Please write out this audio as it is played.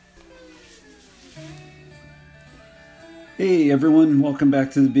Hey everyone, welcome back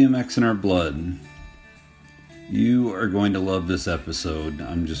to the BMX in Our Blood. You are going to love this episode.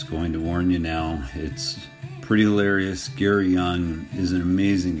 I'm just going to warn you now. It's pretty hilarious. Gary Young is an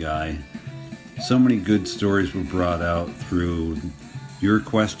amazing guy. So many good stories were brought out through your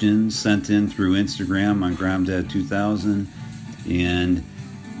questions sent in through Instagram on GramDad2000, and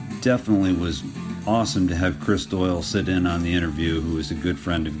definitely was awesome to have Chris Doyle sit in on the interview, who is a good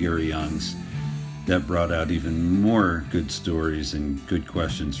friend of Gary Young's. That brought out even more good stories and good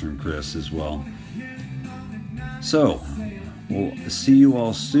questions from Chris as well. So, we'll see you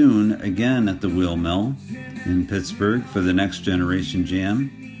all soon again at the Wheel Mill in Pittsburgh for the Next Generation Jam.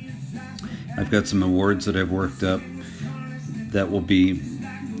 I've got some awards that I've worked up that will be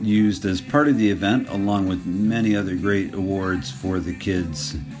used as part of the event, along with many other great awards for the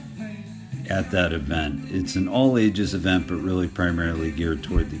kids at that event. It's an all-ages event, but really primarily geared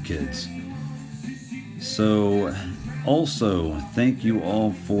toward the kids. So, also, thank you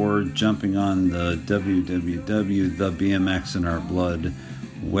all for jumping on the www.thebmxinourblood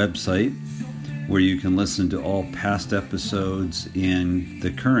website, where you can listen to all past episodes and the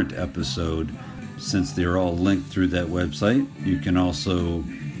current episode, since they're all linked through that website. You can also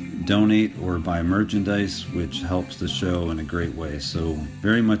donate or buy merchandise, which helps the show in a great way. So,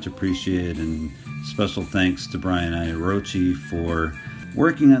 very much appreciated, and special thanks to Brian Iorochi for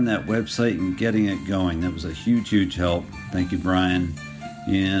working on that website and getting it going. That was a huge help. Thank you, Brian.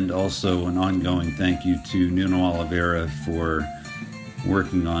 And also an ongoing thank you to Nuno Oliveira for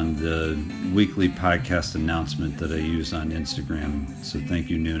working on the weekly podcast announcement that I use on Instagram. So thank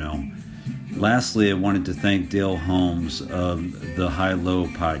you, Nuno. Lastly, I wanted to thank Dale Holmes of the High Low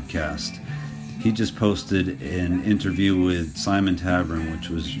podcast. He just posted an interview with Simon Tabron, which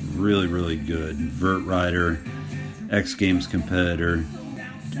was really good. Vert rider, X Games competitor,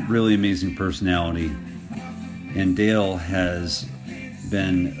 really amazing personality. And Dale has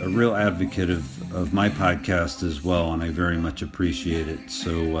been a real advocate of my podcast as well, and I very much appreciate it.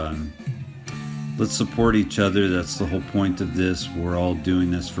 So let's support each other. That's the whole point of this. We're all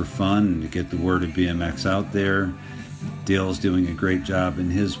doing this for fun and to get the word of BMX out there. Dale's doing a great job in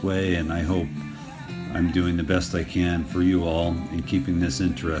his way, and I hope I'm doing the best I can for you all in keeping this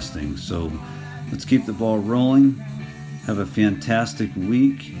interesting. So let's keep the ball rolling. Have a fantastic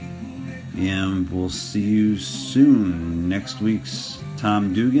week, and we'll see you soon. Next week's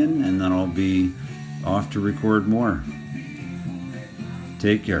Tom Dugan, and then I'll be off to record more.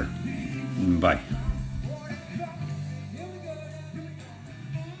 Take care. Bye.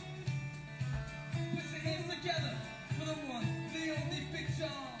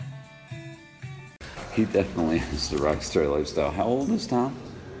 He definitely has the rock star lifestyle. How old is Tom?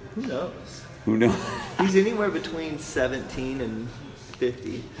 Who knows? Who knows? He's anywhere between 17 and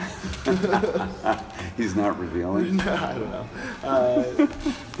 50. He's not revealing? No, I don't know. I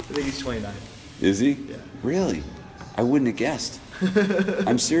think he's 29. Is he? Yeah. Really? I wouldn't have guessed.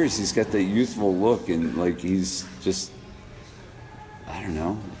 I'm serious. He's got that youthful look, and like he's just, I don't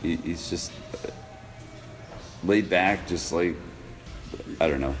know. He's just laid back, just like, I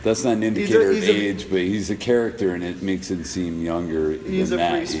don't know. That's not an indicator of age, but he's a character, and it makes him seem younger. He's a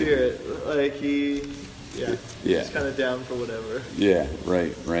free spirit. Like yeah. He's kind of down for whatever. Yeah,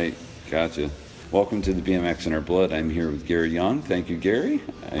 right. Gotcha. Welcome to the BMX in Our Blood. I'm here with Gary Young. Thank you, Gary.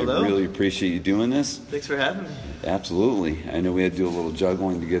 Hello. I really appreciate you doing this. Thanks for having me. Absolutely. I know we had to do a little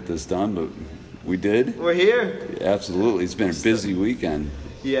juggling to get this done, but we did. We're here. Absolutely. It's been a busy weekend.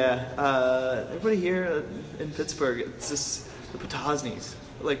 Yeah. Everybody here in Pittsburgh, it's just the Potosnies,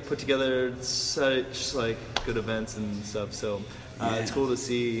 like, put together such like good events and stuff. So it's cool to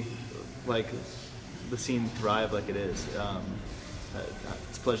see like the scene thrive like it is.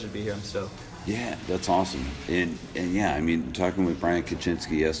 It's a pleasure to be here. I'm stoked. Yeah, that's awesome. And yeah, I mean, talking with Brian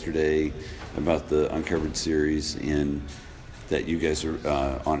Kaczynski yesterday about the Uncovered series and that you guys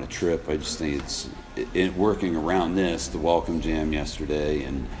are on a trip, I just think it's working around this, the Welcome Jam yesterday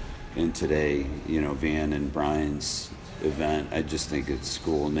and today, Van and Brian's event. I just think it's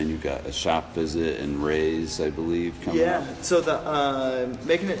cool. And then you've got a shop visit and Ray's, I believe, coming up. Yeah, so the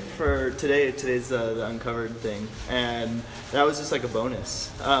making it for today's the Uncovered thing, and that was just like a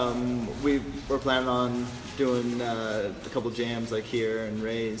bonus. We were planning on doing a couple jams like here and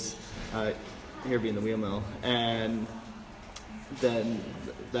Ray's, here being the Wheel Mill, and then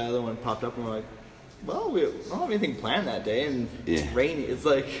the other one popped up and we're like, well, we don't have anything planned that day, and it's rainy. It's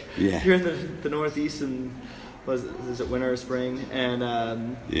like you're in the Northeast, and is it winter or spring? And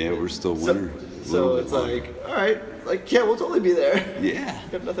we're still winter. So it's like, all right, like, yeah, we'll totally be there. Yeah.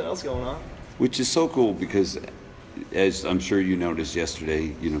 We have nothing else going on. Which is so cool because as I'm sure you noticed yesterday,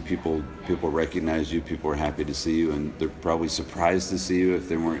 people recognize you, people are happy to see you, and they're probably surprised to see you if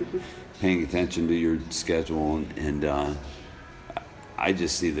they weren't paying attention to your schedule. And I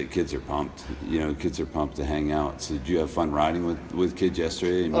just see that kids are pumped. Kids are pumped to hang out. So did you have fun riding with kids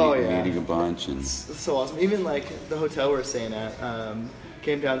yesterday and meeting a bunch? And it's so awesome. Even like the hotel we're staying at,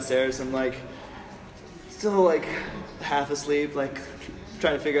 came downstairs. I'm like still like half asleep, like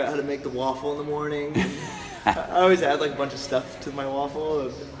trying to figure out how to make the waffle in the morning. I always add like a bunch of stuff to my waffle.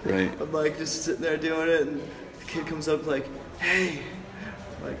 And right. I'm like just sitting there doing it, and the kid comes up like, "Hey,"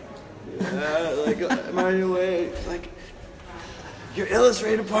 like, "Yeah," like, "Am I on your way?" Like, "Your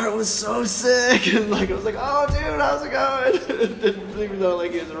illustrated part was so sick," and like I was like, "Oh, dude, how's it going?" Even though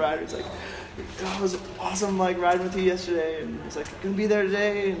like he was a rider, it's like, "Oh, it was awesome, like riding with you yesterday," and it's like, "Gonna be there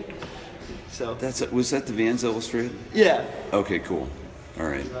today." And so was that the Vans Illustrated? Yeah. Okay, cool. All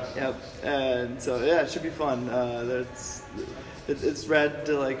right. Yep. And so yeah, it should be fun. It's rad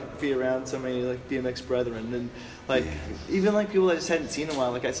to like be around so many like BMX brethren, and like even like people I just hadn't seen in a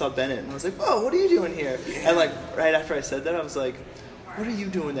while. Like I saw Bennett and I was like, "Whoa, what are you doing here?" Yeah. And like right after I said that, I was like, "What are you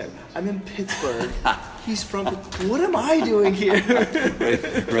doing there?" "I'm in Pittsburgh." He's from. What am I doing here?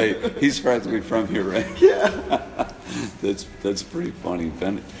 right. He's practically from here, right? Yeah. That's pretty funny.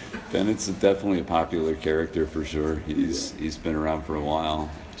 Bennett's definitely a popular character for sure. He's been around for a while.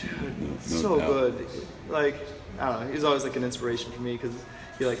 Dude, no so doubt. good. Like I don't know. He's always like an inspiration for me because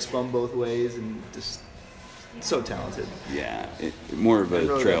he like spun both ways and just so talented. Yeah, more of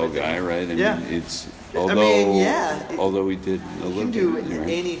a trail guy, right? I mean, it's although we did a little bit. You can do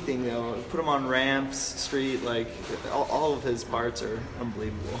anything though. Put him on ramps, street, like all of his parts are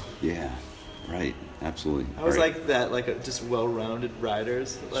unbelievable. Yeah, right. Absolutely. I always like that, like just well-rounded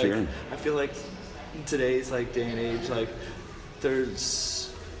riders. Like, sure. I feel like in today's like day and age, like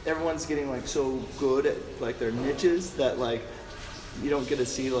everyone's getting like so good at like their niches that like you don't get to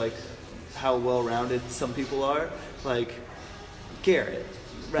see like how well-rounded some people are. Like Garrett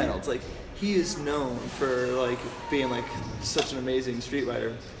Reynolds, like he is known for like being like such an amazing street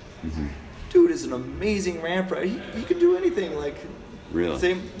rider. Mm-hmm. Dude is an amazing ramp rider. He can do anything. Like. Really?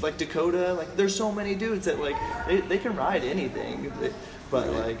 Same like Dakota, like there's so many dudes that like they can ride anything, but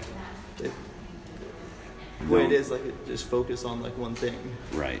like the way it is like just focus on like one thing.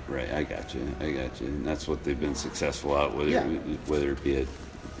 Right. I got you. And that's what they've been successful at, whether it be a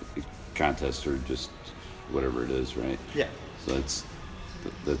contest or just whatever it is, right? Yeah. So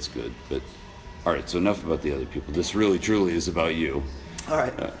that's good. But all right. So enough about the other people. This really truly is about you. All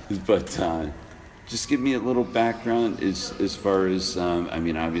right. But just give me a little background as far as, I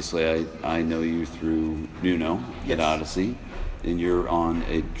mean, obviously I know you through Nuno at Odyssey, and you're on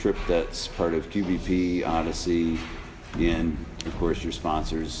a trip that's part of QBP, Odyssey, and of course your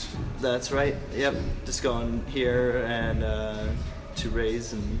sponsors. That's right. Yep. Just going here and to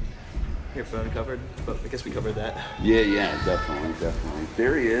Raise and here for Uncovered, but I guess we covered that. Yeah, definitely.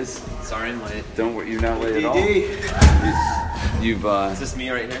 There he is. Sorry I'm late. Don't worry, you're not late at all. You've Is this me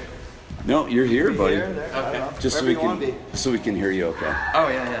right here? No, you're here, buddy. Okay. Just so we can hear you okay. Oh,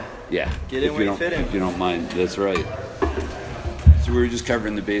 yeah. Yeah. Get in where you fit in. If you don't mind, that's right. So we were just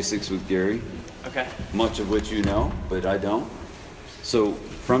covering the basics with Gary. Okay. Much of which you know, but I don't. So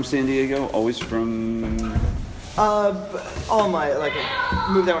from San Diego, always from. All my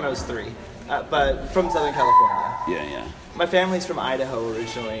moved there when I was 3, but from Southern California. Yeah. My family's from Idaho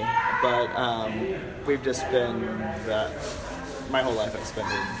originally, but we've just been my whole life I've spent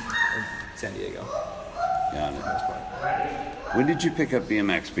in San Diego. Got it. When did you pick up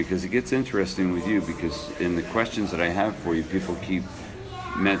BMX? Because it gets interesting with you, because in the questions that I have for you, people keep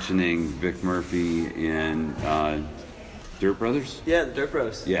mentioning Vic Murphy and Dirt Brothers? Yeah, the Dirt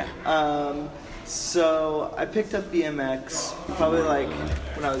Bros. Yeah. So I picked up BMX probably like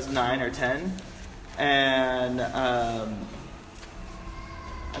when I was 9 or 10, and I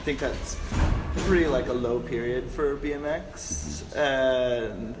think that's pretty like a low period for BMX.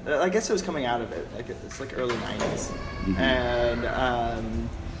 And I guess it was coming out of it, like it's like early 90s, and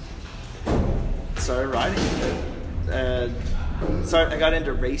started riding it. And I got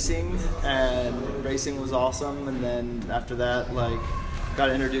into racing, and racing was awesome. And then after that, like, got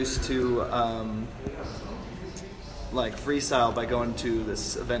introduced to like freestyle by going to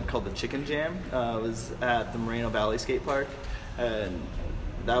this event called the Chicken Jam. It was at the Moreno Valley Skate Park, and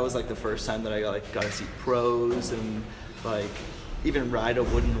that was like the first time that I got to see pros and like even ride a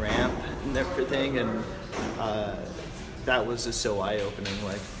wooden ramp and everything. And that was just so eye-opening.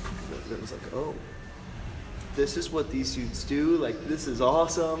 Like, it was like, oh, this is what these dudes do. Like, this is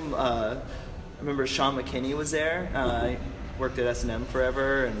awesome. I remember Sean McKinney was there. He worked at S&M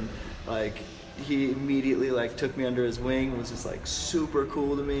forever, and like he immediately like took me under his wing, was just like super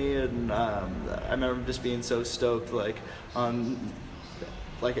cool to me, and I remember just being so stoked like on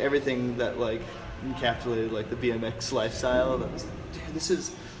like everything that like encapsulated like the BMX lifestyle. That was like, dude, this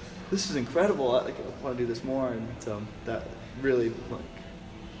is incredible. I want to do this more, and so that really like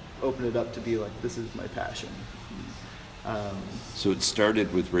opened it up to be like, this is my passion. So it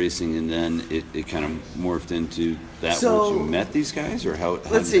started with racing, and then it kind of morphed into that. So, once you met these guys, or how?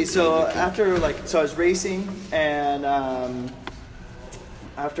 Let's see. So after I was racing, and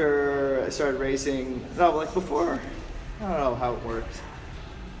after I started racing, before, I don't know how it worked.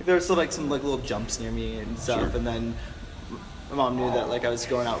 Like, there was still like some like little jumps near me and stuff, Sure. and then my mom knew that like I was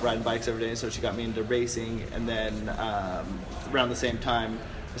going out riding bikes every day, so she got me into racing, and then around the same time,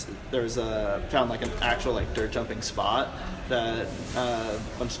 there was found like an actual like dirt jumping spot that a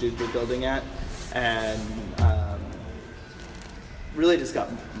bunch of dudes were building at, and really just got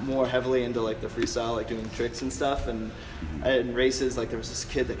more heavily into like the freestyle, like doing tricks and stuff. And in races, like there was this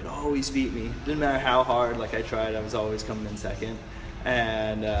kid that could always beat me. Didn't matter how hard like I tried, I was always coming in second.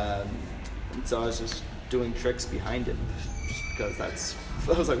 And so I was just doing tricks behind him, just because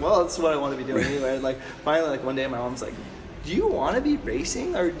I was like, well, that's what I want to be doing anyway. And like finally, like one day, my mom's like, do you want to be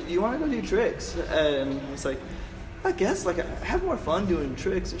racing or do you want to go do tricks? And I was like, I guess like I have more fun doing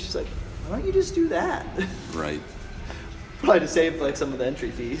tricks. And she's like, why don't you just do that? Right. Probably to save like some of the entry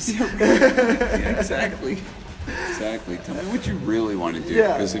fees. Yeah, exactly. Exactly. Tell me what you really want to do.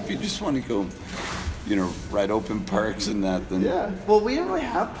 Yeah. Because if you just want to go, ride open parks and that, then Yeah. Well, we didn't really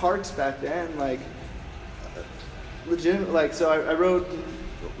have parks back then. Like, legitimate. Like, so I rode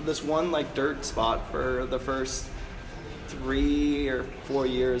this one like dirt spot for the first 3 or 4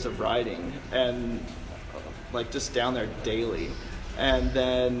 years of riding, and like just down there daily. And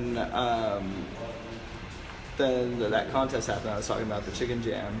then that contest happened. I was talking about the Chicken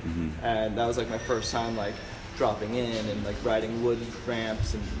Jam, and that was like my first time like dropping in and like riding wood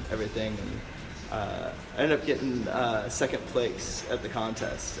ramps and everything. And I ended up getting second place at the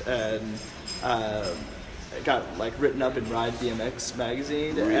contest, and it got like written up in Ride BMX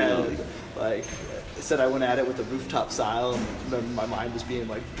magazine. Really? And like it said I went at it with a rooftop style, and then my mind was being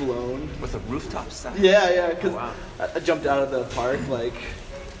like blown. With a rooftop style? Yeah, because Oh, wow. I jumped out of the park like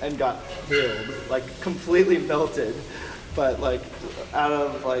and got killed, like completely melted, but like out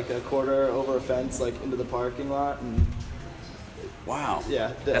of like a quarter over a fence, like into the parking lot. And wow.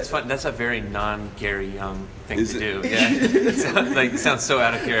 yeah, That's fun. That's a very non-Gary Young thing Is to it? do. Yeah, it sounds so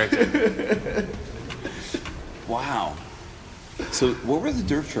out of character. Wow. So what were the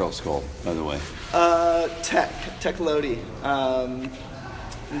dirt trails called, by the way? Tech Lodi.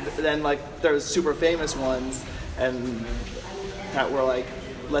 Then like there's super famous ones, and that were like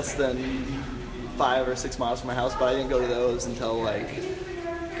less than 5 or 6 miles from my house, but I didn't go to those until like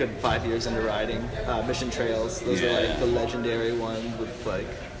good 5 years into riding. Mission Trails, those are like the legendary ones with like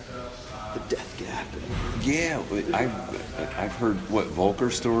the Death Gap. Yeah, I've heard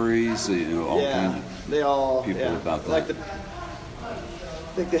Volker stories. All Yeah, kinds they all people about that. Like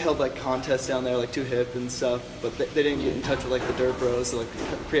I think they held like contests down there, like Too Hip and stuff, but they didn't get in touch with like the Dirt Bros, so like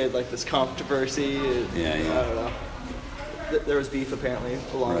created like this controversy. Yeah. I don't know. There was beef apparently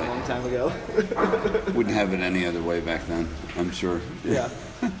a long time ago. Wouldn't have it any other way back then, I'm sure. Yeah.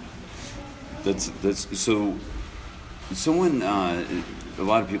 That's so. Someone, a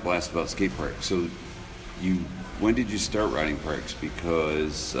lot of people ask about skate parks. So, when did you start riding parks?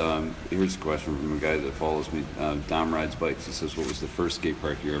 Because here's a question from a guy that follows me. Dom rides bikes. He says, "What was the first skate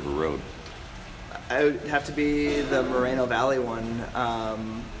park you ever rode?" I would have to be the Moreno Valley one.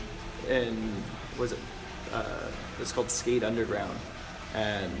 It's called Skate Underground,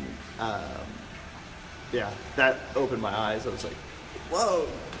 and that opened my eyes. I was like, whoa.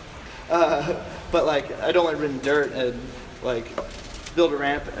 But like I'd only ridden dirt and like build a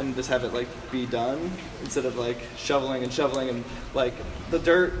ramp and just have it like be done instead of like shoveling, and like the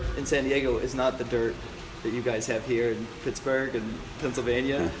dirt in San Diego is not the dirt that you guys have here in Pittsburgh and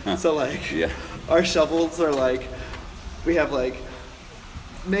Pennsylvania. So like our shovels are like, we have like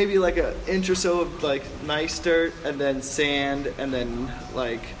maybe like an inch or so of like nice dirt, and then sand, and then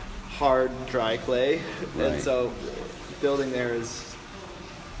like hard dry clay. Right. And so building there is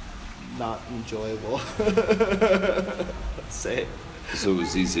not enjoyable. Let's say. So it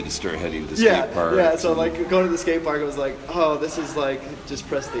was easy to start heading to skate parks. Yeah, so like going to the skate park, I was like, oh, this is like just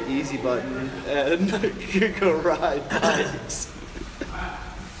press the easy button and go ride bikes.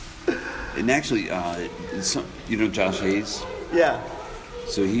 And actually, Josh Hayes? Yeah.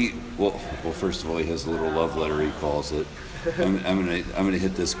 So first of all, he has a little love letter, he calls it. I'm gonna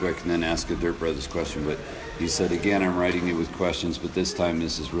hit this quick and then ask a Dirt Brothers question. But he said, again, I'm writing you with questions, but this time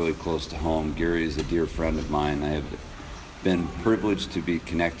this is really close to home. Gary is a dear friend of mine. I have been privileged to be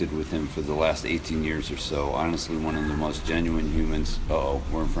connected with him for the last 18 years or so. Honestly, one of the most genuine humans.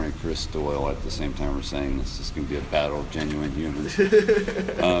 We're in front of Chris Doyle at the same time we're saying this. This is going to be a battle of genuine humans.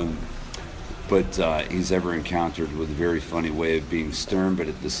 But he's ever encountered, with a very funny way of being stern, but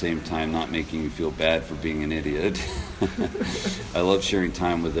at the same time not making you feel bad for being an idiot. I love sharing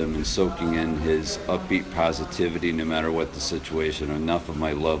time with him and soaking in his upbeat positivity no matter what the situation. Enough of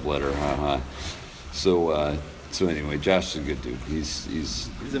my love letter, haha. So anyway, Josh is a good dude. He's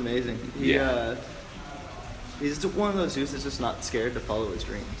amazing. He's one of those dudes that's just not scared to follow his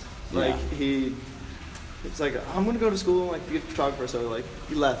dreams. Like it's like, I'm gonna go to school and like be a photographer. So like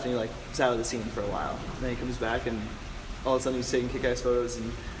he left and he like was out of the scene for a while. And then he comes back and all of a sudden he's taking kick-ass photos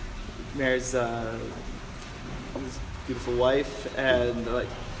and marries his beautiful wife. And like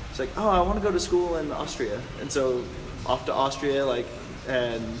she's like, oh, I want to go to school in Austria. And so off to Austria, like,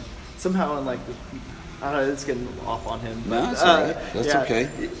 and somehow in like I don't know, it's getting off on him. But, no, that's all right. That's okay.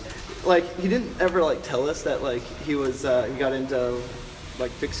 Like, he didn't ever, like, tell us that, like, he got into,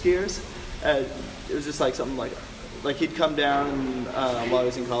 like, fixed gears. It was just, like, something like he'd come down while I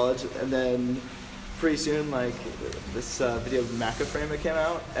was in college, and then pretty soon, like, this video of Macca Frame that came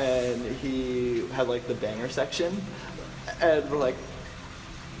out, and he had, like, the banger section, and we're like,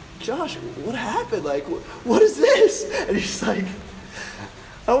 Josh, what happened? Like, what is this? And he's like,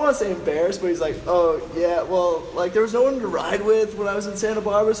 I don't want to say embarrassed, but he's like, oh, yeah, well, like, there was no one to ride with when I was in Santa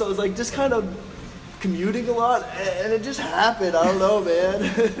Barbara, so I was, like, just kind of commuting a lot, and it just happened. I don't know, man.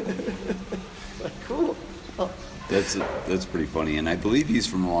 Like, cool. Oh. That's pretty funny, and I believe he's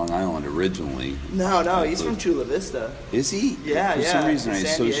from Long Island originally. No, he's from Chula Vista. Is he? Yeah, For some reason, I San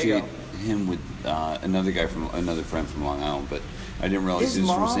associate Diego. him with another friend from Long Island, but I didn't realize he was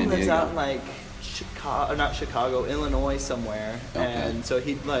from San His mom lives Diego. out in, like, Chicago, Illinois somewhere, Okay. and so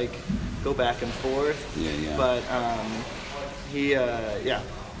he'd like go back and forth. Yeah. But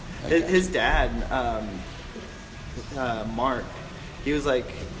his dad, Mark, he was like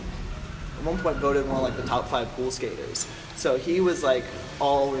at one point voted one of like the top 5 pool skaters. So he was like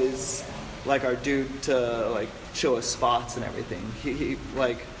always like our dude to like show us spots and everything. He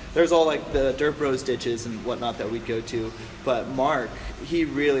like. There's all like the Dirt Bros ditches and whatnot that we'd go to, but Mark, he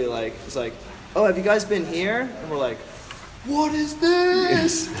really like was like, oh, have you guys been here? And we're like, what is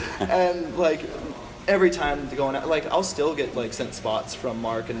this? And like every time going out, like I'll still get like sent spots from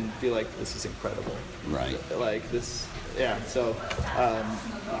Mark and be like, this is incredible. Right. Like this, yeah. So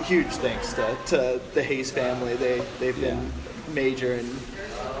huge thanks to the Hayes family. They've been major in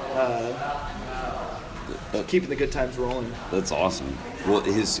keeping the good times rolling. That's awesome. Well,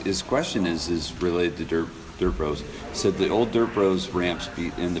 his question is related to Dirt Bros. He said the old Dirt Bros ramps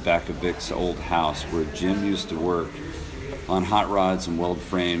beat in the back of Vic's old house where Jim used to work on hot rods and weld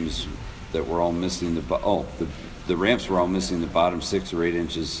frames that were all missing the ramps were all missing the bottom 6 or 8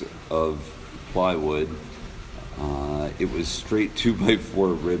 inches of plywood. It was straight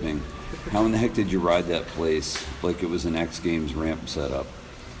 2x4 ribbing. How in the heck did you ride that place like it was an X Games ramp setup?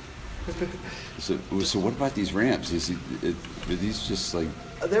 So what about these ramps? Are these just like...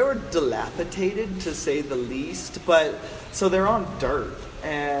 They were dilapidated, to say the least, but so they're on dirt.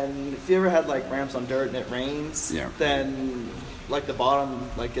 And if you ever had like ramps on dirt and it rains, then like the bottom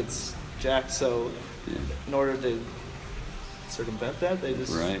like gets jacked. So in order to circumvent that, they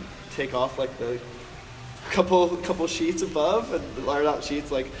just take off like the couple sheets above, or not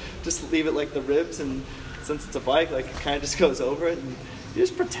sheets, like just leave it like the ribs. And since it's a bike, like it kind of just goes over it. And you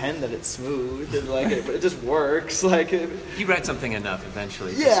just pretend that it's smooth and like it just works. Like you ride something enough,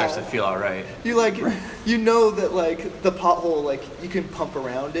 eventually it starts to feel all right. You like you know that like the pothole, like you can pump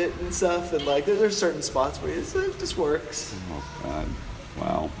around it and stuff, and like there's certain spots where it just works. Oh God!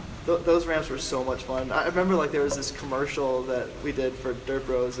 Wow. Those ramps were so much fun. I remember like there was this commercial that we did for Dirt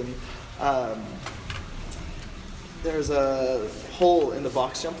Bros, and there's a hole in the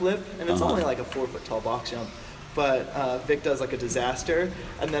box jump lip, and it's only like a 4-foot tall box jump. But Vic does like a disaster,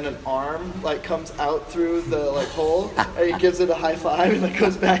 and then an arm like comes out through the like hole, and he gives it a high five and like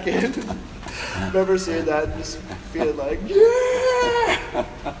goes back in. Remember seeing that and just being like, yeah!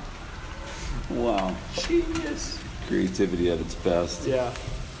 Wow. Genius. Creativity at its best. Yeah.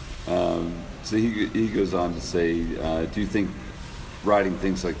 So he goes on to say, do you think riding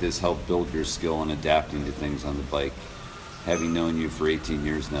things like this help build your skill in adapting to things on the bike? Having known you for 18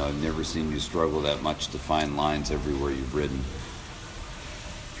 years now, I've never seen you struggle that much to find lines everywhere you've ridden.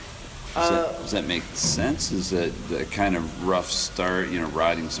 Does that make sense? Is that the kind of rough start,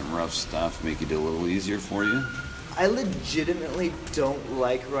 riding some rough stuff, make it a little easier for you? I legitimately don't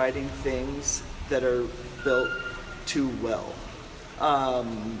like riding things that are built too well.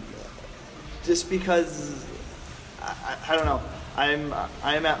 Just because I don't know. I'm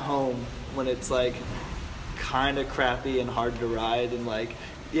at home when it's like kind of crappy and hard to ride, and like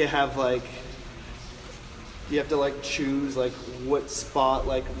you have to like choose like what spot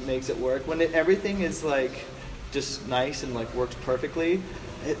like makes it work. When everything is like just nice and like works perfectly,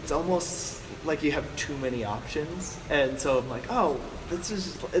 it's almost like you have too many options. And so I'm like, oh,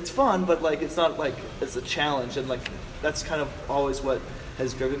 it's fun, but like it's not like it's a challenge. And like that's kind of always what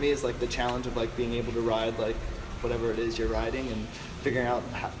has driven me, is like the challenge of like being able to ride like whatever it is you're riding, and figuring out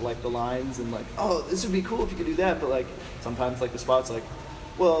like the lines, and like, oh, this would be cool if you could do that. But like sometimes like the spot's like,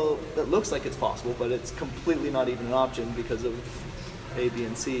 well, it looks like it's possible, but it's completely not even an option because of A, B,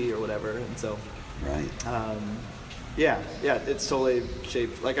 and C or whatever. And so, Right. yeah, it's totally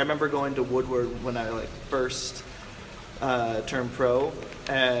shaped. Like I remember going to Woodward when I like first turned pro,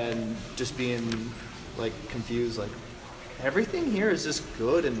 and just being like confused, like everything here is just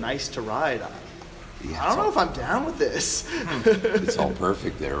good and nice to ride. Yeah, I don't know if I'm down with this. It's all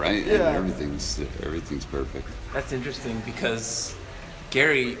perfect there, right? Yeah. And everything's perfect. That's interesting because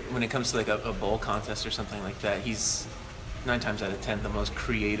Gary, when it comes to like a bowl contest or something like that, he's 9 times out of 10 the most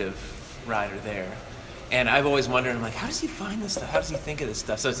creative rider there. And I've always wondered, I'm like, how does he find this stuff? How does he think of this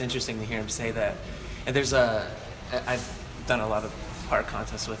stuff? So it's interesting to hear him say that. And I've done a lot of park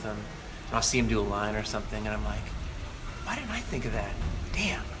contests with him, and I'll see him do a line or something, and I'm like, why didn't I think of that?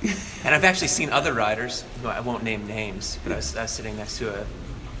 Damn. And I've actually seen other riders, who I won't name names, but I was sitting next to a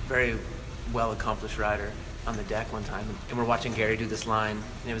very well-accomplished rider on the deck one time, and we're watching Gary do this line,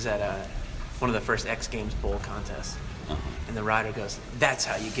 and it was at one of the first X Games bowl contests. And the rider goes, that's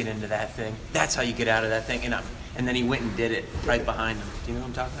how you get into that thing. That's how you get out of that thing. And then he went and did it right behind him. Do you know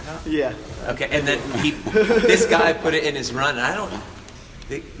what I'm talking about? Yeah. Okay, and then this guy put it in his run, and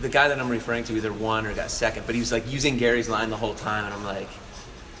the guy that I'm referring to either won or got second, but he was like using Gary's line the whole time, and I'm like,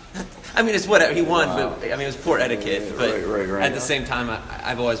 I mean, it's whatever, he won, Wow. but I mean, it was poor etiquette, but Right. at the same time,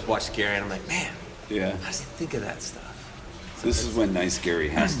 I've always watched Gary, and I'm like, man, Yeah. how does he think of that stuff? This is when Nice Gary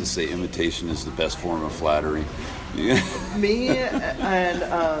has to say imitation is the best form of flattery. Yeah. Me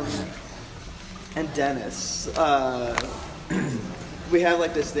and Dennis, we have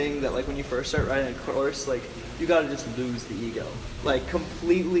like this thing that like when you first start riding a course, like you gotta just lose the ego, like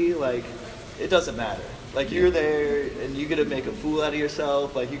completely. Like it doesn't matter. Like you're there and you get to make a fool out of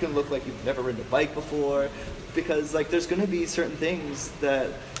yourself. Like you can look like you've never ridden a bike before, because like there's gonna be certain things that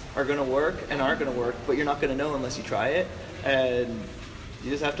are gonna work and aren't gonna work, but you're not gonna know unless you try it. And you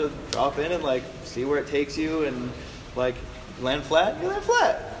just have to drop in and like see where it takes you, and like land flat, you land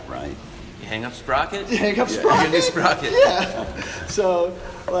flat. Right. You hang up sprocket? You hang up You sprocket. get a new sprocket. Yeah. So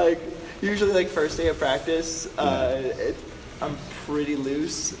like usually like first day of practice, I'm pretty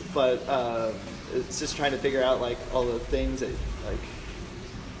loose, but it's just trying to figure out like all the things that like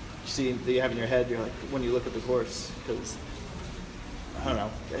that you have in your head. You're like when you look at the course, because I don't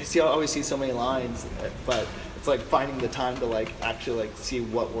know. I always see so many lines, but it's like finding the time to like actually like see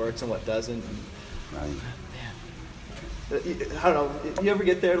what works and what doesn't. Right. I don't know. You ever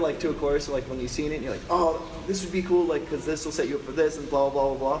get there like to a course like when you've seen it and you're like, oh, this would be cool, like because this will set you up for this and blah blah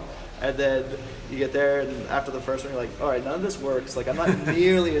blah blah. And then you get there and after the first one you're like, all right, none of this works. Like I'm not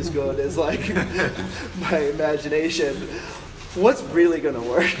nearly as good as like my imagination. What's really gonna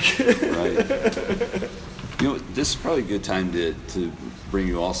work? Right. You know, this is probably a good time to bring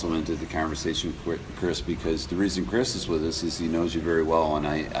you also into the conversation, Chris, because the reason Chris is with us is he knows you very well, and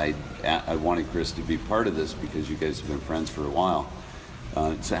I wanted Chris to be part of this because you guys have been friends for a while.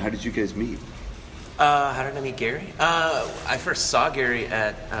 So how did you guys meet? How did I meet Gary? I first saw Gary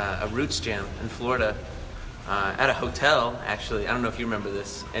at a Roots Jam in Florida, at a hotel, actually. I don't know if you remember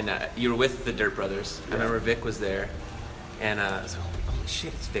this. And you were with the Dirt Brothers. I remember Vic was there. And I was like, holy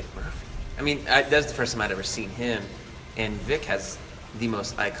shit, it's Vic Murphy. I mean, that was the first time I'd ever seen him. And Vic has the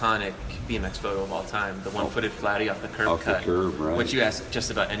most iconic BMX photo of all time, the one-footed flatty off the curb Off the cut. curb, right. Which you ask just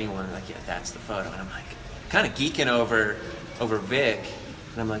about anyone, like, yeah, that's the photo. And I'm like, kind of geeking over Vic.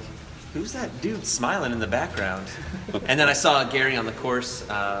 And I'm like, who's that dude smiling in the background? And then I saw Gary on the course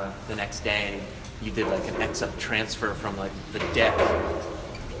the next day, and you did like an X-up transfer from like the deck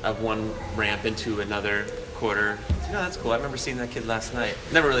of one ramp into another quarter. You know, that's cool. I remember seeing that kid last night.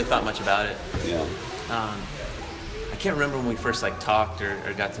 Never really thought much about it. Yeah. I can't remember when we first like talked or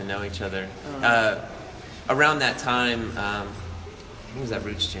got to know each other. Around that time, when was that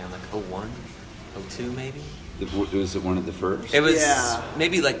Roots Jam? Like 01, 02 maybe? Was it one of the first? It was Yeah.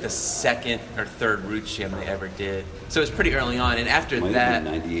 maybe like the second or third Roots Jam they ever did. So it was pretty early on. And after Might that, have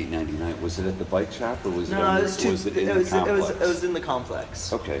been 98, 99. Was it at the bike shop or was it? No, on it the, was, too, was it in it, the was, it, complex? was, it was in the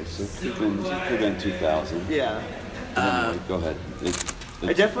complex. Okay, so it could have been 2000. Yeah. Anyway, go ahead.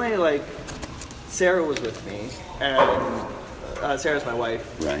 I definitely, like, Sarah was with me, and Sarah's my wife.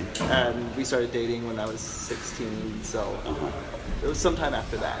 Right. And we started dating when I was 16, so Uh-huh. it was sometime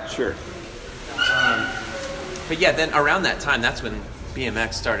after that. Sure. but yeah, then around that time, that's when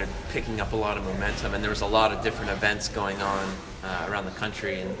BMX started picking up a lot of momentum, and there was a lot of different events going on around the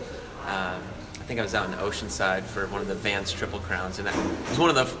country. And I think I was out in Oceanside for one of the Vans Triple Crowns, and it was one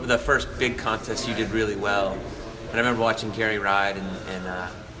of the first big contests you did really well. And I remember watching Gary ride, and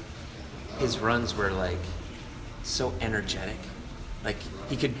his runs were like so energetic. Like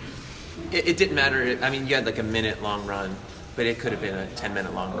he could, it didn't matter. I mean, you had like a minute long run, but it could have been a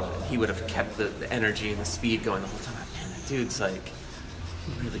 10-minute long run. He would have kept the energy and the speed going the whole time. Man, that dude's like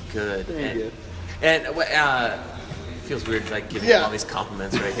really good. Thank you. And it feels weird like giving Yeah. all these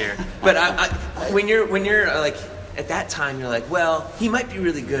compliments right here. But when you're like at that time, you're like, well, he might be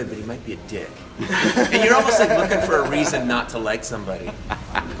really good, but he might be a dick. And you're almost like looking for a reason not to like somebody.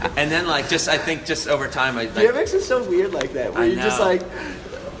 And then like I think over time, BMX is so weird like that, where I you're just know. like,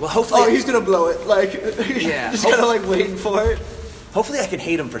 well, hopefully, oh, he's gonna blow it. Like, Yeah. just kind of like waiting for it. hopefully I can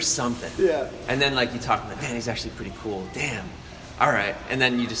hate him for something. Yeah. And then like you talk like, man, he's actually pretty cool. Damn. All right. And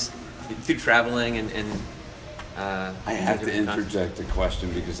then you just through traveling and I have to interject a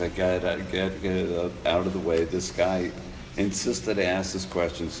question because I got to get it out of the way. This guy insisted I ask this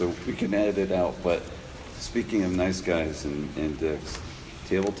question, so we can edit it out. But speaking of nice guys and dicks,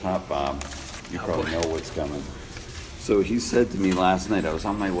 Tabletop Bob, you probably know what's coming. So he said to me last night, I was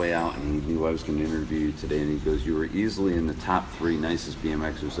on my way out and he knew I was going to interview you today, and he goes, you were easily in the top 3 nicest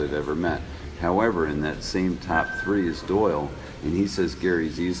BMXers I've ever met. However, in that same top 3 is Doyle, and he says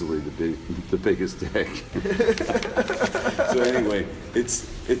Gary's easily the biggest dick. So anyway,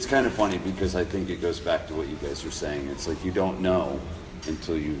 it's kind of funny because I think it goes back to what you guys are saying. It's like you don't know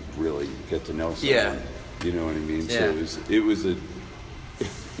until you really get to know someone. Yeah. You know what I mean? Yeah. So it was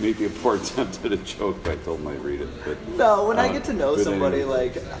maybe a poor attempt at a joke. I told him I'd read it, but No, when I get to know but somebody,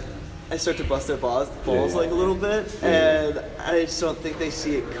 anyway. like, I start to bust their balls Yeah. like a little bit, and I just don't think they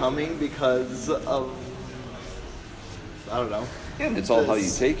see it coming because of, I don't know. Yeah, and it's all how you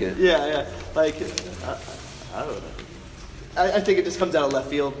This- take it. Yeah. Like, I don't know. I think it just comes out of left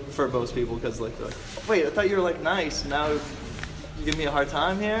field for most people because, like, they're like, wait, I thought you were like nice. Now you give me a hard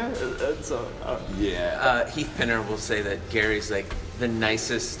time here. And so, I don't know. Yeah. Heath Pinner will say that Gary's like the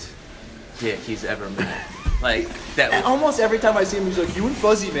nicest dick he's ever met. Like that. And almost every time I see him, he's like, "You and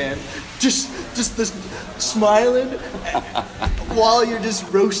Fuzzy, man, just this smiling while you're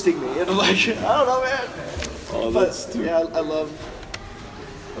just roasting me." And I'm like, I don't know, man. Oh, But that's too. yeah, I love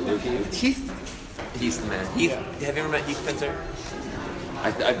Heath. Heath. He's the man. Heath, have you ever met Heath Pinter?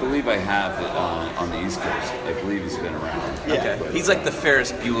 I believe I have it on the East Coast. I believe he's been around. Yeah. Okay. But, He's like the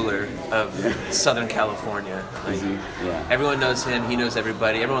Ferris Bueller of Southern California. Like, Is he? Yeah. everyone knows him. He knows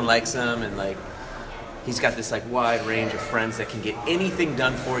everybody. Everyone likes him, and like he's got this like wide range of friends that can get anything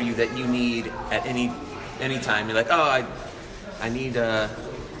done for you that you need at any time. You're like, oh, I need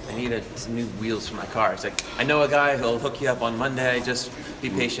some new wheels for my car. It's like, I know a guy who'll hook you up on Monday. Just be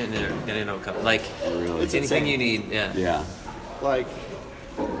patient and it'll come. Like, Really? it's anything insane. you need. Yeah. Yeah. Like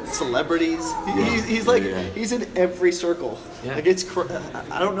celebrities. He's like Yeah. he's in every circle. Yeah. Like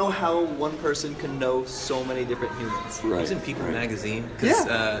I don't know how one person can know so many different humans. Right. He's in People right. magazine because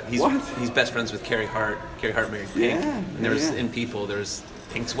Yeah. What? he's best friends with Carrie Hart. Carrie Hart married Pink. Yeah, And there was yeah. in People, there's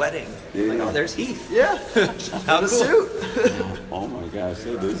Pink's wedding. Yeah. Like, oh, there's Heath. Yeah. How In a cool. suit. Oh my gosh,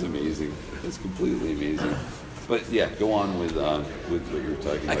 that is amazing. That's completely amazing. But yeah, go on with what you were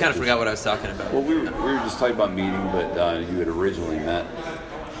talking about. I kind of forgot what I was talking about. Well, we were just talking about meeting, but you had originally met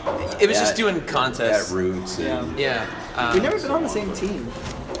It was just at- doing at contests. Roots. And, Yeah. We've never been on the same team.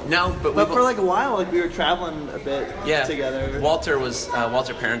 No, but But for like a while, like we were traveling a bit together. Walter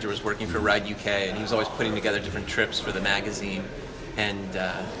Perringer was working for Ride UK, and he was always putting together different trips for the magazine. And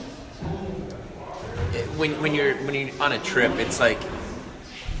when you're on a trip, it's like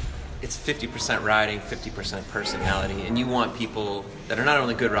it's 50% riding, 50% personality, and you want people that are not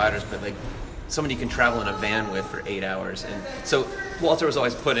only good riders, but like somebody you can travel in a van with for 8 hours. And so Walter was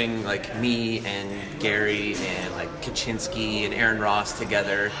always putting like me and Gary and like Kaczynski and Aaron Ross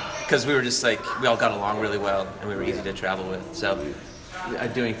together because we were just like, we all got along really well and we were easy to travel with. So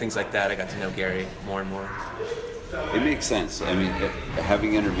doing things like that, I got to know Gary more and more. It makes sense. I mean,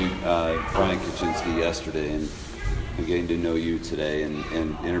 having interviewed Brian Kaczynski yesterday and getting to know you today and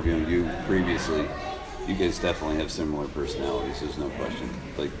interviewing you previously, you guys definitely have similar personalities. There's no question.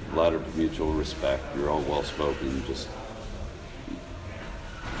 Like a lot of mutual respect. You're all well spoken. Just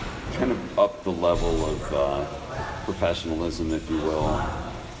kind of up the level of professionalism, if you will.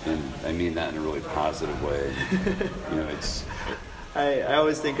 And I mean that in a really positive way. You know, it's. I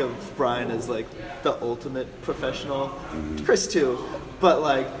always think of Brian as like the ultimate professional. Chris too, but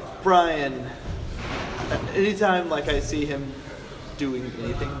like Brian, anytime like I see him doing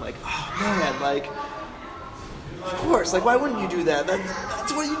anything, I'm like, oh man, like of course, like why wouldn't you do that?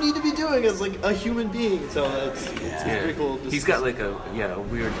 That's what you need to be doing as like a human being. So it's pretty cool. He's got like a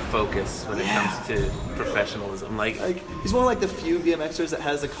weird focus when it comes to professionalism. Like he's one of like the few BMXers that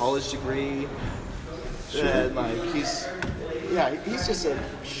has a college degree. Sure. And like he's just a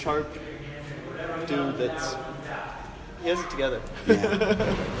sharp dude he has it together.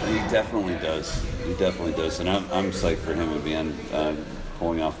 Yeah. He definitely does. And I'm psyched for him to be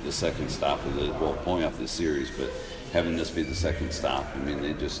pulling off the second stop of pulling off this series, but having this be the second stop. I mean,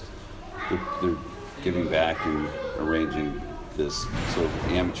 they're giving back and arranging this so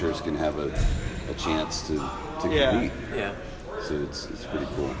the amateurs can have a chance to compete. Yeah. So it's pretty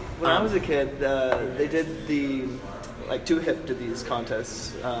cool. When I was a kid, they did the like Too Hip to these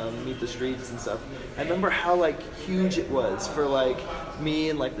contests, Meet the Streets and stuff. I remember how like huge it was for like me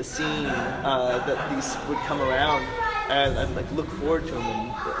and like the scene that these would come around, and I'd like look forward to him,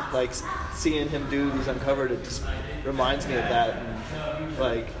 and like seeing him do these Uncovered, it just reminds me of that, and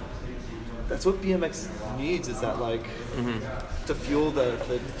like that's what BMX needs, is that like to fuel the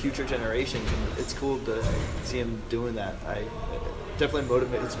future generations, and it's cool to see him doing that. It definitely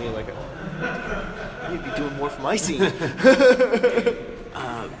motivates me, like I need to be doing more for my scene.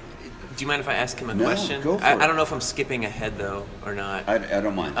 Do you mind if I ask him a No, question? go for I it. don't know if I'm skipping ahead though or not. I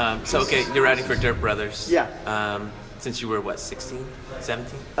don't mind. So okay, you're riding for Dirt Brothers. Yeah. Since you were what, 16,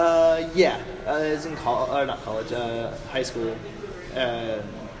 17? Yeah. I was in not college, high school.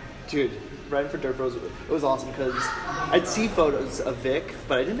 Dude, riding for Dirt Bros, it was awesome because I'd see photos of Vic,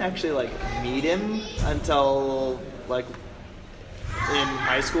 but I didn't actually like meet him until like in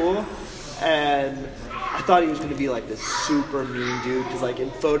high school, and I thought he was going to be like this super mean dude because like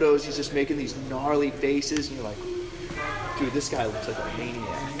in photos he's just making these gnarly faces, and you're like, dude, this guy looks like a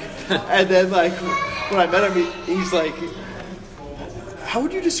maniac. And then like when I met him, he's like, how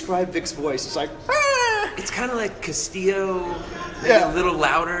would you describe Vic's voice? It's like, ah! It's kind of like Castillo, maybe a little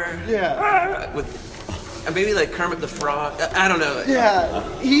louder. Yeah. With maybe like Kermit the Frog. I don't know. Yeah,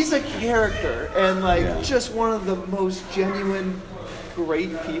 he's a character, and like just one of the most genuine,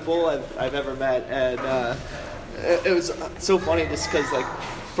 great people I've ever met, and it was so funny just because like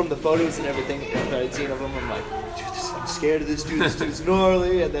from the photos and everything that I'd seen of him, I'm like, dude, I'm scared of this dude. This dude's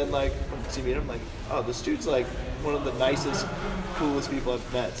gnarly, and then like when I see him, I'm like, oh, this dude's like one of the nicest, coolest people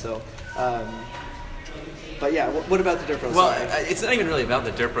I've met. So. But yeah, what about the Dirt Brothers? Well, it's not even really about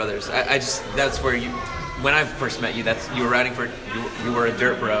the Dirt Brothers. I just, that's where when I first met you, you were riding for, you were a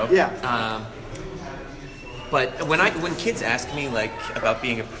dirt bro. Yeah. But when kids ask me like about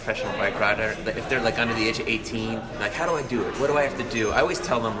being a professional bike rider, if they're like under the age of 18, like how do I do it? What do I have to do? I always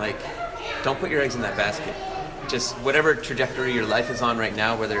tell them like, don't put your eggs in that basket. Just whatever trajectory your life is on right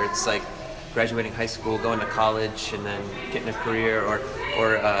now, whether it's like graduating high school, going to college, and then getting a career, or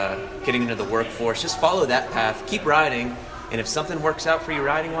getting into the workforce, just follow that path. Keep riding, and if something works out for you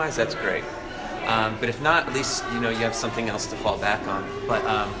riding-wise, that's great. But if not, at least you have something else to fall back on. But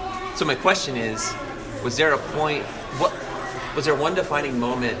so my question is, was there a point? Was there one defining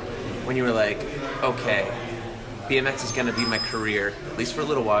moment when you were like, okay, BMX is going to be my career, at least for a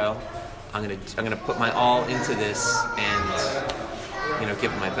little while. I'm gonna put my all into this and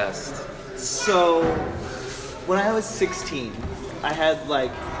give it my best. So, when I was 16, I had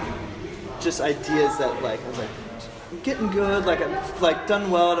like just ideas that like I was like, I'm getting good, like I've like done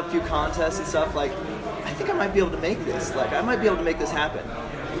well at a few contests and stuff. Like, I think I might be able to make this. Like, I might be able to make this happen.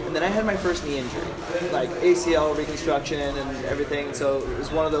 And then I had my first knee injury, like ACL reconstruction and everything. So it was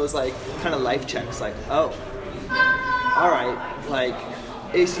one of those like kind of life checks. Like, oh, all right, like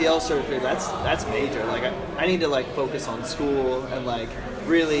ACL surgery. That's major. Like, I need to like focus on school and like.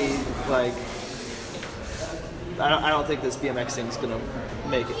 Really, like, I don't think this BMX thing's gonna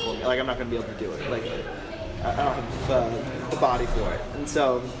make it for me. Like, I'm not gonna be able to do it. Like, I don't have the body for it. And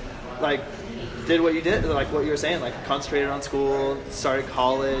so, like, did what you did, like what you were saying, like, concentrated on school, started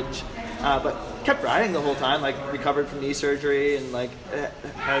college, but kept riding the whole time. Like, recovered from knee surgery, and like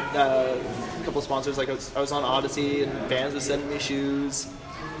had a couple of sponsors. Like, I was on Odyssey, and Vans was sending me shoes,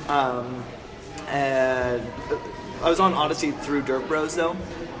 and. I was on Odyssey through Dirt Bros though,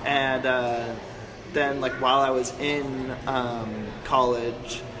 and then like while I was in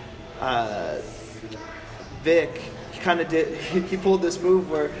college, Vic, he pulled this move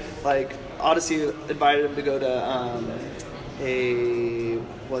where like Odyssey invited him to go to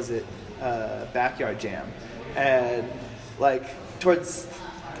Backyard Jam, and like towards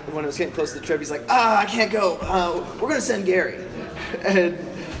when it was getting close to the trip, he's like, I can't go. We're gonna send Gary, and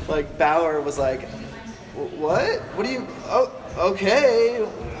like Bauer was like, what? What do you? Oh, okay.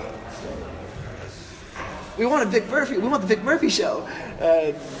 We want Vic Murphy. We want the Vic Murphy show.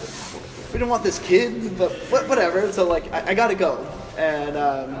 We don't want this kid, but whatever. So like, I gotta go, and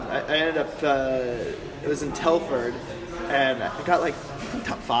I ended up. It was in Telford, and I got like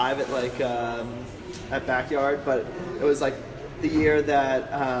top 5 at like at Backyard, but it was like the year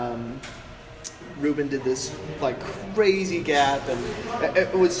that Ruben did this like crazy gap, and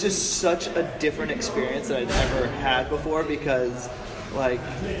it was just such a different experience that I'd ever had before, because like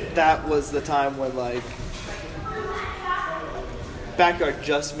that was the time when like Backyard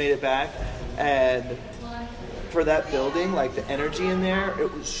just made it back, and for that building, like the energy in there,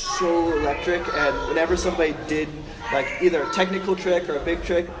 it was so electric, and whenever somebody did like either a technical trick or a big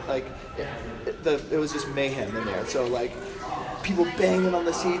trick, like it was just mayhem in there. So like people banging on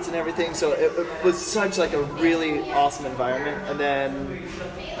the seats and everything. So it was such like a really awesome environment. And then,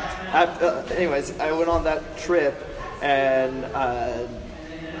 anyways, I went on that trip, and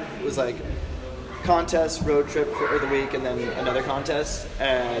it was like contest, road trip for the week, and then another contest,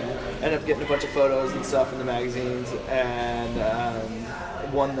 and ended up getting a bunch of photos and stuff in the magazines,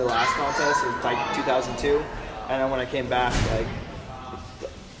 and won the last contest. It was like 2002, and then when I came back, like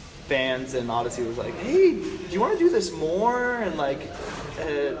fans and Odyssey was like, hey, do you want to do this more? And like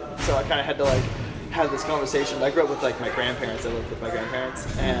so I kind of had to like have this conversation. I grew up with like my grandparents. I lived with my grandparents,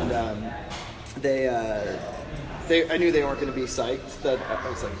 and I knew they weren't going to be psyched that I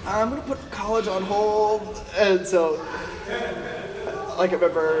was like, I'm going to put college on hold. And so, like, I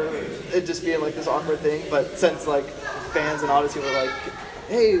remember it just being like this awkward thing. But since like fans and Odyssey were like,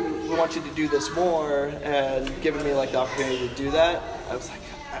 hey, we want you to do this more, and giving me like the opportunity to do that, I was like,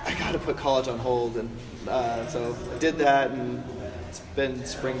 I got to put college on hold. And so I did that, and it's been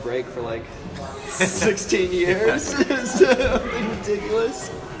spring break for like 16 years. It's ridiculous.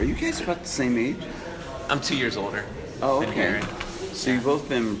 Are you guys about the same age? I'm 2 years older. Oh, than okay. Gary. So you've both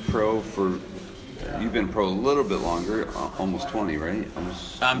been pro you've been pro a little bit longer, almost 20, right?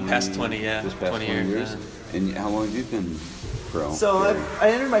 Almost I'm past 20, yeah. Just past 20 20 years, years. yeah. And how long have you been pro? So I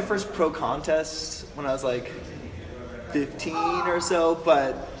entered my first pro contest when I was like 15 or so,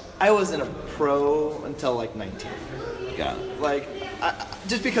 but I wasn't a pro until like 19. Got it. Like,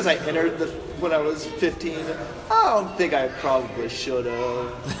 just because I entered when I was 15, I don't think I probably should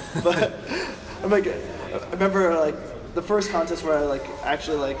have. But I'm like, I remember like the first contest where I like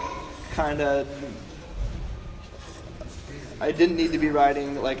actually like kind of, I didn't need to be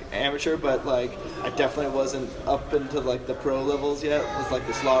riding like amateur, but like I definitely wasn't up into like the pro levels yet. It was like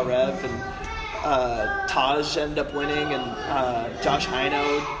this La Rev, and Taj ended up winning, and Josh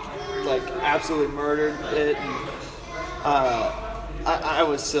Hino like absolutely murdered it. And I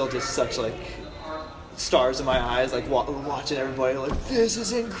was still just such like stars in my eyes, like watching everybody like, this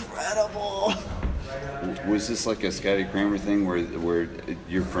is incredible. Was this like a Scotty Kramer thing where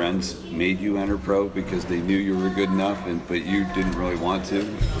your friends made you enter pro because they knew you were good enough, but you didn't really want to?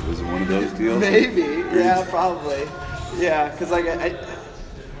 Was it one of those deals? Maybe, yeah, probably, yeah, because like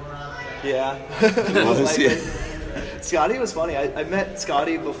yeah. Scotty was funny. I met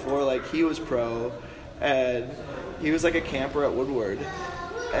Scotty before like he was pro, and he was like a camper at Woodward,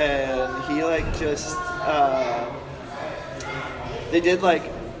 and he like just they did like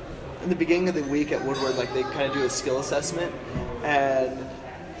in the beginning of the week at Woodward, like they kind of do a skill assessment, and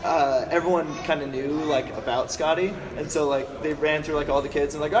everyone kind of knew like about Scotty, and so like they ran through like all the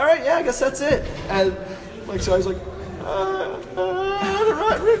kids and like, all right, yeah, I guess that's it, and like so I was like, I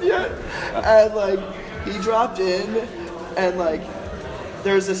haven't ridden yet, and like he dropped in, and like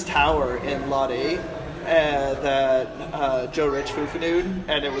there's this tower in Lot 8 that Joe Rich foo-fanooed,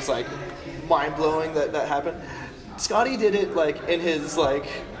 and it was like mind-blowing that happened. Scotty did it like in his like,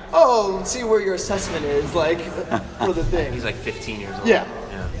 oh, let's see where your assessment is, like for the thing. He's like 15 years old. Yeah.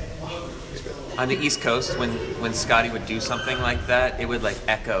 On the East Coast, when Scotty would do something like that, it would like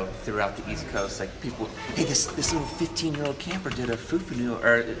echo throughout the East Coast. Like people, hey, this little 15-year-old camper did a foo-fanoo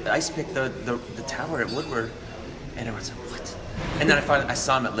or ice picked the tower at Woodward, and everyone's like, what? And then I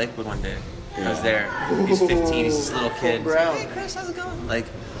saw him at Lakewood one day. I was there. He's 15. He's this little kid. Like, hey, Chris, how's it going? Like,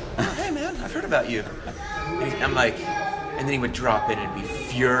 oh, hey man, I've heard about you. And I'm like, and then he would drop in and be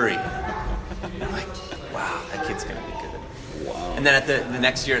fury. And I'm like, wow, that kid's gonna be good. Wow. And then at the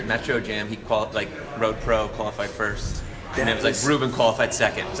next year at Metro Jam, he road pro, qualified first, And it was like Ruben qualified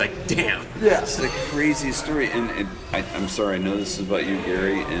second. It was like, damn. Yeah. It's the craziest story. And I'm sorry, I know this is about you,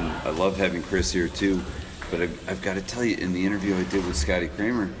 Gary, and I love having Chris here too. But I've got to tell you, in the interview I did with Scotty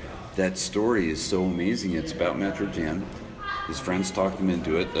Kramer, that story is so amazing. It's about Metro Jam. His friends talked him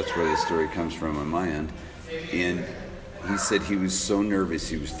into it. That's where the story comes from on my end. And he said he was so nervous,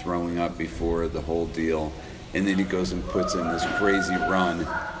 he was throwing up before the whole deal. And then he goes and puts in this crazy run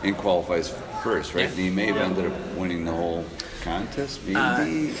and qualifies first, right? Yeah. And he may have ended up winning the whole contest, maybe?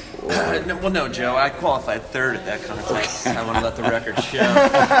 No, Joe. I qualified third at that contest. I want to let the record show.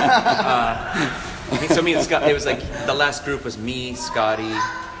 So me and Scott, it was like the last group was me, Scotty,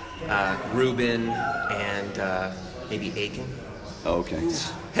 Ruben, and maybe Aiken. Oh, okay.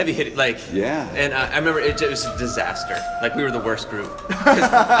 Heavy hitting, like, Yeah. And I remember it was a disaster. Like, we were the worst group.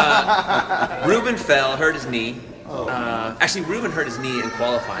 Ruben fell, hurt his knee. Actually, Ruben hurt his knee in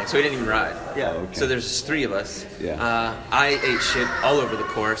qualifying, so he didn't even ride. Yeah. Okay. So there's 3 of us. Yeah. I ate shit all over the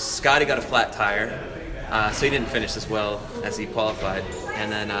course. Scotty got a flat tire, so he didn't finish as well as he qualified.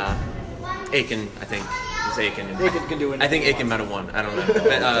 And then Aiken, I think, was Aiken. Aiken can do anything I think he Aiken might have won. I don't know.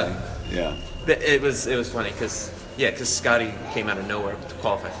 But, Yeah. but it was funny because Scotty came out of nowhere to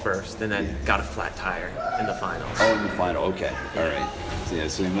qualify first, and then got a flat tire in the finals. Oh, in the final. Okay. All right.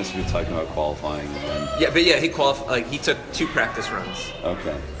 So he must be talking about qualifying and then. He qualified. Like, he took 2 practice runs.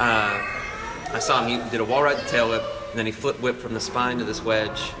 Okay. I saw him. He did a wall ride to tail whip, and then he flip whipped from the spine to this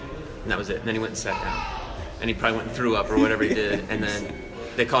wedge, and that was it. And then he went and sat down, and he probably went and threw up or whatever he did. And then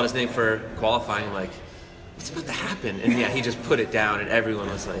they called his name for qualifying. Like, what's about to happen? And yeah, he just put it down, and everyone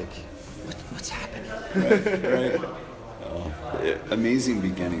was like, what's happening? Right. Amazing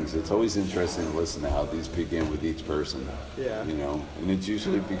beginnings. It's always interesting to listen to how these begin with each person. Yeah. You know, and it's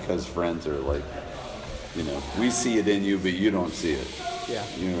usually because friends are like, you know, we see it in you, but you don't see it. Yeah.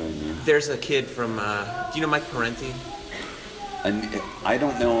 You know what I mean? There's a kid from. Do you know Mike Parenti? And I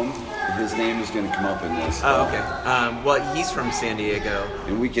don't know him. His name is going to come up in this. Oh, okay. Well, he's from San Diego.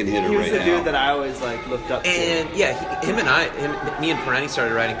 And we can hit it He was right the now. dude that I always like looked up to. And yeah, me and Parenti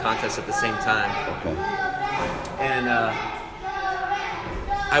started riding contests at the same time. Okay. And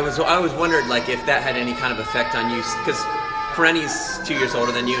I was wondered like if that had any kind of effect on you, because Parenti's 2 years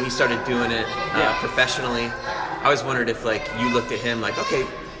older than you, and he started doing it professionally. I always wondered if like you looked at him like, okay,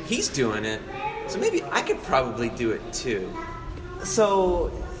 he's doing it, so maybe I could probably do it too.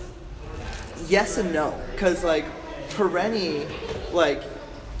 So, yes and no, because like Parenti, like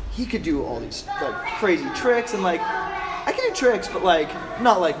he could do all these like crazy tricks, and like I can do tricks, but like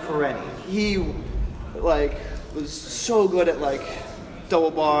not like Parenti. He like was so good at like double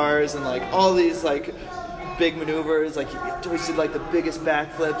bars and like all these like big maneuvers. Like he always did like the biggest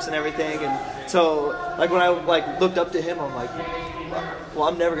backflips and everything. And so like when I like looked up to him, I'm like, well,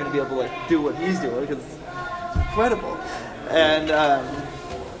 I'm never gonna be able to like do what he's doing because it's incredible.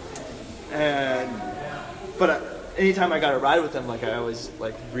 But anytime I got to ride with him, like I always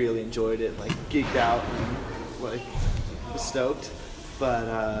like really enjoyed it, and, like geeked out and like was stoked.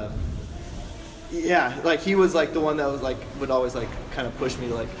 But yeah, like he was like the one that was like would always like kind of push me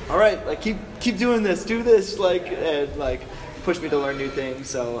to like, all right, like keep doing this, do this, like, and like push me to learn new things.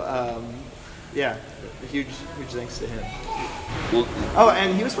 So yeah, huge thanks to him. Well, Oh,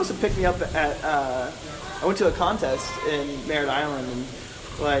 and he was supposed to pick me up at. I went to a contest in Merritt Island, and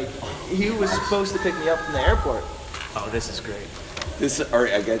like he was supposed to pick me up from the airport. Oh, this is great. all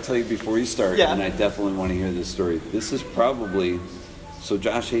right, I got to tell you before you start, Yeah. and I definitely want to hear this story. This is probably, so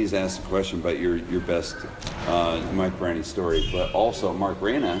Josh Hayes asked a question about your best Mike Parenti story, but also Mark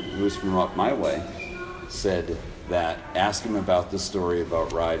Reyna, who was from up my way, said that, ask him about the story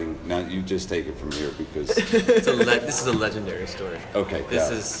about riding. Now, you just take it from here because, This is a legendary story. okay,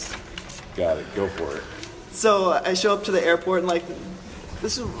 got it, go for it. So I show up to the airport, and like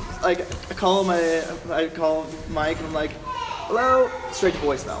this is like I call Mike, and I'm like, hello, straight to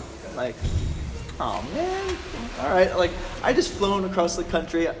voicemail. I'm like, oh man, all right. Like I just flown across the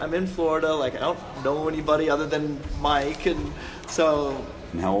country. I'm in Florida. Like I don't know anybody other than Mike, and so.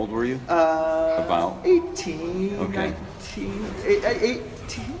 And how old were you? About? 18, Okay. 19,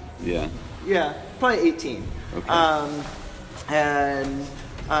 18. Yeah. Yeah, probably 18. Okay.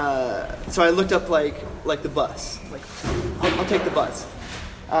 So I looked up like the bus. Like, I'll take the bus.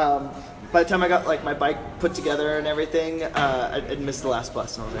 By the time I got like my bike put together and everything, I'd missed the last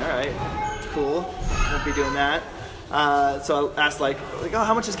bus, and I was like, all right, cool, won't be doing that. So I asked like, oh,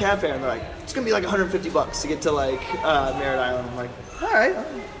 how much is cab fare? And they're like, it's gonna be like $150 to get to like Merritt Island. I'm like, all right,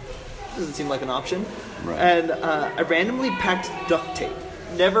 doesn't seem like an option. Right. And I randomly packed duct tape.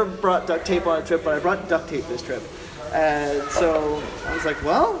 Never brought duct tape on a trip, but I brought duct tape this trip. And so I was like,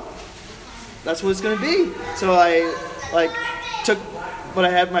 well, that's what it's gonna be. So I like took what I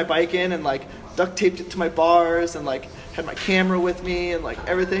had my bike in and like duct taped it to my bars and like had my camera with me and like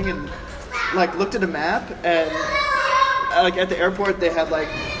everything and like looked at a map and like at the airport they had like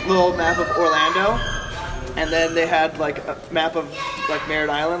a little map of Orlando and then they had like a map of like Merritt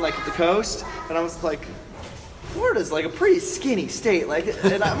Island, like at the coast, and I was like, Florida's like a pretty skinny state, like,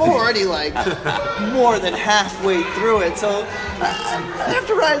 and I'm already like more than halfway through it, so I have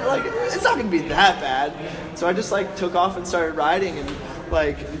to ride, like, it's not gonna be that bad. So I just like took off and started riding, and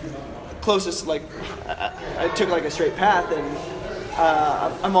like closest, like I took like a straight path, and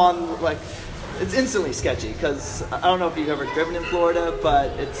I'm on like, it's instantly sketchy because I don't know if you've ever driven in Florida,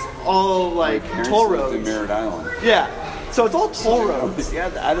 but it's all like toll roads. In Merritt Island. Yeah. So it's all toll roads. Yeah,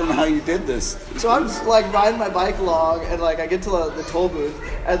 I don't know how you did this. So I'm just, like riding my bike along, and like I get to the toll booth,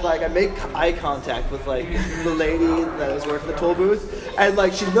 and like I make eye contact with like the lady that was working the toll booth, and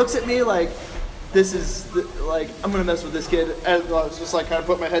like she looks at me like, this is like, I'm gonna mess with this kid, and I was just like kind of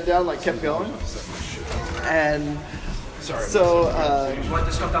put my head down, like kept going, and so You want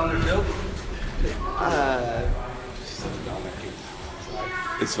this stuff down there, Bill?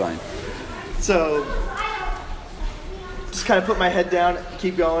 It's fine. so just kind of put my head down,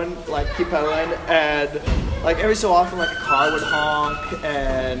 keep going, like keep pedaling, and like every so often like a car would honk,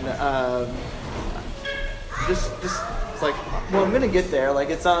 and just it's like, well, I'm gonna get there, like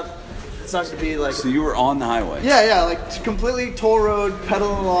it's not gonna be like, So you were on the highway. yeah, like completely toll road,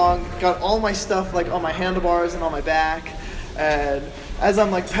 pedaling along, got all my stuff like on my handlebars and on my back, and as I'm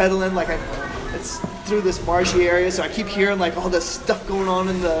like pedaling, like it's through this marshy area, so I keep hearing like all this stuff going on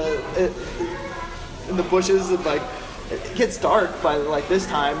in the bushes, and like it gets dark by like this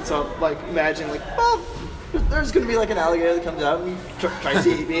time, so I'm like imagining like, well, there's gonna be like an alligator that comes out and tries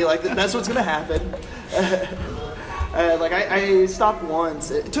to eat me, like that's what's gonna happen. Like I stopped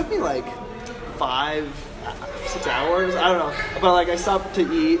once. It took me like 5-6 hours, I don't know, but like I stopped to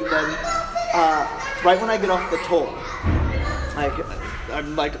eat, and then right when I get off the toll, like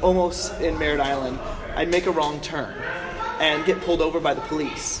I'm like almost in Merritt Island, I'd make a wrong turn and get pulled over by the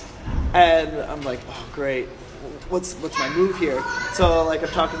police, and I'm like, oh great, what's my move here? So like I'm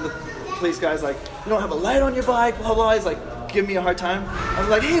talking to the police guys, like, you don't have a light on your bike, blah blah. He's like giving me a hard time. I'm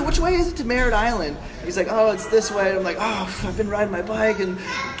like, hey, which way is it to Merritt Island? He's like, oh, it's this way. I'm like, oh, I've been riding my bike and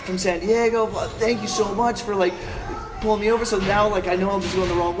from San Diego. Thank you so much for like pulling me over. So now like I know I'm just going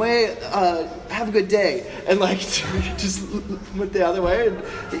the wrong way. Have a good day. And like just went the other way. And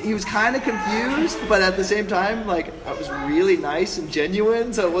he was kind of confused, but at the same time, like I was really nice and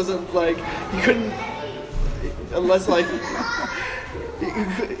genuine. So it wasn't like he couldn't, unless like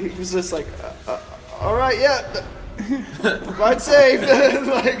he was just like, all right, yeah. Ride safe.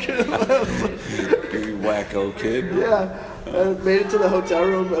 Like, You wacko kid. yeah. Made it to the hotel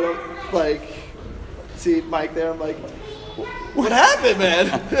room, and I'm like, see Mike there. I'm like, what happened,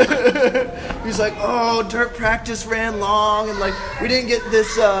 man? He's like, oh, dirt practice ran long, and like we didn't get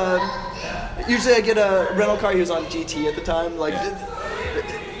this. Usually I get a rental car. He was on GT at the time, like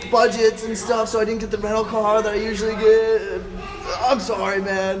budgets and stuff, so I didn't get the rental car that I usually get. I'm sorry,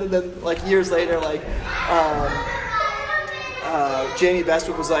 man. And then like years later, like Jamie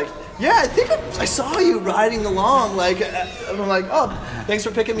Bestwick was like, yeah, I think I saw you riding along. Like, and I'm like, oh, thanks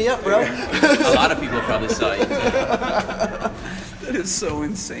for picking me up, bro. A lot of people probably saw you. That is so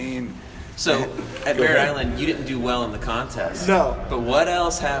insane. So at Merritt Island, you didn't do well in the contest. No. But what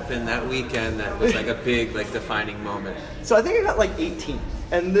else happened that weekend that was like a big, like, defining moment? So I think I got like 18th,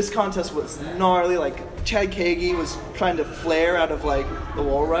 and this contest was gnarly. Like Chad Kagi was trying to flare out of like the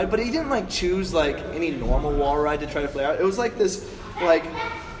wall ride, but he didn't like choose like any normal wall ride to try to flare out. It was like this, like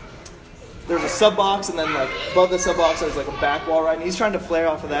there's a sub box, and then like above the sub box there's like a back wall ride, and he's trying to flare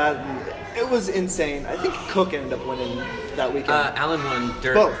off of that. And it was insane. I think Cook ended up winning that weekend. Alan won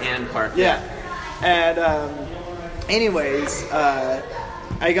dirt Both. and park. Yeah. And anyways,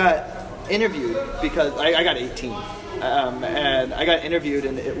 I got interviewed because I got 18. And I got interviewed,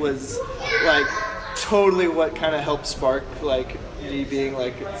 and it was like totally what kind of helped spark like me being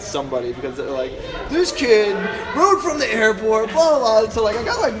like somebody, because they're like, this kid rode from the airport, blah blah blah. So like I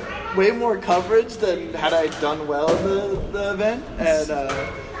got like way more coverage than had I done well in the event. And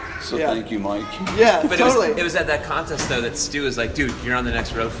So yeah. thank you, Mike. Yeah, But totally. it was at that contest, though, that Stu was like, dude, you're on the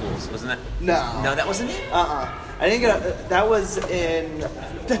next Road Fools, wasn't that? No. No, that wasn't it? I didn't get that was in,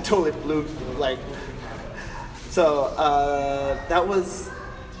 that totally blew, like, so, that was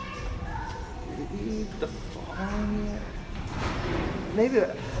the following year? Maybe,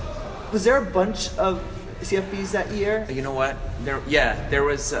 was there a bunch of CFBs that year? You know what? There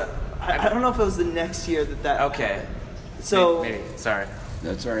was... I don't know if it was the next year that Okay. so, Maybe. Sorry.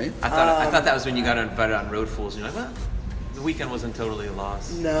 That's all right. I thought that was when you got invited on Road Fools, and you're like, well, the weekend wasn't totally a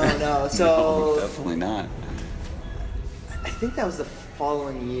loss. No. No, So definitely not. I think that was the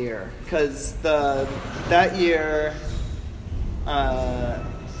following year, because that year, like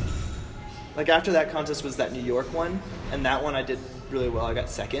after that contest was that New York one, and that one I did really well. I got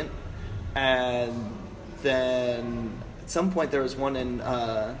second, and then at some point there was one in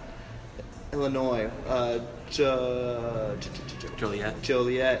Illinois,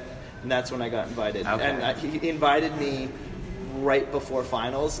 Joliet, and that's when I got invited. Okay. And he invited me right before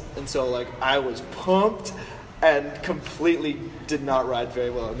finals, and so like I was pumped and completely did not ride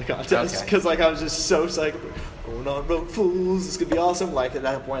very well in the contest Okay. because like I was just so psyched. Going on Road Fools, this could be awesome. Like at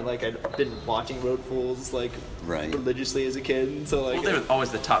that point, like I'd been watching Road Fools like Right. religiously as a kid, and so like Well, they were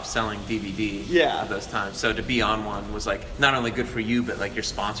always the top-selling DVD Yeah. at those times. So to be on one was like not only good for you, but like your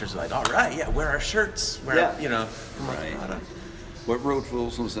sponsors are like, all right, yeah, wear our shirts, Yeah. you know. Right. What Road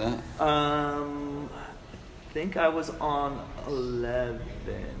Fools was that? I think I was on 11.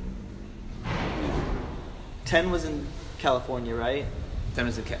 10 was in California, right? Then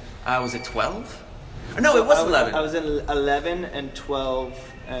was it 12? No, it was 11. I was in 11 and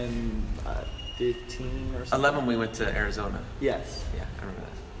 12 and 15 or something. 11 we went to Arizona. Yes. Yeah, I remember that.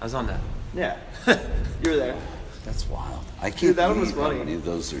 I was on that. Yeah. You were there. That's wild. I can't Dude, that one believe was funny. how many of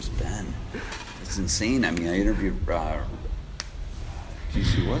those there's been. It's insane. I mean, I interviewed.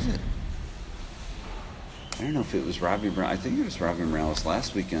 Geez, who was it? I don't know if it was Robbie Brown. I think it was Robbie Morales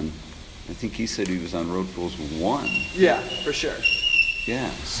last weekend. I think he said he was on Road Fools 1. Yeah, for sure. Yeah,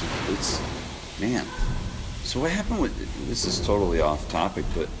 so it's man. So what happened with this is totally off topic,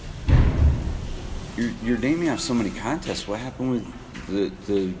 but you're naming off so many contests. What happened with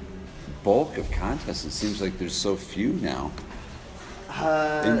the bulk of contests? It seems like there's so few now.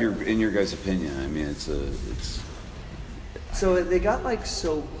 In your guys' opinion, I mean, it's. So they got like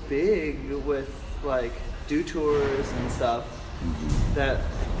so big with like do tours and stuff that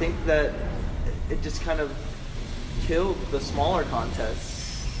I think that it just kind of killed the smaller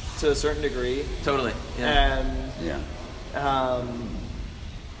contests to a certain degree. Totally. Yeah. And Yeah.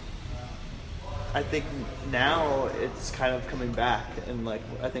 I think now it's kind of coming back, and like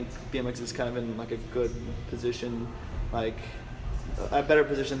I think BMX is kind of in like a good position, like a better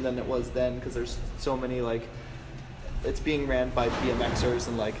position than it was then, because there's so many like it's being ran by BMXers,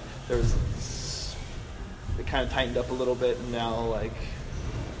 and like it kind of tightened up a little bit, and now like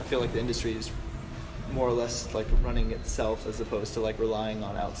I feel like the industry is more or less like running itself as opposed to like relying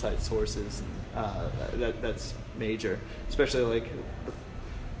on outside sources, and that's major, especially like with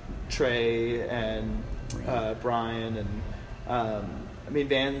Trey and Brian, and I mean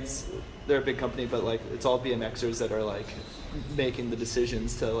Vans, they're a big company, but like it's all BMXers that are like making the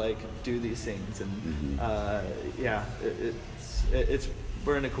decisions to like do these things, and it's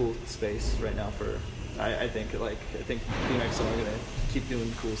we're in a cool space right now for I think BMX are gonna keep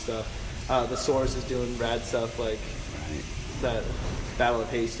doing cool stuff. The Source is doing rad stuff like that Battle of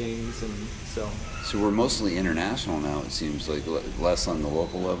Hastings, and so we're mostly international now. It seems like less on the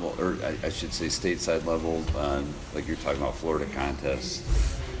local level, or I should say stateside level. Like you're talking about Florida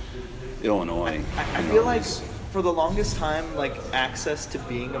contests, Illinois. I feel like for the longest time, like access to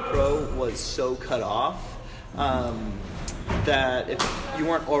being a pro was so cut off that if you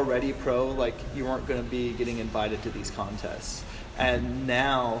weren't already pro, like you weren't going to be getting invited to these contests. And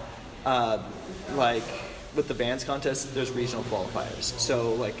now, like with the Vans contest, there's regional qualifiers.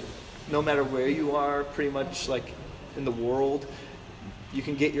 So like no matter where you are, pretty much like in the world, you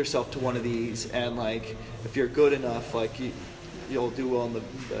can get yourself to one of these, and like if you're good enough, like you'll do well in the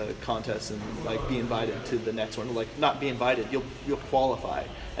contest and like be invited to the next one. Like not be invited, you'll qualify.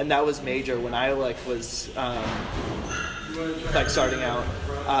 And that was major when I like was like starting out.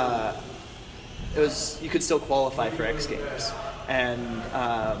 It was you could still qualify for X Games, and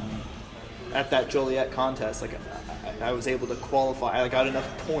at that Joliet contest, like I was able to qualify. I got enough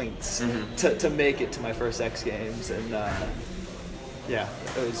points to make it to my first X Games, and I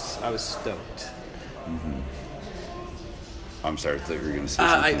was stoked. Mm-hmm. I'm sorry, I thought you were going to say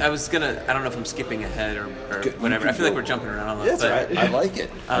something. I was gonna. I don't know if I'm skipping ahead or whatever. I feel like we're jumping around a lot. That's right. I like it.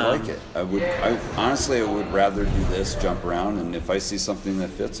 I like it. I would rather do this, jump around, and if I see something that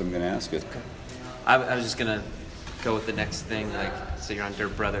fits, I'm going to ask it. I was just gonna go with the next thing. Like, so you're on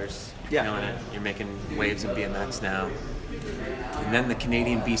Dirt Brothers. You're Yeah. killing it. You're making waves in BMX now. And then the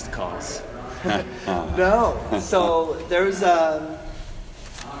Canadian Beast calls. No. So there's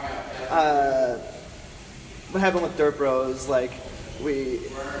what happened with Dirt Bros, like we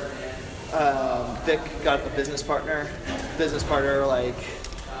Vic got a business partner like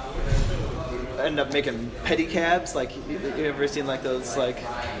ended up making pedicabs. Like, you ever seen like those like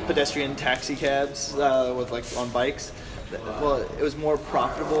pedestrian taxi cabs with like on bikes? Well, it was more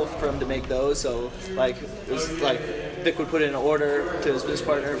profitable for him to make those. So like it was like Vic would put in an order to his business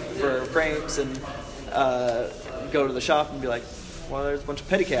partner for frames and go to the shop and be like, well, there's a bunch of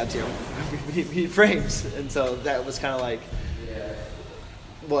pedicabs here. We need frames. And so that was kind of like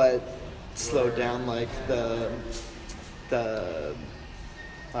what slowed down like the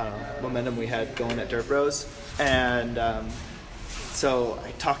I don't know, momentum we had going at Dirt Bros. And so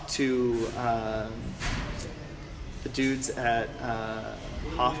I talked to the dudes at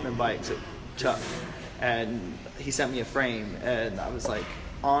Hoffman Bikes at Chuck, and he sent me a frame, and I was like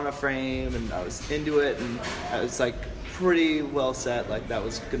on a frame, and I was into it, and I was like pretty well set, like that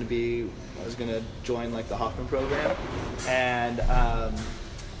was going to be, I was going to join like the Hoffman program. And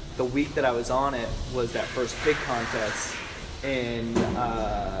the week that I was on it was that first pig contest in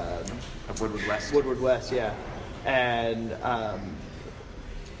Woodward West. Woodward West, yeah. And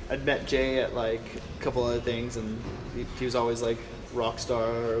I'd met Jay at like a couple other things, and he was always like rock star,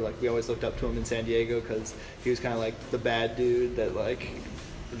 or like we always looked up to him in San Diego because he was kind of like the bad dude that like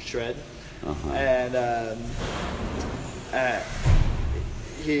would shred. Uh-huh. And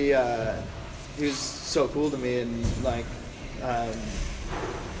he was so cool to me, and like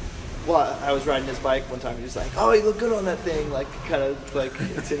well, I was riding his bike one time, and he was like, oh, you look good on that thing, like kind of like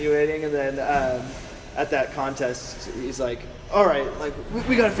insinuating. And then at that contest, he's like, all right, like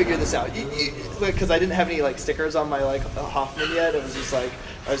we got to figure this out, because I didn't have any like stickers on my like Hoffman yet. It was just like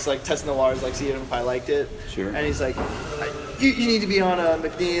I was like testing the waters, like seeing if I liked it. Sure. And he's like, you need to be on a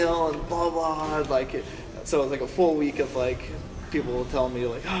McNeil and blah blah, like so it was like a full week of like people telling me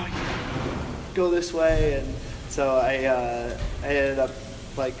like, oh, you go this way. And so I ended up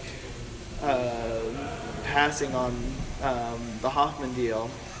like passing on the Hoffman deal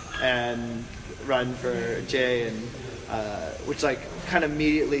and riding for Jay, and which like kind of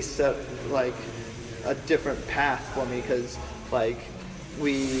immediately set like a different path for me, because like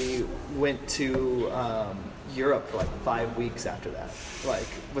we went to Europe for like 5 weeks after that, like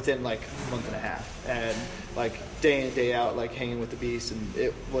within like a month and a half, and like day in day out like hanging with the beast, and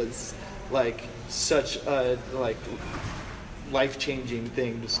it was like such a like life-changing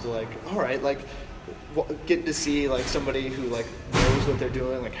thing, just to like, all right, like getting to see like somebody who like knows what they're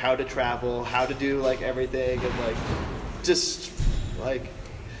doing, like how to travel, how to do like everything, and like just like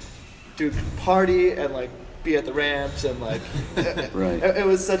do party and like be at the ramps, and like Right. it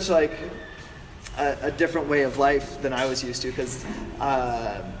was such like a different way of life than I was used to, because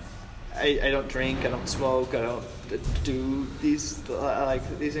I don't drink, I don't smoke, I don't do these like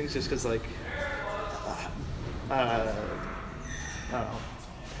these things just because like I don't know,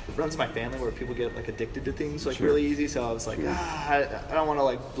 it runs in my family where people get like addicted to things like Sure. really easy. So I was like, Sure. I don't want to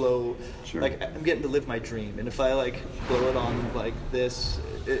like blow, Sure. like I'm getting to live my dream, and if I like blow it on like this,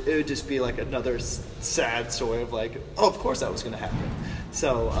 it would just be like another sad story of like, oh, of course that was going to happen.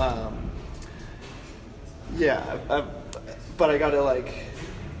 So yeah, but I got to like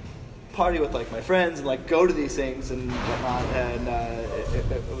party with like my friends and like go to these things and whatnot, and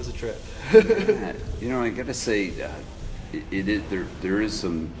it was a trip. You know, I gotta say, there is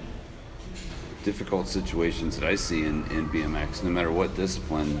some difficult situations that I see in BMX, no matter what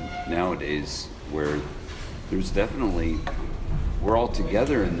discipline nowadays, where there's definitely, we're all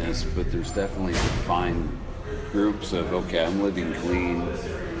together in this, but there's definitely defined groups of, okay, I'm living clean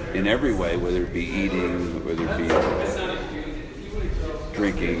in every way, whether it be eating, whether it be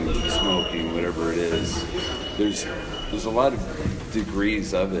drinking, smoking, whatever it is. There's a lot of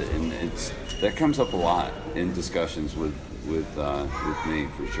degrees of it, and that comes up a lot in discussions with me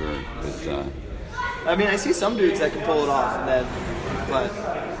for sure. But I mean, I see some dudes that can pull it off, and then, but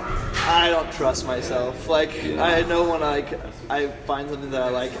I don't trust myself. Like, Yeah. I know when I find something that I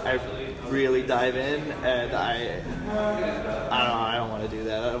like, I really dive in, and I don't want to do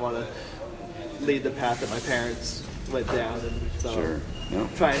that. I don't want to lead the path that my parents went down, and so Sure. Nope.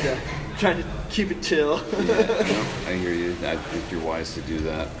 trying to keep it chill. No, I hear you. I think you're wise to do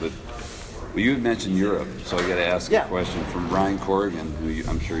that. But well, you had mentioned Europe, so I got to ask Yeah. a question from Ryan Corrigan, who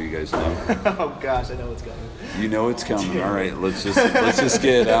I'm sure you guys know. Oh gosh, I know what's coming. You know it's coming. All right, let's just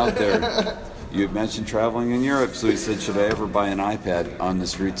get it out there. You had mentioned traveling in Europe, so he said, should I ever buy an iPad on the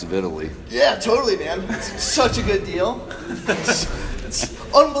streets of Italy? Yeah, totally, man. It's such a good deal. It's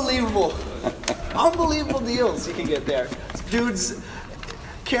unbelievable. Unbelievable deals you can get there. Dudes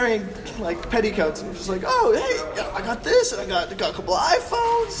carrying like petticoats, and you're just like, oh, hey, I got this, and I got a couple of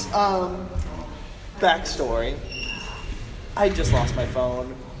iPhones. Backstory: I just lost my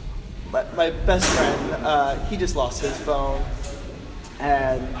phone. My best friend, he just lost his phone,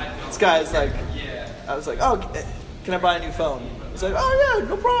 and this guy's like I was like, oh, can I buy a new phone? He's like, oh yeah,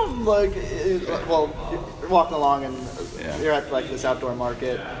 no problem. Like, well, you're walking along and you're at like this outdoor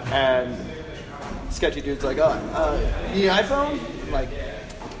market, and sketchy dude's like, oh, you need an iPhone? I'm like,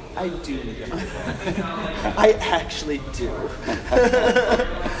 I do need an iPhone. I actually do.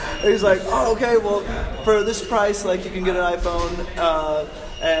 He's like, oh, okay, well, for this price, like, you can get an iPhone,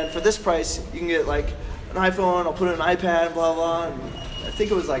 and for this price, you can get, like, an iPhone, I'll put in an iPad, blah, blah, and I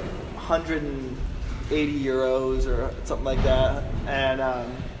think it was, like, 180 euros or something like that, and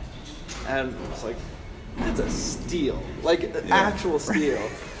it's like, it's a steal, like, an actual steal,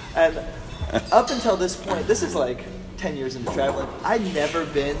 and up until this point, this is, like, 10 years into traveling, I'd never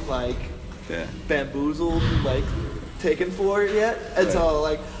been, like, bamboozled, like, taken for it yet, and so,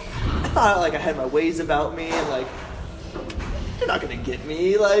 like, I thought, like, I had my ways about me, and, like, you're not gonna get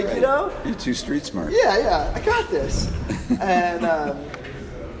me, like, you know? You're too street smart. Yeah, I got this. And,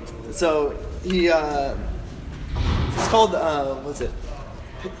 so, he, it's called, what's it?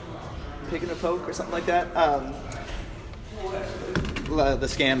 Pick and a Poke or something like that? The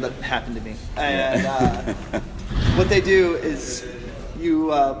scam that happened to me. And, what they do is you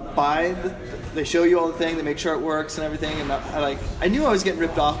buy they show you all the thing, they make sure it works and everything, and I knew I was getting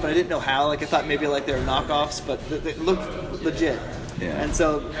ripped off, but I didn't know how. Like, I thought maybe like they were knockoffs, but they looked legit. Yeah. And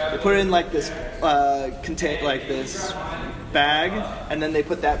so they put it in like this this bag, and then they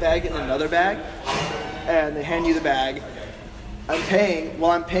put that bag in another bag, and they hand you the bag. I'm paying.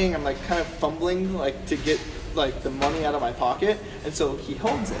 While I'm paying, I'm like kind of fumbling like to get like the money out of my pocket, and so he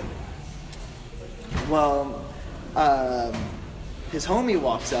holds it. Well, his homie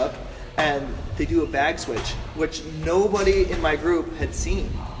walks up, and they do a bag switch, which nobody in my group had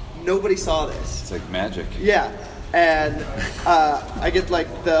seen. Nobody saw this. It's like magic. Yeah, and I get like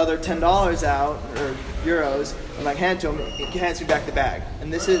the other $10 out, or euros, and like hand it to him. He hands me back the bag,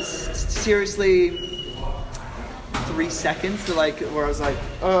 and this is seriously 3 seconds to like where I was like,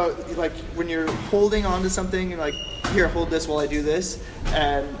 like when you're holding on to something, you're like, here, hold this while I do this,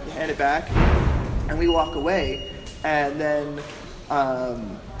 and you hand it back, and we walk away, and then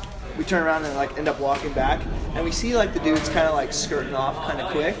we turn around and like end up walking back, and we see like the dudes kind of like skirting off kind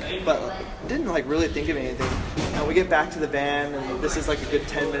of quick, but didn't like really think of anything. And we get back to the van, and this is like a good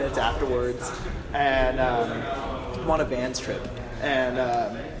 10 minutes afterwards, and I'm on a Vans trip, and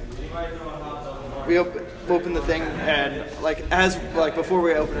we open the thing, and like before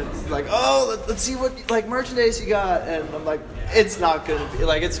we open it, like, oh, let's see what like merchandise you got, and I'm like, it's not gonna be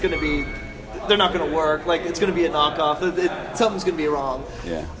like, it's gonna be, they're not gonna work, like it's gonna be a knockoff, something's gonna be wrong.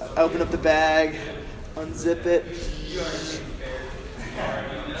 Yeah. I open up the bag, unzip it,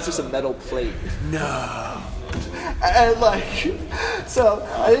 it's just a metal plate. No. And like, so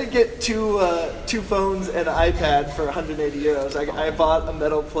I didn't get two phones and an iPad for 180 euros. I bought a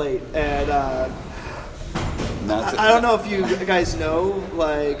metal plate, and I don't know if you guys know,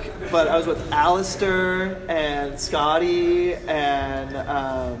 like, but I was with Alistair and Scotty and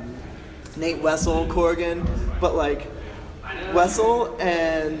Nate Wessel, Corrigan, but like Wessel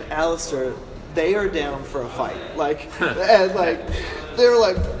and Alistair, they are down for a fight. Like, and like, they were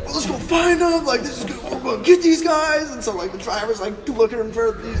like, well, let's go find them. Like, we're gonna get these guys. And so like the driver's like looking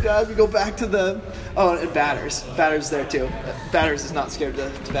for these guys. We go back to and Batters. Batters there too. Batters is not scared to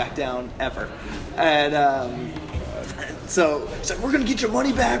back down ever. And so it's like, we're gonna get your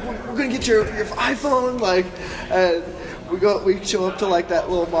money back. We're gonna get your iPhone. Like, and we show up to like that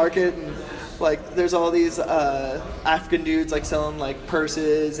little market, and like there's all these African dudes like selling like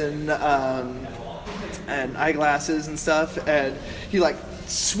purses and eyeglasses and stuff, and he like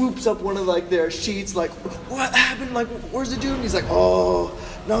swoops up one of like their sheets, like, what happened, like, where's the dude? And he's like, oh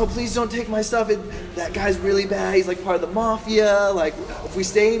no, please don't take my stuff, that guy's really bad, he's like part of the mafia, like if we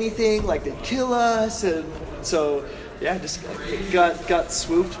say anything, like they'd kill us. And so yeah, just got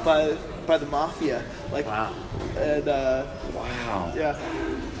swooped by the mafia, like, wow. And wow, yeah.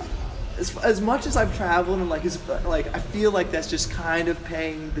 As much as I've traveled, and like I feel like that's just kind of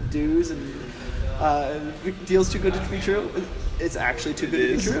paying the dues, and the deal's too good to be true. It's actually too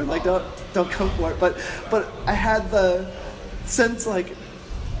good to be true. Like, don't go for it. But I had the sense, like,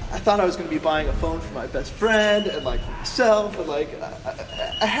 I thought I was going to be buying a phone for my best friend, and like for myself, and like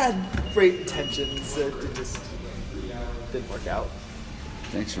I had great intentions that it just didn't work out.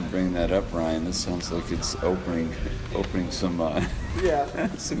 Thanks for bringing that up, Ryan. This sounds like it's opening some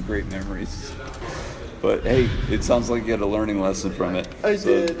some great memories. But hey, it sounds like you had a learning lesson from it. I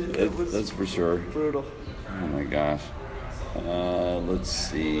did. That's for sure. Brutal. Oh my gosh. Let's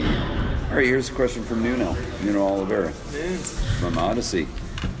see. All right, here's a question from Nuno Oliveira from Odyssey.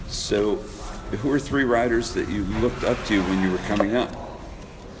 So, who are 3 riders that you looked up to when you were coming up?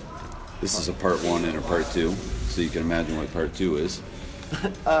 This is a part 1 and a part 2, so you can imagine what part 2 is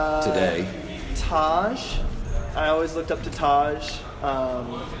today. Taj. I always looked up to Taj.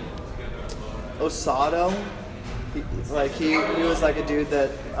 Osado. He was like a dude that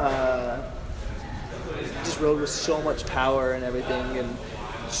just rode with so much power and everything, and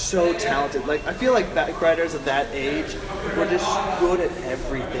so talented. Like, I feel like bike riders at that age were just good at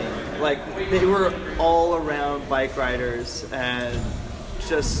everything. Like, they were all around bike riders, and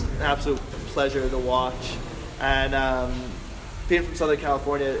just an absolute pleasure to watch. And being from Southern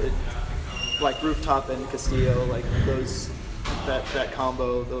California, like Rooftop and Castillo, like that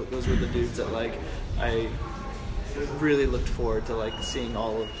combo, those were the dudes that like I really looked forward to like seeing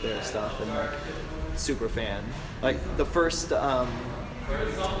all of their stuff, and like super fan. Like the first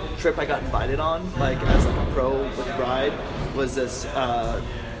trip I got invited on, like as like a pro with ride, was this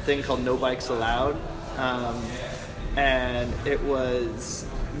thing called No Bikes Allowed, and it was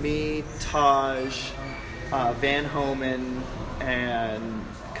me, Taj, Van Homan, and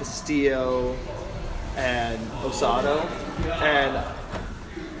Castillo, and Osado, and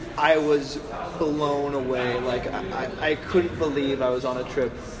I was blown away. Like I couldn't believe I was on a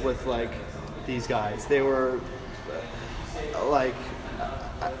trip with like these guys. They were like,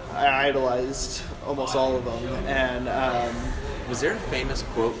 I idolized almost all of them. And was there a famous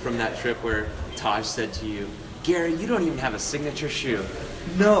quote from that trip where Taj said to you, "Gary, you don't even have a signature shoe"?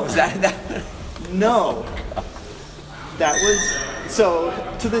 No. Was that? No. That was, so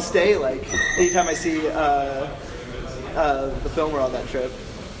to this day, like anytime I see the filmer on that trip,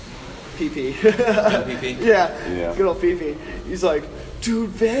 PP. PP? Yeah, Yeah. good old PP. He's like,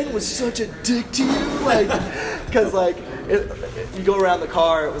 dude, Van was such a dick to you, like, because like you go around the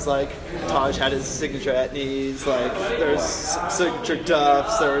car, it was like Taj had his signature etnies, like there's signature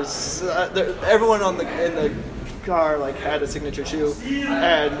Duffs, there's everyone in the car like had a signature shoe,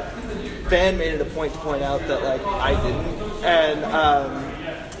 and Van made it a point to point out that like I didn't, and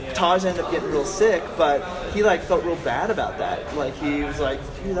Taj ended up getting real sick, but he like felt real bad about that. Like he was like,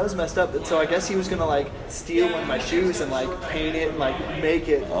 dude, that was messed up. And so I guess he was gonna like steal one of my shoes and like paint it and like make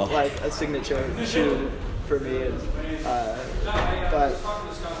it like a signature shoe for me. And but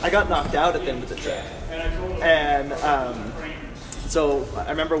I got knocked out at the end of the trip, and so I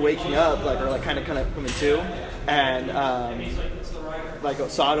remember waking up like, or like kind of coming to, and like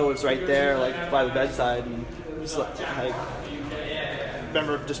Osado was right there like by the bedside, and just like I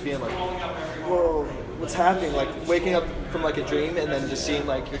remember just being like, whoa, what's happening? Like waking up from like a dream and then just seeing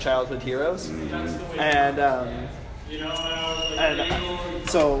like your childhood heroes. And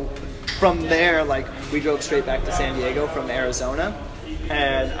so from there, like we drove straight back to San Diego from Arizona,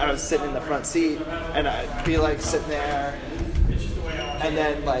 and I was sitting in the front seat, and I'd be like sitting there, and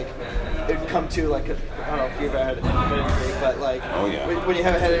then like it'd come to like I don't know if you've ever had a head injury, but like when you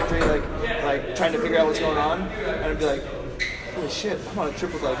have a head injury, like trying to figure out what's going on, and I'd be like, holy shit, I'm on a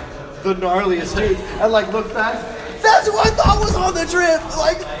trip with like the gnarliest dudes, and like look back, that's who I thought was on the trip.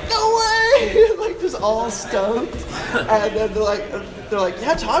 Like, no way! Like just all stoked. And then they're like,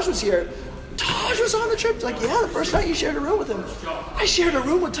 yeah, Taj was here. Taj was on the trip. Like, yeah, the first night you shared a room with him. I shared a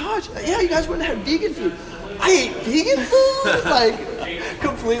room with Taj. Yeah, you guys went and had vegan food. I ate vegan food? Like,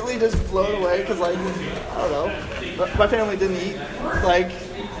 completely just blown away, because like, I don't know, my family didn't eat like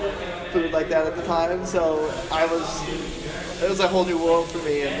food like that at the time, so it was a whole new world for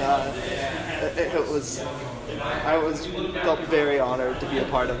me, and I felt very honored to be a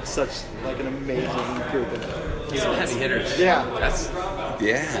part of such like an amazing group of Some heavy hitters. Yeah. No doubt.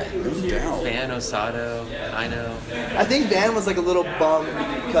 Van, Osado, I know. I think Van was like a little bummed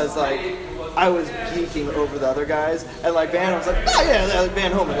because like I was geeking over the other guys, and like Van was like, oh yeah,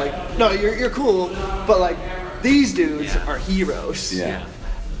 Van Homan, like, no, you're cool, but like these dudes are heroes. Yeah.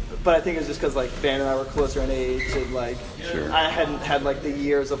 But I think it's just because like Van and I were closer in age, and like I hadn't had like the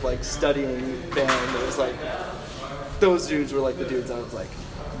years of like studying Van. It was like those dudes were like the dudes I was like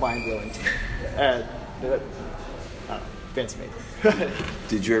mind blowing to me. And Van's amazing.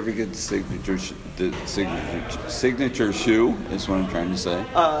 Did you ever get the signature shoe? Is what I'm trying to say.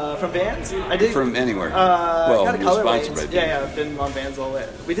 From Vans? I did. From anywhere. Got a we're colorway. sponsored by Vans. Yeah, I've been on Vans all the way.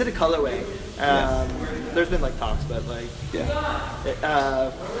 We did a colorway. There's been like talks, but like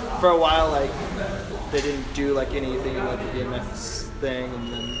for a while, like they didn't do like anything like the BMX thing,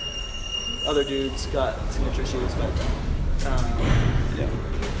 and then other dudes got signature shoes, but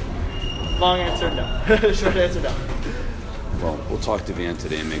long answer, no. Short answer, no. Well, we'll talk to Van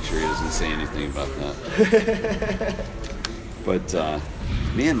today and make sure he doesn't say anything about that. But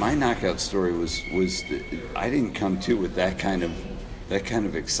man, my knockout story was I didn't come to with that kind of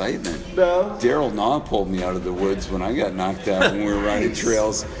excitement. No. Daryl Naw pulled me out of the woods when I got knocked out when we were riding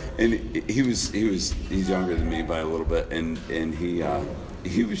trails, And he's younger than me by a little bit, and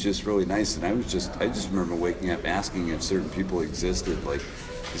he was just really nice. And I just remember waking up asking if certain people existed. Like,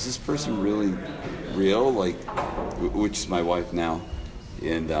 is this person really real? Like, which is my wife now,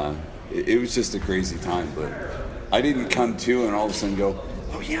 and it was just a crazy time. But I didn't come to and all of a sudden go,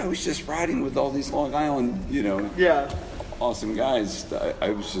 oh yeah, I was just riding with all these Long Island, Yeah. awesome guys. I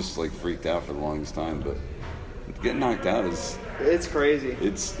was just like freaked out for the longest time, but getting knocked out It's crazy.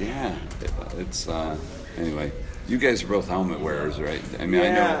 it's anyway. You guys are both helmet wearers, right? I mean,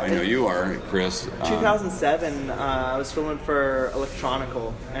 Yeah, I know you are, Chris. 2007, I was filming for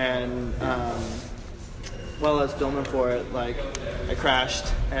Electronical, and while I was filming for it, like, I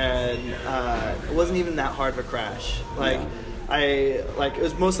crashed, and it wasn't even that hard of a crash. Like, it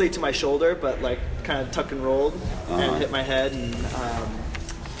was mostly to my shoulder, but like kind of tuck and rolled, and hit my head, and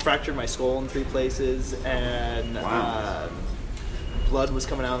fractured my skull in 3 places, and blood was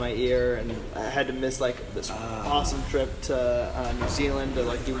coming out of my ear, and I had to miss like this awesome trip to New Zealand to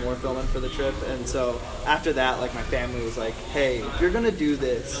like do more filming for the trip. And so after that, like, my family was like, hey, if you're gonna do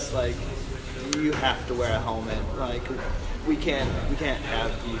this, like, you have to wear a helmet. Like, we can't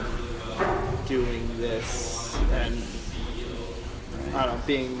have you doing this and I don't know,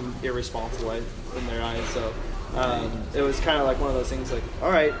 being irresponsible in their eyes. So it was kind of like one of those things like,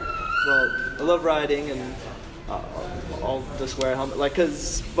 all right, well, I love riding, and I'll just wear a helmet. Like,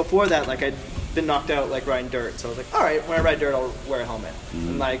 because before that, like, I'd been knocked out, like, riding dirt. So I was like, all right, when I ride dirt, I'll wear a helmet. Mm-hmm.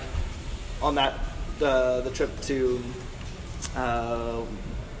 And, like, on that, the trip to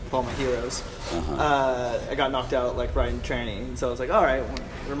with all my heroes, I got knocked out, like, riding tranny. And so I was like, all right,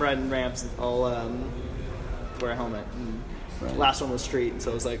 when I'm riding ramps, I'll wear a helmet. And last one was street, and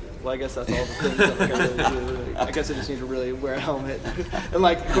so I was like, well, I guess that's all the things that, like, I really do. I guess I just need to really wear a helmet. And,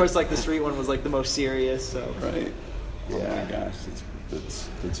 like, of course, like, the street one was, like, the most serious, so. Right. Oh my gosh,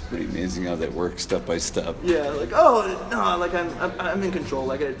 it's pretty amazing how that works step by step. Yeah, like, oh no, like, I'm in control.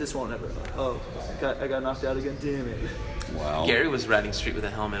 Like, this won't ever. Oh, I got knocked out again. Damn it. Wow. Gary was riding street with a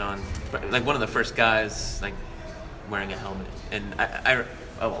helmet on, like one of the first guys like wearing a helmet, and I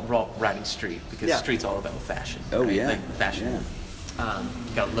riding street because street's all about fashion. Oh right? yeah, like fashion. Yeah.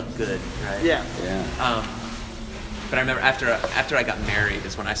 You gotta look good, right? Yeah. Yeah. But I remember after I got married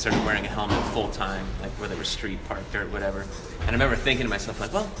is when I started wearing a helmet full time, like where there was street parked or whatever. And I remember thinking to myself,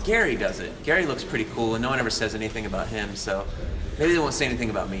 like, well, Gary does it. Gary looks pretty cool, and no one ever says anything about him, so maybe they won't say anything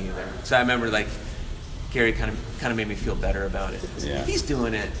about me either. So I remember, like, Gary kind of made me feel better about it. Yeah. If he's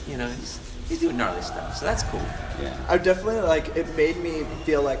doing it, he's doing gnarly stuff, so that's cool. Yeah. I definitely, like, it made me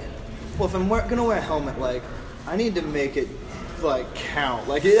feel like, well, if I'm gonna wear a helmet, like, I need to make it, like, count.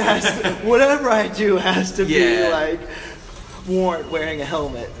 Like, it has to, whatever I do has to be, like, warrant wearing a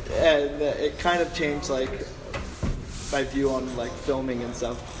helmet. And it kind of changed, like, my view on, like, filming and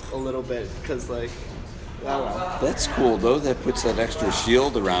stuff a little bit, because, like, I don't know. That's cool though. That puts that extra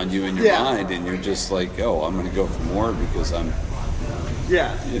shield around you in your mind, and you're just like, oh, I'm going to go for more because I'm.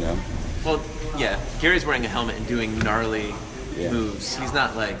 Yeah. Well, yeah. Gary's wearing a helmet and doing gnarly moves. He's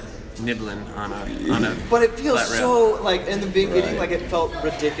not like nibbling on a. But it feels flat so rail. like in the beginning, like it felt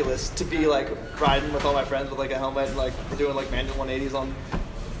ridiculous to be like riding with all my friends with like a helmet, and like we're doing like manual 180s on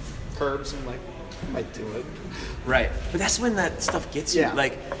curbs, and like I might do it. Right, but that's when that stuff gets you. Yeah.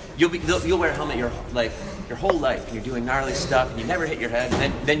 Like you'll wear a helmet your whole life, and you're doing gnarly stuff, and you never hit your head,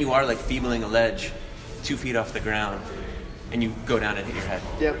 and then you are like feebling a ledge 2 feet off the ground, and you go down and hit your head.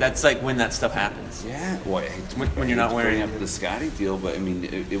 Yep. That's like when that stuff happens. Yeah. Well, When you're not wearing up the Scotty deal, but I mean,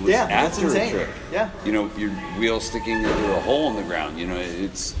 it was that's after a insane. trip. Yeah. Your wheel sticking into a hole in the ground.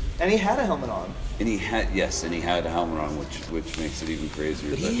 It's. And he had a helmet on. And he had a helmet on, which makes it even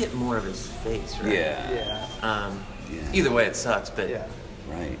crazier. But he hit more of his face, right? Yeah. Either way, it sucks, but Yeah.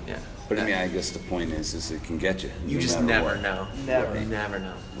 Right. Yeah. But I mean, I guess the point is it can get you. you no just matter never what. know. Never. You never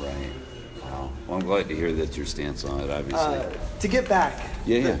know. Right. Wow. Well, I'm glad to hear that's your stance on it. Obviously. To get back,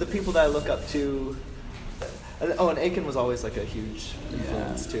 Yeah. the people that I look up to. Oh, and Aiken was always like a huge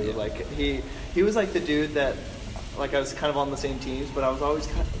influence too. Yeah. Like he was like the dude that, like, I was kind of on the same teams, but I was always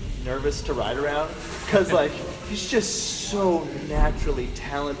kind of nervous to ride around because like he's just so naturally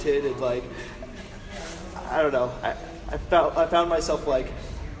talented, and like I don't know. I found myself like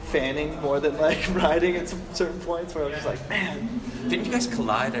fanning more than like riding at some certain points where I was just like, man. Didn't you guys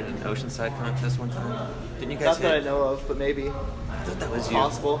collide at an Oceanside contest one time? Didn't you guys? Not that I know of, but maybe. I thought that was you.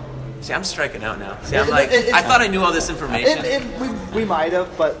 Possible. See, I'm striking out now. See, I'm like, I thought I knew all this information. We might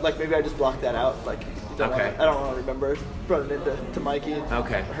have, but like maybe I just blocked that out. Like, I don't want to remember running into Mikey and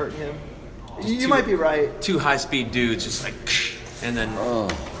hurting him. You might be right. 2 high-speed dudes just like, and then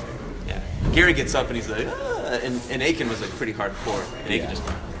Gary gets up and he's like, and Aiken was like pretty hardcore, and Aiken just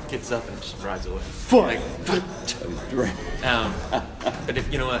gets up and just rides away. Fun. Like, but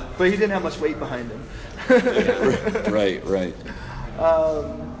if you know what, But he didn't have much weight behind him. Right.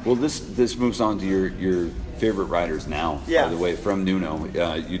 Well, this moves on to your favorite riders now. Yeah. By the way, from Nuno,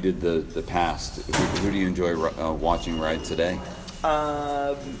 you did the past. Who do you enjoy watching ride today?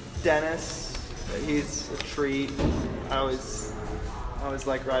 Dennis, he's a treat. I always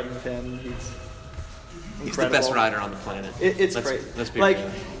like riding with him. He's incredible. he's the best rider on the planet. It's Let's- great. Let's be like,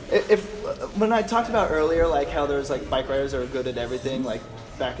 real. if when I talked about earlier, like how there's like bike riders that are good at everything, like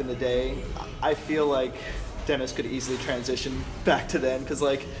back in the day, I feel like Dennis could easily transition back to then, because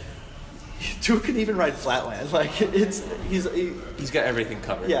like Drew can even ride flatland. Like He's got everything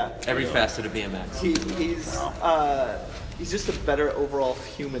covered. Yeah. Every facet of BMX. He's just a better overall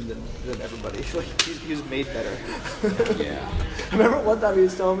human than everybody. Like he was made better. Yeah. I remember one time he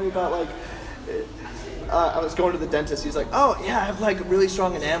was telling me about like. I was going to the dentist. He's like, "Oh yeah, I have like really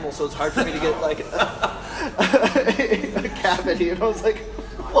strong enamel, so it's hard for me to get like a cavity." And I was like,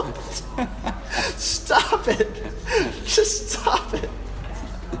 "What? Stop it! Just stop it!"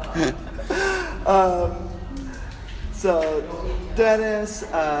 So Dennis.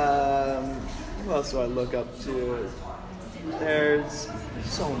 Who else do I look up to? There's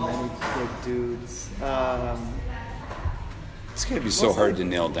so many good dudes. It's got to be so hard to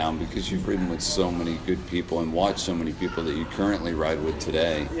nail down because you've ridden with so many good people and watched so many people that you currently ride with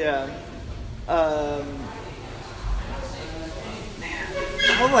today. Yeah. Well,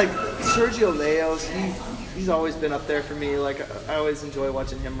 like Sergio Leos, he's always been up there for me. Like I always enjoy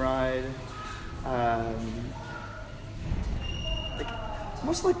watching him ride. Like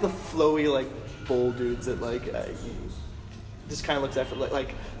most like the flowy like bull dudes that like just kind of looks after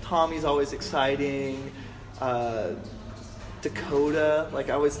like Tommy's always exciting. Dakota,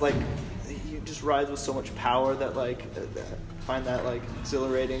 like I always like he just rides with so much power that like I find that like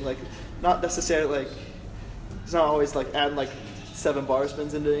exhilarating. Like not necessarily like he's not always like adding like 7 bar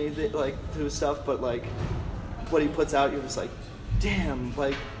spins into anything like to his stuff, but like what he puts out, you're just like, damn,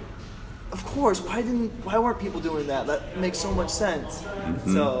 like of course, why weren't people doing that? That makes so much sense.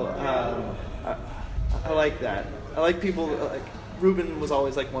 Mm-hmm. So I like that. I like people like Ruben was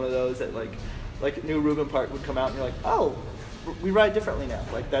always like one of those that like new Ruben part would come out and you're like, oh, we ride differently now.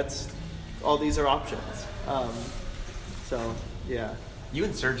 Like that's all these are options. So yeah. You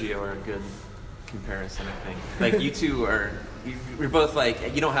and Sergio are a good comparison, I think. Like you two you're both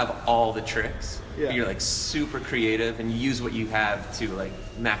like, you don't have all the tricks, but you're like super creative and you use what you have to like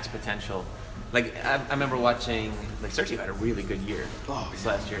max potential. Like I remember watching, like Sergio had a really good year this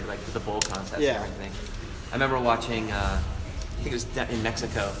last year, like the bowl contest and everything. I remember watching, I think it was in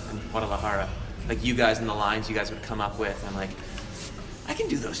Mexico, in Guadalajara, like you guys in the lines you guys would come up with, and I'm like, I can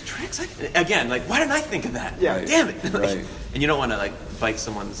do those tricks. Again, like why didn't I think of that? Yeah. Damn it. Right. And you don't want to like bite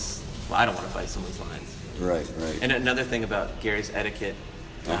someone's, well, I don't want to bite someone's lines. Right. And another thing about Gary's etiquette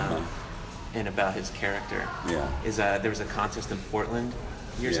and about his character is there was a contest in Portland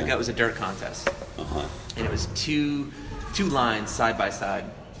years ago. It was a dirt contest. And it was two lines side by side,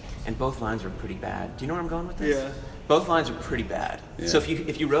 and both lines were pretty bad. Do you know where I'm going with this? Yeah. Both lines were pretty bad. Yeah. So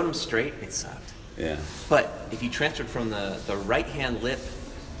if you rode them straight, it sucked. Yeah. But if you transferred from the right hand lip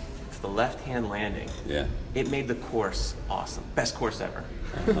to the left hand landing, it made the course awesome. Best course ever.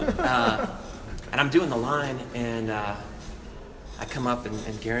 And I'm doing the line, and I come up,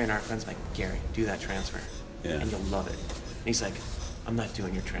 and Gary and our friends are like, Gary, do that transfer, and you'll love it. And he's like, I'm not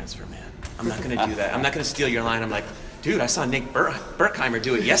doing your transfer, man. I'm not going to do that. I'm not going to steal your line. I'm like, dude, I saw Nick Berkheimer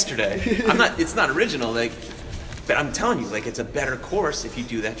do it yesterday. It's not original, like, but I'm telling you, like, it's a better course if you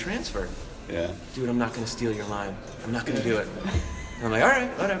do that transfer. Yeah. Dude, I'm not going to steal your line. I'm not going to do it. And I'm like, all right,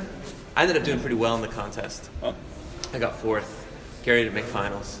 whatever. I ended up doing pretty well in the contest. I got 4th. Gary didn't make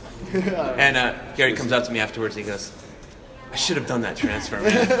finals. And Gary comes up to me afterwards and he goes, I should have done that transfer,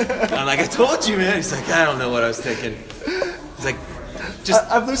 man. And I'm like, I told you, man. He's like, I don't know what I was thinking. He's like,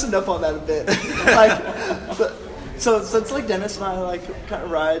 I've loosened up on that a bit. Like, so it's like Dennis and I like kind of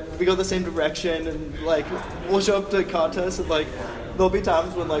ride. We go the same direction, and like we'll show up to contests, and like there'll be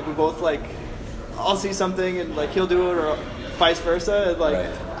times when like we both like I'll see something and like he'll do it, or vice versa. And like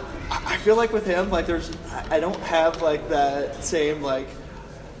I feel like with him, like I don't have like that same like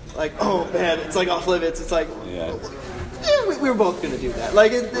oh man, it's like off limits. It's like we were both gonna do that.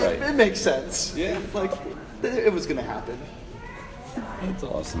 Like it makes sense. Yeah. Like it was gonna happen. That's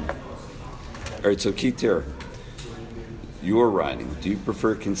awesome. All right, so Keith, your riding, do you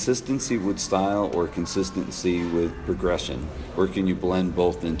prefer consistency with style or consistency with progression? Or can you blend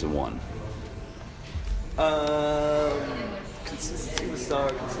both into one? Consistency with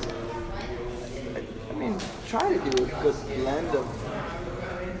style. I mean, try to do a good blend of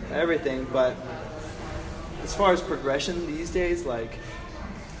everything. But as far as progression these days, like,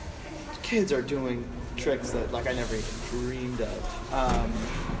 kids are doing tricks that like I never even dreamed of.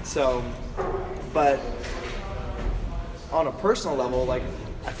 But on a personal level, like,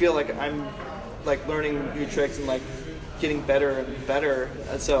 I feel like I'm like learning new tricks and like getting better and better.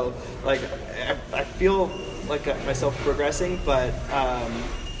 And so like I feel like myself progressing, but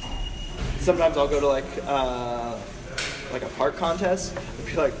sometimes I'll go to like a park contest and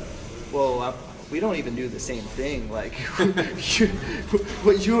be like, well, we don't even do the same thing. Like,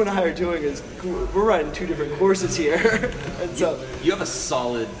 what you and I are doing is we're riding two different courses here. And so you have a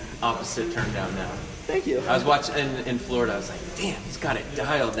solid opposite turn down now. Thank you. I was watching in Florida. I was like, damn, he's got it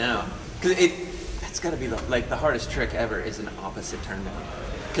dialed now. Because that's got to be the hardest trick ever is an opposite turn down.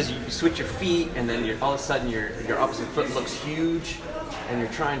 Because you switch your feet and then all of a sudden your opposite foot looks huge, and you're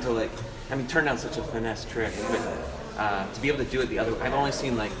trying to turn down's such a finesse trick, but to be able to do it the other way, I've only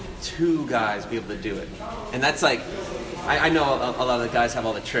seen like 2 guys be able to do it, and that's like, I know a lot of the guys have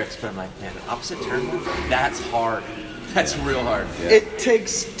all the tricks, but I'm like, man, opposite turn, that's hard. That's real hard. Yeah. It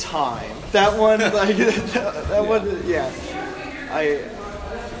takes time. That one, like that one, yeah.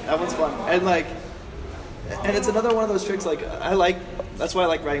 That one's fun, and it's another one of those tricks. Like that's why I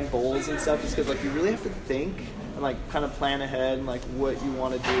like riding bowls and stuff, is because like you really have to think and like kind of plan ahead and like what you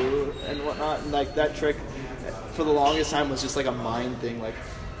want to do and whatnot. And like that trick, for the longest time, was just like a mind thing. Like,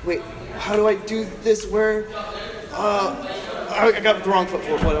 wait, how do I do this? Where? I got the wrong foot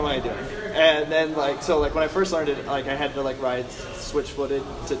forward. What am I doing? And then when I first learned it, like I had to like ride switch-footed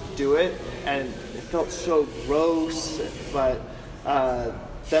to do it, and it felt so gross. But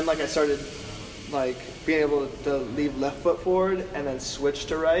then like I started like being able to leave left foot forward and then switch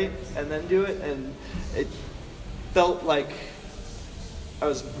to right and then do it, and it felt like I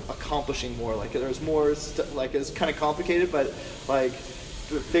was accomplishing more. Like there was more like it was kind of complicated, but like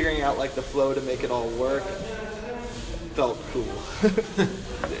figuring out like the flow to make it all work felt cool.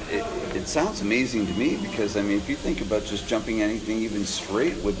 It sounds amazing to me, because I mean, if you think about just jumping anything even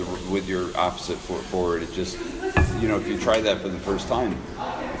straight with your opposite foot forward, it just, if you try that for the first time,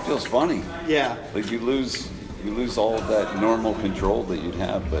 it feels funny. Yeah. Like you lose all of that normal control that you'd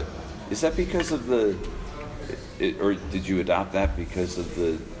have. But is that because of or did you adopt that because of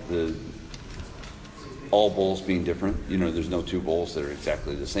the all bowls being different? There's no 2 bowls that are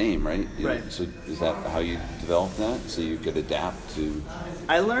exactly the same, right? Right. So is that how you developed that? So you could adapt to...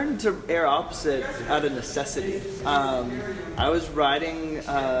 I learned to air opposite out of necessity. I was riding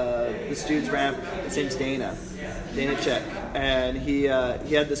this dude's ramp. His name's Dana Check, and he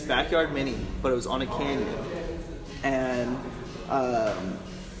had this backyard mini, but it was on a canyon, and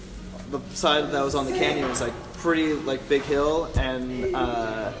the side that was on the canyon was like pretty like big hill, and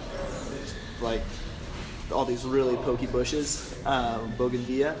like all these really pokey bushes,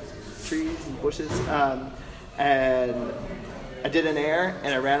 bougainvillea trees and bushes, and I did an air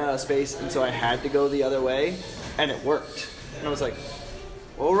and I ran out of space, and so I had to go the other way, and it worked. And I was like,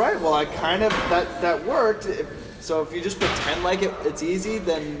 all right, well, I kind of that worked. So if you just pretend like it's easy,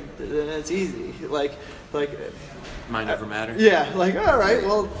 then it's easy. Like mind over matter. Yeah, like all right,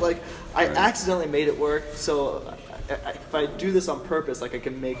 well, like I accidentally made it work, so if I do this on purpose, like I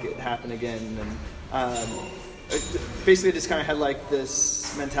can make it happen again. And basically, I just kind of had like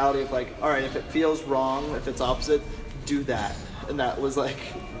this mentality of like, all right, if it feels wrong, if it's opposite, do that. And that was like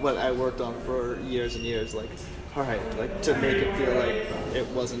what I worked on for years and years. Like, all right, like to make it feel like it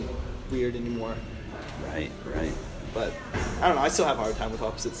wasn't weird anymore. Right. But I don't know. I still have a hard time with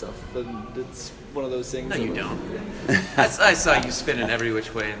opposite stuff. And it's one of those things. No, you don't. I saw you spinning every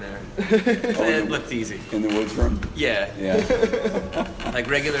which way in there. It looked easy. In the woods room? Yeah. Yeah. Like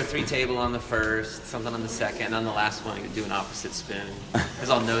regular 3 table on the first, something on the second, and on the last one you would do an opposite spin. It was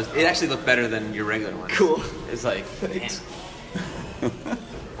all nose. It actually looked better than your regular one. Cool. It's like, man.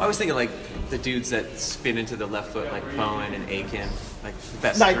 I was thinking like the dudes that spin into the left foot, like Bowen and Aiken, like the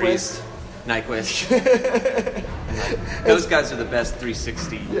best Nyquist. Like, those guys are the best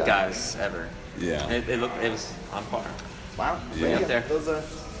 360 guys ever. Yeah. It was on par. Wow. Yeah. Up there. Those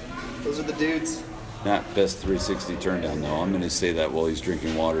are the dudes. Not best 360 turn down, though. I'm going to say that while he's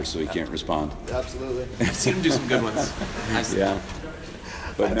drinking water so he can't respond. Absolutely. I've seen him do some good ones. Yeah.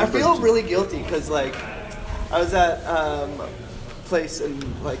 But I feel really guilty because, like, I was at a place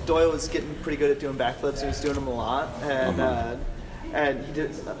and, like, Doyle was getting pretty good at doing backflips. He was doing them a lot. And he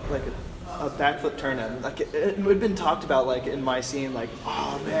did, like, a backflip turn down. Like, it had been talked about, like, in my scene, like,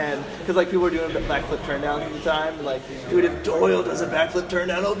 oh, man. Because, like, people were doing backflip turn down at the time. And, like, dude, if Doyle does a backflip turn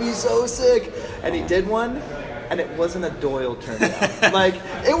down, it'll be so sick. And he did one, and it wasn't a Doyle turn down. Like,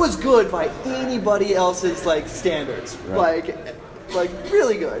 it was good by anybody else's, like, standards. Right. Like, like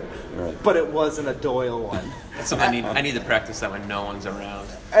really good. Right. But it wasn't a Doyle one. That's something I need to practice that when no one's around.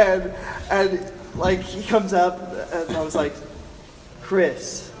 And like he comes up and I was like,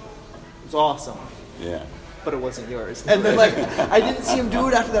 Chris, it was awesome, Yeah. but it wasn't yours. And then like I didn't see him do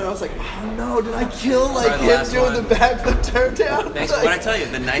it after that. I was like, oh no, did I kill like Probably the him last doing one. the backflip turn down? Thanks. Like, What I tell you,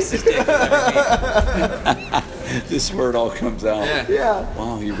 the nicest dick I've ever made. This is where it all comes out. Yeah. yeah,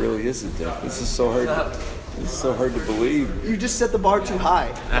 Wow, he really isn't that. This is so hard. This is so hard to believe. you just set the bar too high.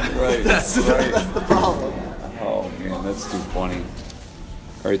 Right. That's the problem. Oh man, that's too funny.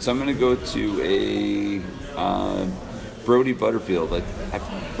 All right, so I'm going to go to a Brody Butterfield. I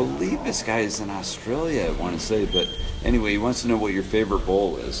believe this guy is in Australia, I want to say, but anyway, he wants to know what your favorite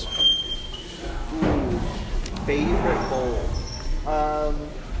bowl is. Favorite bowl?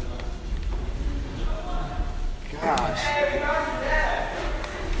 Gosh,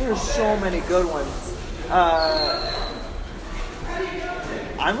 there's so many good ones.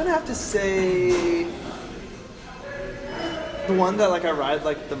 I'm gonna have to say the one that like I ride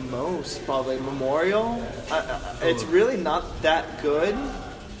like the most, probably Memorial. It's really not that good,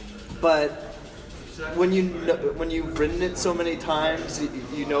 but when you've ridden it so many times,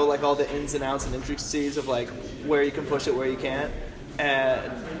 you know like all the ins and outs and intricacies of like where you can push it, where you can't,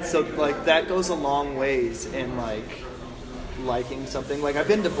 and so like that goes a long ways in like liking something. Like I've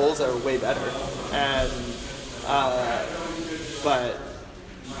been to bowls that are way better, and but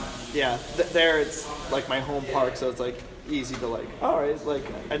yeah, there it's like my home park, so it's like easy to like, all right, like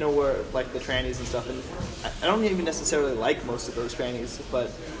I know where like the trannies and stuff, and I don't even necessarily like most of those trannies,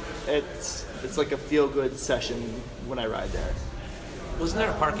 but it's like a feel good session when I ride there. Wasn't there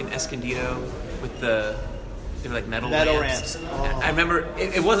a park in Escondido with they were like metal ramps? Oh. I remember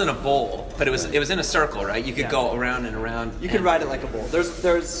it wasn't a bowl, but it was in a circle, right? You could go around and around. You could ride it like a bowl.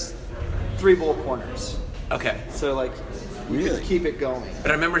 There's 3 bowl corners, Okay. so like you Really? could keep it going.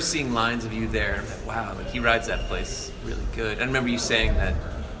 But I remember seeing lines of you there. And like, wow, like he rides that place really good. I remember you saying that.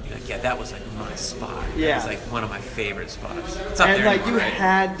 You're like, yeah, that was like my spot. Yeah. It was like one of my favorite spots. It's not And there like anymore, you right?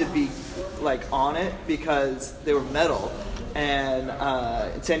 had to be like on it because they were metal. And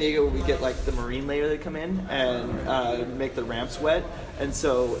in San Diego, we get like the marine layer that come in and make the ramps wet. And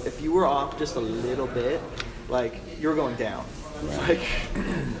so if you were off just a little bit, like you were going down. Like,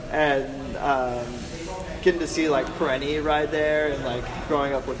 and getting to see like Perenni ride there and like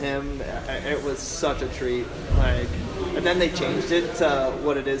growing up with him, it was such a treat. Like, and then they changed it to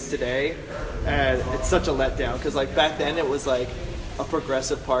what it is today, and it's such a letdown because like back then it was like a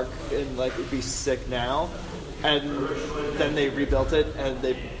progressive park and like it'd be sick now, and then they rebuilt it and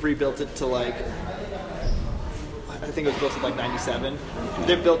they rebuilt it to like I think it was built in like 97.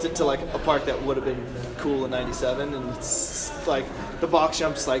 They built it to like a park that would have been cool in 97, and it's like the box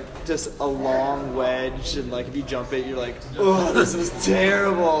jump's like just a long wedge, and like if you jump it, you're like, oh, this is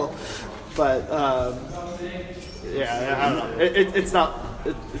terrible. But yeah, I don't know.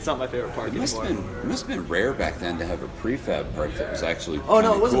 It's not my favorite park It must anymore. have been rare back then to have a prefab park that was actually. Oh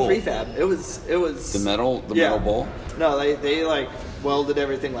no, kinda it wasn't cool. prefab. It was The metal bowl. No, they like welded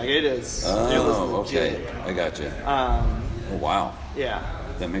everything like it is. It was Oh, legit. okay, I got you. Oh wow, Yeah.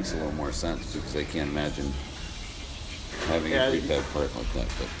 that makes a little more sense because I can't imagine having Yeah. a prefab park like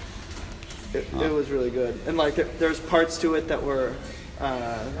that. But It was really good, and like there's parts to it that were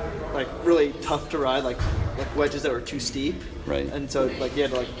like really tough to ride, like wedges that were too steep. Right. And so like you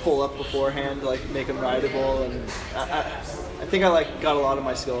had to like pull up beforehand to like make them rideable, and I think I like got a lot of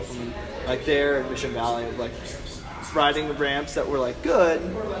my skill from like there in Mission Valley, of, like riding the ramps that were like good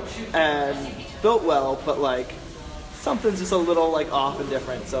and built well, but like something's just a little like off and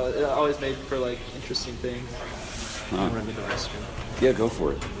different. So it always made for like interesting things. I'll run to the restroom. yeah, go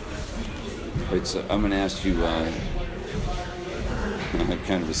for it. All right, so I'm going to ask you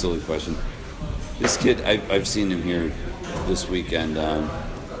kind of a silly question. This kid, I've seen him here this weekend.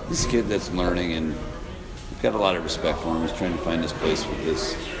 This kid that's learning, and I've got a lot of respect for him. He's trying to find his place with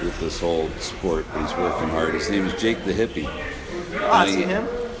this whole sport. He's working hard. His name is Jake the Hippie. I see him.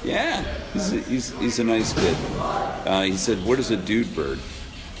 Yeah, he's a nice kid. He said, "What is a dude bird?"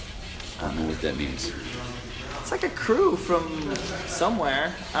 I don't know what that means. It's like a crew from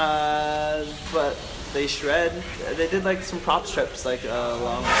somewhere, but they shred. They did like some prop strips like a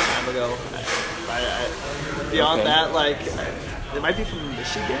long time ago. Beyond Okay. that, like they might be from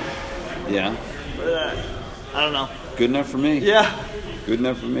Michigan. Yeah, But, I don't know. good enough for me. Yeah. Good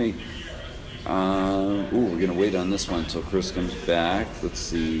enough for me. We're gonna wait on this one until Chris comes back. Let's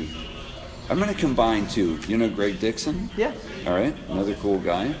see. I'm gonna combine two. You know Greg Dixon? Yeah. All right, another cool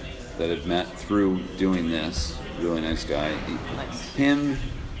guy that I've met through doing this. Really nice guy. Nice. Him,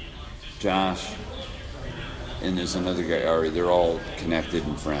 Josh, and there's another guy, Ari. They're all connected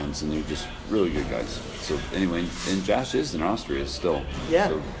and friends, and they're just really good guys. So anyway, and Josh is in Austria still. Yeah.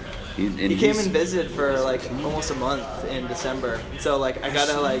 So he came and visited for like almost a month in December. So like I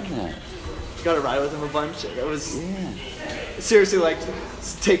gotta ride with him a bunch. It was seriously like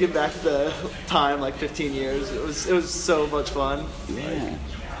taking back the time, like 15 years. It was so much fun. Yeah.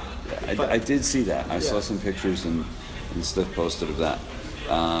 I did see that. I saw some pictures and stuff posted of that.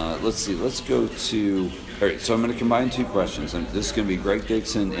 Let's see. Let's go to. All right. So I'm going to combine two questions. And this is going to be Greg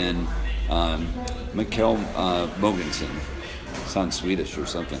Dixon and Mikael Mogensen. Sounds Swedish or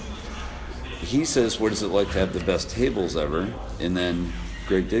something. He says, "What is it like to have the best tables ever?" And then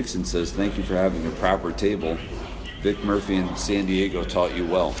Greg Dixon says, "Thank you for having a proper table. Vic Murphy in San Diego taught you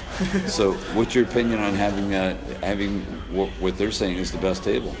well." So, what's your opinion on having what they're saying is the best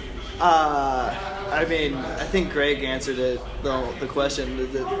table? I mean, I think Greg answered it, the question.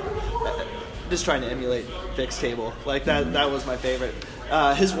 Just trying to emulate Vic's table. Like, that was my favorite.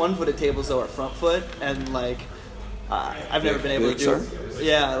 His one-footed tables, though, are front foot, and, like, I've never been able to do it.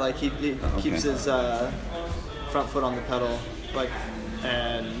 Yeah, like, he keeps his front foot on the pedal, like,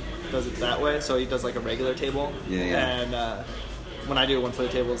 and does it that way, so he does, like, a regular table. Yeah. And when I do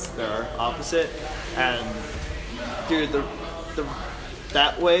one-footed tables, they're opposite. And, dude, the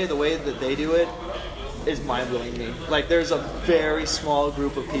way that they do it is mind-blowing me. Like, there's a very small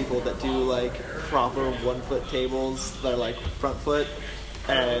group of people that do, like, proper one-foot tables that are, like, front foot,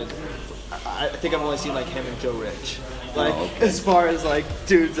 and I think I've only seen, like, him and Joe Rich. Like, as far as, like,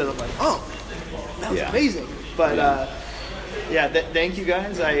 dudes that I'm like, oh, that was amazing. But, thank you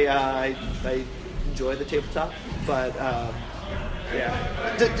guys. I enjoy the tabletop, but,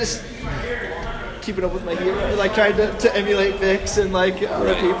 just keeping up with my hero, like trying to emulate Vic's and like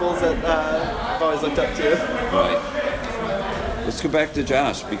other people's that I've always looked up to. Right. Let's go back to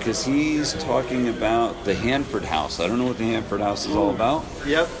Josh because he's talking about the Hanford House. I don't know what the Hanford House is all about.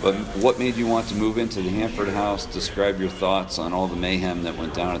 Yep. But what made you want to move into the Hanford House? Describe your thoughts on all the mayhem that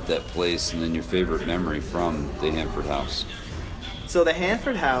went down at that place, and then your favorite memory from the Hanford House. So the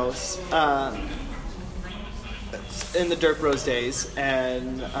Hanford House. In the Dirt Bros days,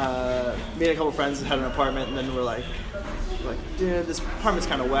 and me and a couple friends had an apartment, and then we're like, dude, this apartment's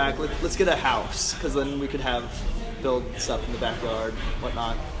kind of whack. Let's get a house, because then we could build stuff in the backyard,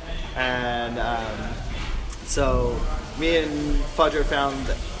 whatnot. And so me and Fudger found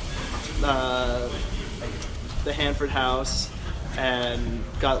the Hanford House, and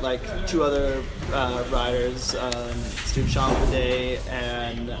got like two other riders, Stu Champaday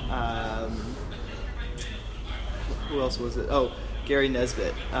and who else was it? Oh, Gary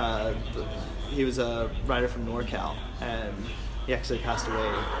Nesbitt. He was a rider from NorCal, and he actually passed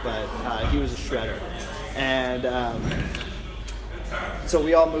away, but he was a shredder. And so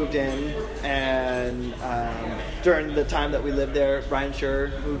we all moved in, and during the time that we lived there, Brian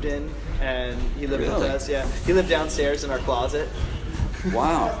Schur moved in, and he lived with us. Yeah, he lived downstairs in our closet.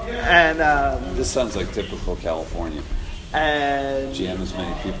 Wow. And this sounds like typical California. And jam as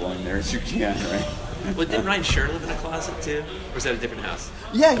many people in there as you can, right? Well, didn't Ryan Schur live in a closet too, or was that a different house?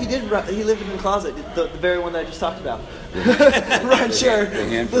 Yeah, he did. He lived in the closet, the very one that I just talked about. Ryan Schur.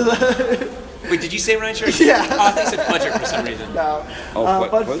 Wait, did you say Ryan Schur? Yeah. Oh, I think you said Fudger for some reason. No.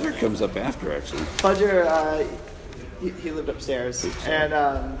 Fudger comes up after, actually. Fudger, he lived upstairs, and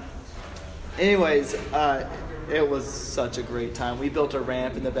anyways, it was such a great time. We built a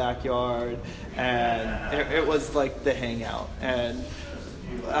ramp in the backyard, and it was like the hangout, and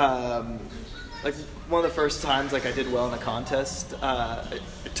like one of the first times like I did well in a contest, I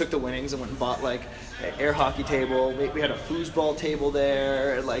took the winnings and went and bought like an air hockey table. We had a foosball table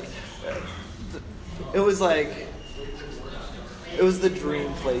there, and like it was the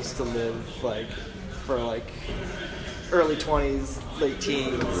dream place to live, like for like early 20s, late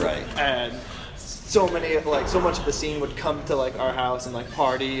teens, right? And so much of the scene would come to like our house and like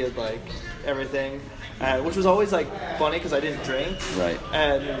party and like everything, which was always like funny because I didn't drink, right?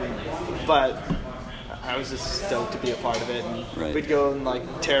 But I was just stoked to be a part of it, and we'd go and like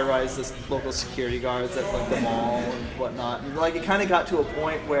terrorize the local security guards at like the mall and whatnot. And like it kind of got to a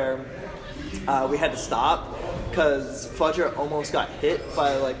point where we had to stop because Fudger almost got hit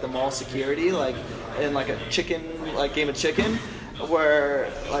by like the mall security, like in like a game of chicken, where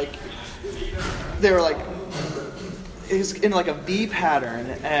like they were like it was in like a V pattern,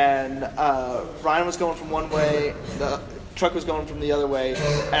 and Ryan was going from one way, the truck was going from the other way,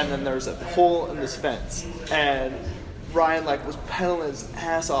 and then there's a hole in this fence, and Ryan like was pedaling his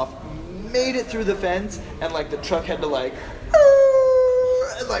ass off, made it through the fence, and like the truck had to like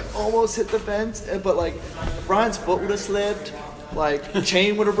and like almost hit the fence, but like if Ryan's foot would have slipped, like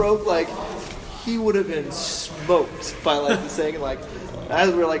chain would have broke, like he would have been smoked by like this thing. And like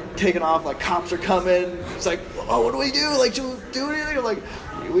as we're like taking off, like cops are coming. It's like, oh, what do we do? Like, should we do anything? I'm like,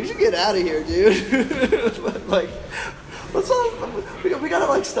 we should get out of here, dude. Like, we gotta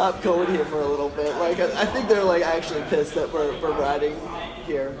like stop going here for a little bit. Like, I think they're like actually pissed that we're riding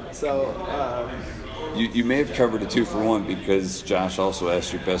here. So. You may have covered a 2-for-1 because Josh also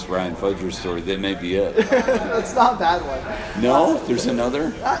asked your best Ryan Fudger story. That may be it. That's not a bad one. No, there's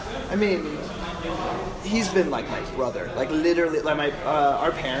another. I mean, he's been like my brother. Like literally, like my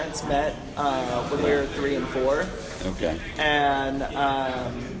our parents met when we were 3 and 4. Okay. And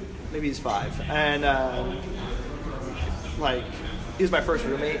maybe he's 5. And like he was my first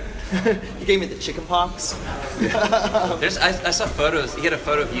roommate. He gave me the chicken pox. I saw photos. He had a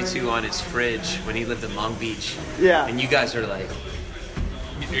photo of you two on his fridge when he lived in Long Beach. Yeah. And you guys are like,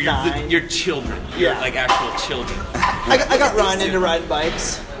 you're children. Yeah. You're like actual children. I got Ryan into riding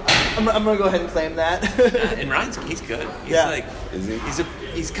bikes. I'm gonna go ahead and claim that. And he's good. He's Yeah. Is he?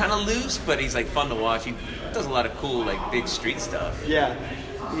 He's kind of loose, but he's like fun to watch. He does a lot of cool like big street stuff. Yeah,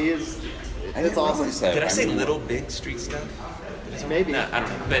 he is. I It's didn't awesome. realize that. Did I say mean, little big street stuff? Maybe. No, I don't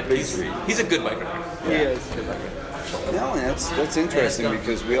know. But he's a good biker. He is. No, and that's interesting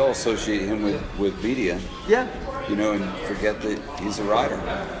because we all associate him with media, Yeah. you know, and forget that he's a rider.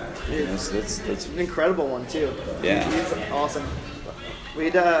 You know, so that's An incredible one too. Yeah. He's awesome.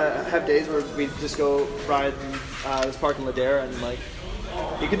 We'd have days where we'd just go ride in this park in Ladera, and like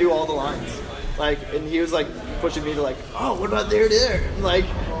he could do all the lines. Like, and he was like pushing me to like, oh, what about there? And, like,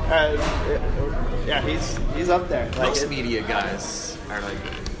 yeah, he's up there. Like, Most media guys are like,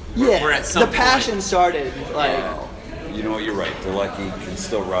 yeah, we're at some the passion point. started like, you know what, you're right. Delecki can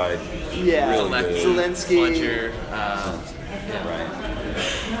still ride. yeah, Really good. Zelensky, Fletcher, Right.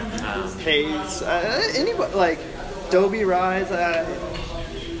 Hayes, anybody like Dobie rides.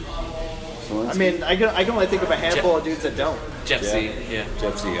 So I mean, I can only think of a handful of dudes that don't. Jeff Z. Yeah.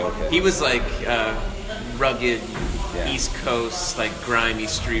 Jeff Z, okay. He was like rugged Yeah. East Coast, like grimy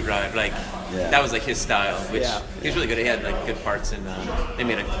street ride. Like Yeah. that was like his style, which Yeah. he was really good. He had like good parts in. They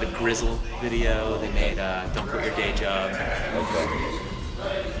made the Grizzle video. They made Don't Quit Your Day Job. Okay.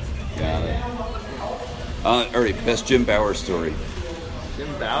 Got it. All right, best Jim Bauer story.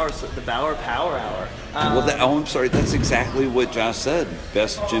 Jim Bauer, the Bauer Power Hour. I'm sorry. That's exactly what Josh said.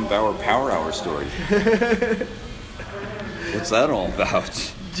 Best Jim Bauer Power Hour story. What's that all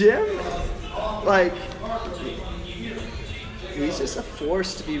about? Jim, like, he's just a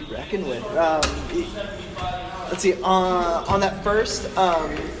force to be reckoned with. Let's see, on that first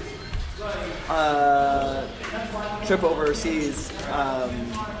trip overseas,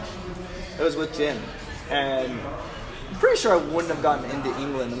 it was with Jim, and I'm pretty sure I wouldn't have gotten into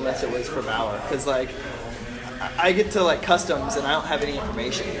England unless it was for Bauer, because like I get to like customs and I don't have any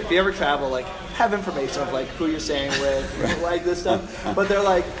information. If you ever travel, like have information of like who you're staying with, like this stuff. But they're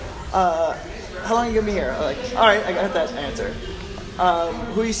like, how long are you gonna be here? I'm like, all right, I got that answer.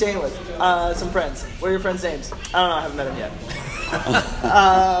 Who are you staying with? Some friends. What are your friends' names? I don't know. I haven't met them yet.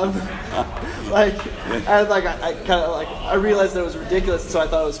 I kind of like I realized that it was ridiculous, so I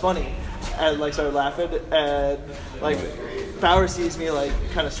thought it was funny, and like started laughing, and like Bauer sees me like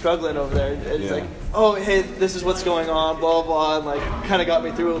kind of struggling over there, and he's like, "Oh, hey, this is what's going on," blah blah, and like kind of got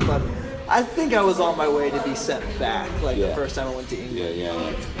me through it. But I think I was on my way to be sent back, like the first time I went to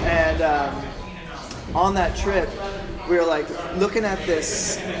England. And on that trip, we were like looking at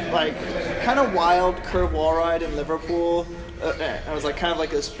this like kind of wild curved wall ride in Liverpool. It was like kind of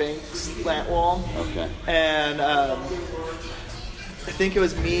like a Spanx slant wall. Okay. And I think it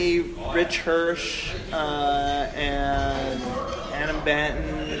was me, Rich Hirsch, and Adam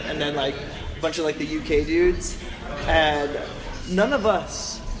Banton, and then like a bunch of like the UK dudes, and none of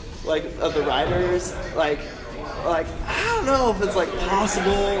us, like of the riders, like I don't know if it's like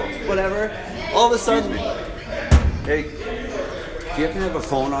possible, whatever. All of a sudden, Hey, do you happen to have a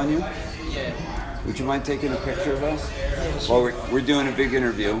phone on you? Yeah. Would you mind taking a picture of us? Well, we're doing a big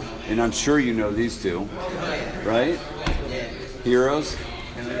interview, and I'm sure you know these two, right? Heroes.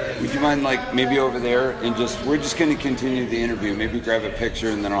 Would you mind, like, maybe over there, and we're just going to continue the interview. Maybe grab a picture,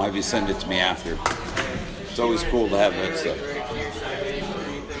 and then I'll have you send it to me after. It's always cool to have that stuff.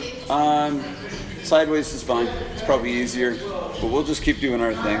 Sideways is fine. It's probably easier, but we'll just keep doing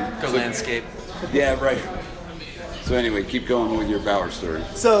our thing. Go landscape. Yeah, right. So anyway, keep going with your Bauer story.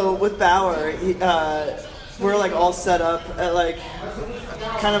 so with Bauer, we're like all set up at like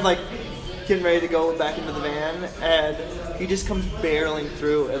kind of like getting ready to go back into the van, and he just comes barreling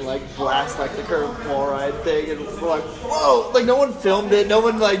through and like blasts like the curved wall ride thing, and we're like, whoa! Like no one filmed it, no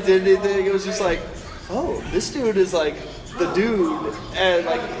one like did anything. It was just like, oh, this dude is like the dude, and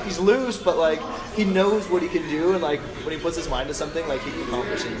like he's loose, but like he knows what he can do, and like when he puts his mind to something, like he can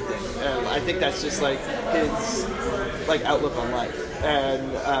accomplish anything. And I think that's just like his like outlook on life,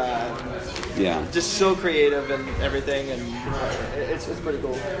 and just so creative and everything, and it's pretty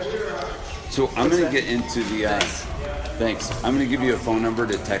cool. So I'm going to get into the. Thanks. I'm going to give you a phone number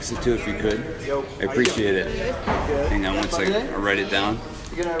to text it to if you could. Yo, I appreciate it. Good. Hang on one second. I'll write it down.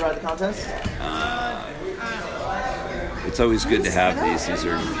 You gonna ride the contest? It's always good to have these. These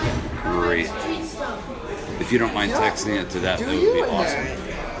are great. If you don't mind texting it to that would be awesome.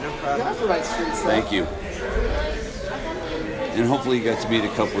 You have to ride street stuff. Thank you. And hopefully you got to meet a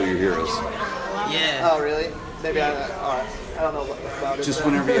couple of your heroes. Yeah. Oh, really? Maybe I don't know about it. Just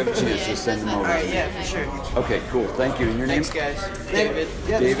whenever you have a chance, just send them over. All right, yeah, for sure. Okay, cool. Thank you. And your name? Thanks, guys. David.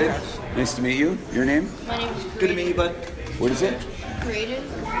 Yeah, David. Nice to meet you. Your name? My name is Good to meet you, bud. What is it? Created.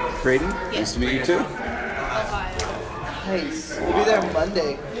 Creighton? Nice to meet you too. Ohio. Nice. We'll be there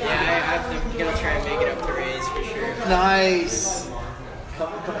Monday. Yeah, I'm gonna try and make it up to Rays for sure. Nice.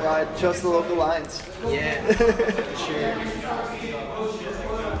 Come ride. Show us the local lines. Yeah, for sure.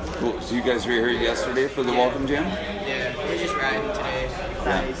 Cool. So you guys were here yesterday for the Welcome Jam? Yeah, we're just riding today.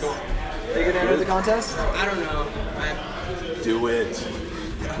 Nice. Are you gonna enter the contest? I don't know. Do it.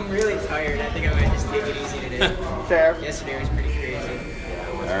 I'm really tired. I think I might just take it easy today. Fair. Yesterday was pretty crazy.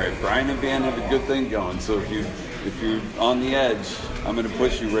 All right, Brian and Van have a good thing going. So if you're on the edge, I'm going to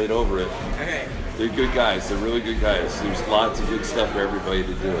push you right over it. Okay. They're good guys. They're really good guys. There's lots of good stuff for everybody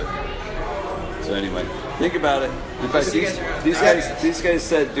to do it. So anyway, think about it. In fact, these guys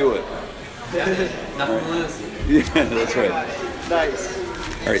said do it. Nothing to lose. Yeah, that's right. Nice.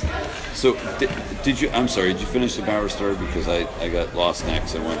 All right. So did you? I'm sorry. Did you finish the Bauer story because I got lost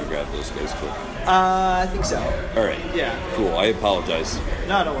next? I wanted to grab those guys quick. I think so. All right. Yeah. Cool. I apologize.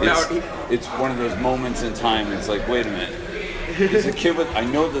 No, don't worry. It's one of those moments in time. It's like, wait a minute. Is a kid with? I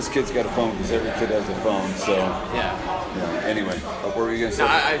know this kid's got a phone because every kid has a phone. So Yeah. Anyway, what were you gonna say? No,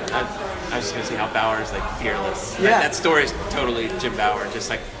 I was just gonna say how Bauer's like fearless. Yeah. That story is totally Jim Bauer, just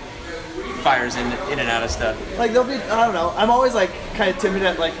like fires in and out of stuff. Like there'll be, I don't know. I'm always like kind of timid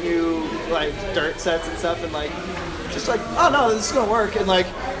at like new like dirt sets and stuff, and like just like, oh no, this is gonna work, and like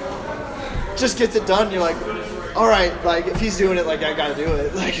just gets it done. You're like, all right, like if he's doing it, like I gotta do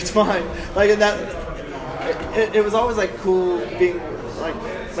it. Like it's fine. Like and that it was always like cool being like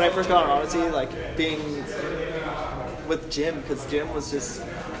when I first got on Odyssey, like being with Jim, because Jim was just,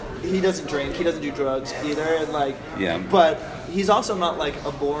 he doesn't drink, he doesn't do drugs either, and like but he's also not like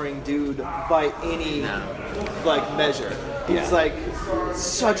a boring dude by any like measure. He's like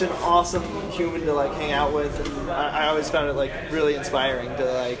such an awesome human to like hang out with, and I always found it like really inspiring to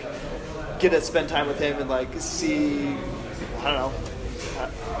like get to spend time with him and like see, I don't know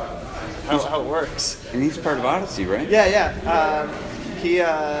how it works. And he's part of Odyssey, right? Yeah. He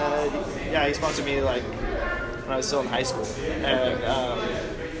sponsored me like when I was still in high school, and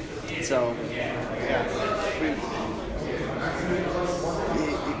so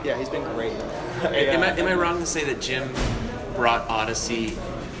he's been great. Am I wrong to say that Jim brought Odyssey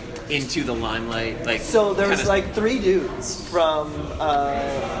into the limelight? Like, so there was like 3 dudes from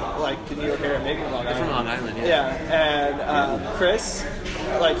like the New York area, maybe Long Island. From Long Island, yeah. Yeah, and Chris,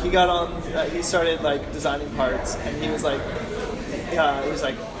 like he got on, he started like designing parts, and he was like,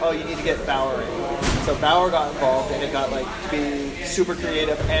 oh, you need to get Bauer in. So Bauer got involved, and it got like to be super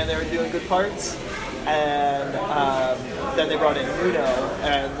creative, and they were doing good parts. And then they brought in Nuno,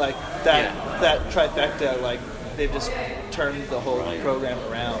 and like that trifecta, like they've just turned the whole program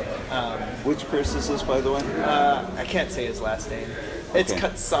around. Which Chris is this, by the way? I can't say his last name. It's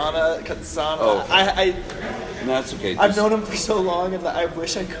Katsana. Oh. No, that's okay. I've known him for so long, and I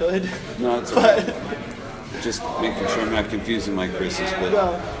wish I could. No, it's okay. Just making sure I'm not confusing my Chris's,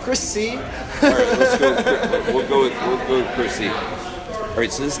 but Chris C. All right, let's go. We'll go with Chris C. All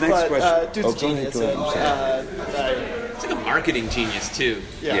right, so this next question. Dude's a genius. Go ahead. It's like a marketing genius too.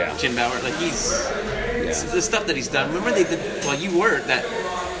 Yeah. Jim Bauer, like the stuff that he's done. Remember they did? Well, you were that.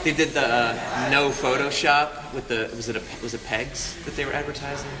 They did the no Photoshop with the was it pegs that they were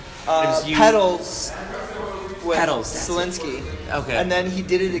advertising? It was you. Pedals. With Pedals. Selensky. Okay. And then he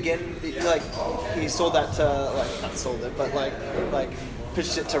did it again. Like he sold that to like not sold it, but like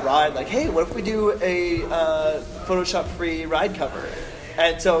pitched it to Ride. Like, hey, what if we do a Photoshop-free Ride cover?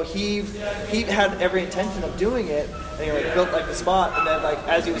 And so he had every intention of doing it, and he like built like the spot. And then like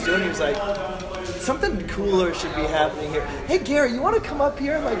as he was doing it, he was like, something cooler should be happening here. Hey Gary, you want to come up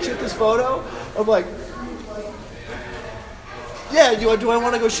here and like shoot this photo? I'm like, yeah, do I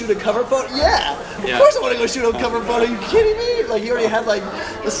want to go shoot a cover photo? Yeah, of course I want to go shoot a cover photo. Are you kidding me? Like, he already had like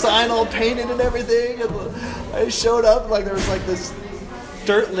the sign all painted and everything, and I showed up, like there was like this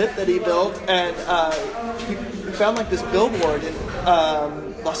dirt lip that he built, and he found like this billboard in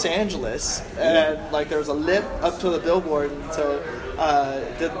Los Angeles, and like there was a lip up to the billboard, and so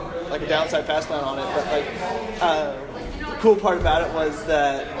did like a downside pass plan on it. But like the cool part about it was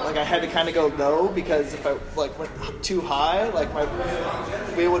that like I had to kind of go low, because if I like went too high, like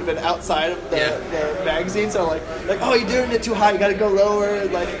we would have been outside of the magazine. So like oh, you're doing it too high, you got to go lower.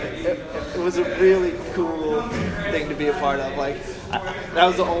 And, like it was a really cool thing to be a part of. Like that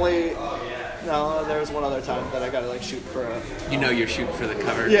was the only. No, there was one other time that I got to like shoot for a... You're shooting for the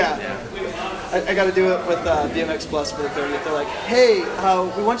cover. Yeah. I got to do it with BMX Plus for the 30th. They're like, hey,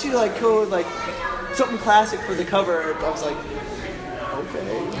 we want you to like go like something classic for the cover. I was like,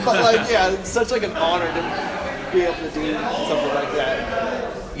 okay. But like, yeah, it's such like an honor to be able to do something like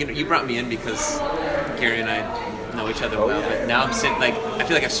that. You brought me in because Gary and I know each other well, but now I'm sitting like, I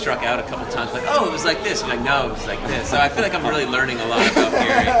feel like I've struck out a couple times, like, oh, it was like this. You're like, no, it was like this. So I feel like I'm really learning a lot about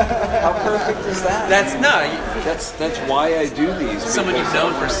Gary. How perfect is that? That's why I do these. Someone you've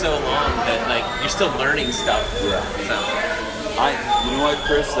known for so long that like you're still learning stuff. Yeah. So. You know what,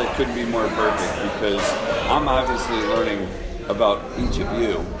 Chris? That couldn't be more perfect, because I'm obviously learning about each of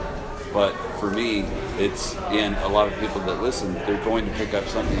you, but for me, it's, and a lot of people that listen, they're going to pick up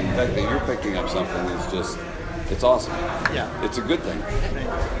something. In fact, that you're picking up something is just, it's awesome. Yeah. It's a good thing.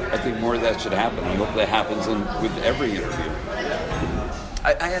 I think more of that should happen. I hope that happens with every interview.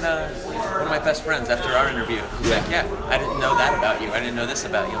 I had one of my best friends after our interview. He's like, yeah, I didn't know that about you. I didn't know this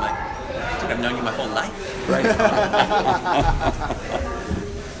about you. I'm like, dude, I've known you my whole life. Right.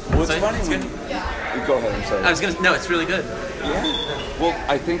 What's funny? It's good. Go ahead, I'm sorry. No, it's really good. Yeah. Well,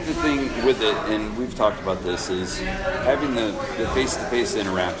 I think the thing with it, and we've talked about this, is having the face-to-face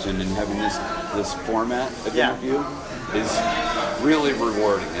interaction and having this format of interview is really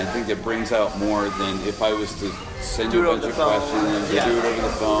rewarding. I think it brings out more than if I was to send you a bunch of questions and do it over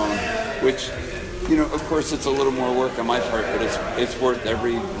the phone, which, of course, it's a little more work on my part, but it's worth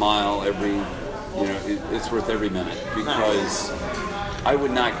every mile, it's worth every minute, because I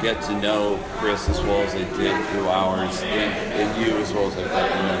would not get to know Chris as well as I did through hours, and you as well as I got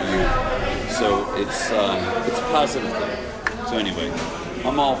to know you. So it's a positive thing. So anyway,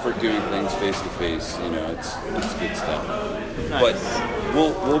 I'm all for doing things face to face. It's good stuff. Nice. But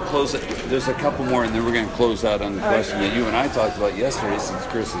we'll close it. There's a couple more, and then we're going to close out on the question that you and I talked about yesterday, since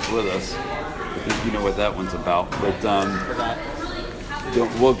Chris is with us. I think you know what that one's about. But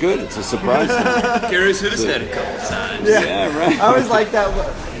well, good. It's a surprise. Gary's hit his head a couple times. Yeah, right. I always like that.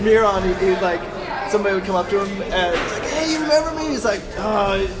 Miron, he'd like, somebody would come up to him and he's like, hey, you remember me? He's like,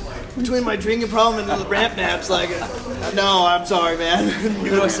 between my drinking problem and the ramp naps, like, no, I'm sorry, man.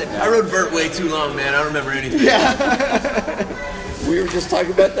 I rode vert way too long, man. I don't remember anything. Yeah. We were just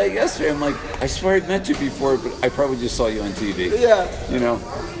talking about that yesterday. I'm like, I swear I'd met you before, but I probably just saw you on TV. Yeah.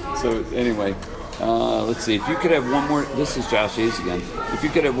 So anyway. Let's see, if you could have one more, this is Josh Hayes again, if you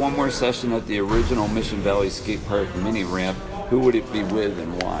could have one more session at the original Mission Valley Skate Park mini ramp, who would it be with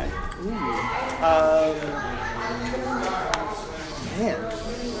and why? Man.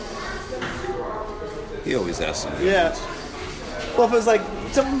 He always asks something. Yeah. Well, if it was like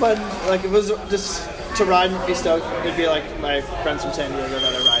something, but like if it was just to ride and be stoked, it'd be like my friends from San Diego that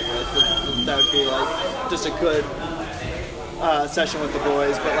I ride with. That would be like just a good session with the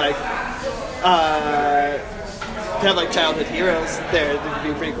boys, but like to have like childhood heroes there, it would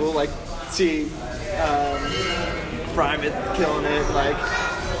be pretty cool. Like see Fryman killing it, like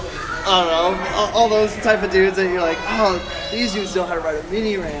I don't know, all those type of dudes that you're like, oh, these dudes know how to ride a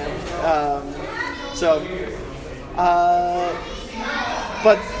mini ramp.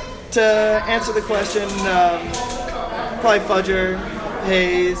 But to answer the question, probably Fudger,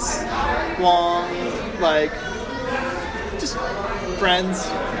 Hayes, Wong, like just friends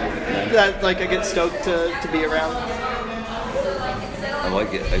that like I get stoked to be around. I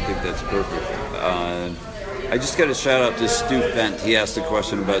like it. I think that's perfect. I just got a shout out to Stu Fent. He asked a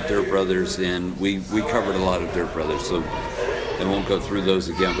question about Dirt Brothers, and we covered a lot of Dirt Brothers, so I won't go through those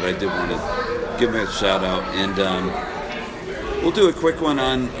again, but I did want to give him a shout out. And we'll do a quick one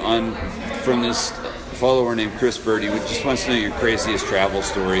on from this follower named Chris Birdie, who just wants to know your craziest travel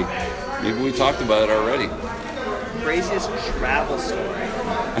story. Maybe we talked about it already. Craziest travel story.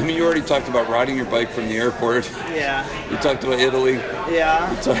 I mean, you already talked about riding your bike from the airport. Yeah. You talked about Italy. Yeah.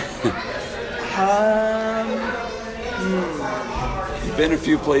 You've been a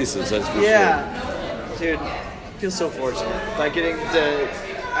few places, that's for sure. Dude, I feel so fortunate. Like getting to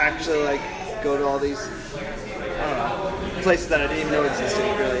actually like go to all these, I don't know, places that I didn't even know existed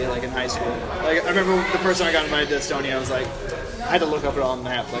really, like in high school. Like I remember the first time I got invited to Estonia, I was like, I had to look up it all on the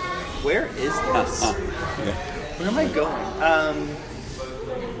map. Like, where is this? Where am I going?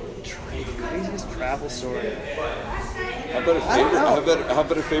 Craziest travel story. How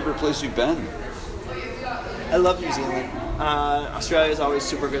about a favorite place you've been? I love New Zealand. Australia's always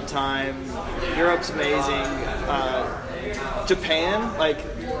super good time. Europe's amazing. Japan, like,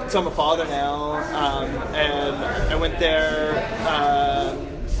 so I'm a father now, and I went there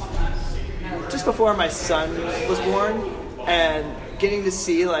just before my son was born, and getting to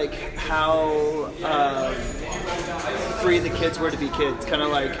see like how free the kids were to be kids, kind of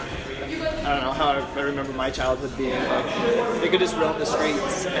like, I don't know how I remember my childhood being. Like, they could just roam the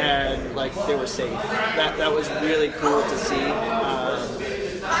streets and like they were safe. That was really cool to see.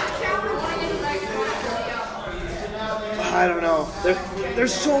 I don't know.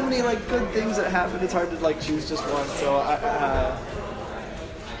 There's so many like good things that happen. It's hard to like choose just one. So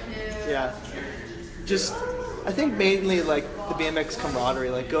I think mainly like the BMX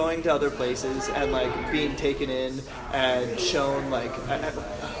camaraderie, like going to other places and like being taken in and shown. Like I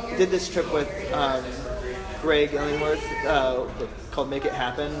did this trip with Greg Illingworth called Make It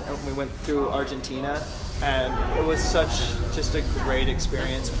Happen, and we went through Argentina, and it was such just a great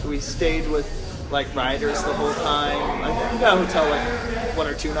experience. We stayed with like riders the whole time. I think we got a hotel like 1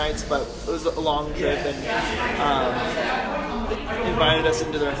 or 2 nights, but it was a long trip, and they invited us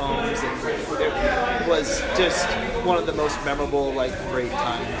into their homes, and it was just one of the most memorable, like, great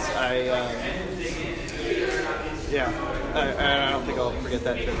times. I don't think I'll forget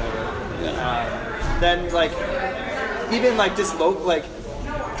that trip ever. Then like even like just like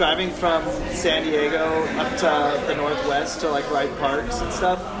driving from San Diego up to the Northwest to like ride parks and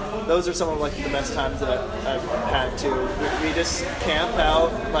stuff. Those are some of like the best times that I've had too. We just camp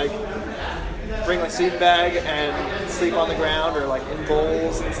out, like bring my sleeping bag and sleep on the ground or like in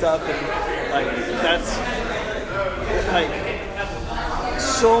bowls and stuff, and like that's like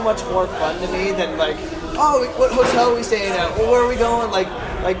so much more fun to me than like, oh, what hotel are we staying at? Well, where are we going? Like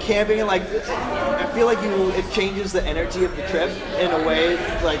camping, and like I feel like it changes the energy of the trip in a way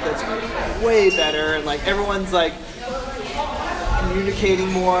like that's way better, and like everyone's like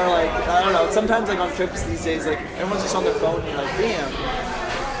communicating more. Like I don't know, sometimes like on trips these days, like everyone's just on their phone and you're like, damn,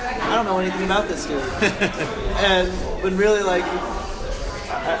 I don't know anything about this dude. And when really like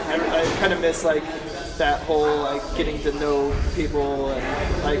I kind of miss like that whole like getting to know people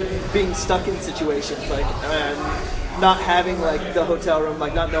and like being stuck in situations, like, and not having like the hotel room,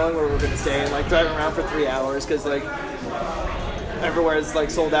 like not knowing where we're gonna stay, and like driving around for 3 hours because like everywhere is like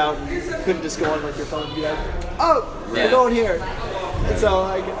sold out, and you couldn't just go on like your phone and be like, oh, we're going here. And so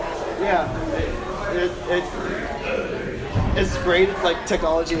like, yeah, as great like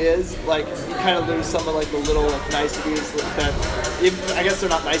technology is, like you kind of lose some of like the little like niceties that I guess they're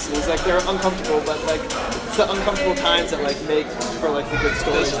not niceties, like they're uncomfortable, but like it's the uncomfortable times that like make for like the good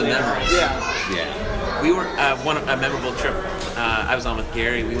stories. Those are the memories. Yeah. We were a memorable trip I was on with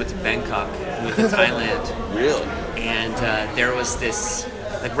Gary. We went to Bangkok. We went to Thailand. Really? And there was this,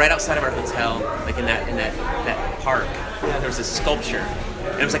 like right outside of our hotel, like in that park, there was this sculpture,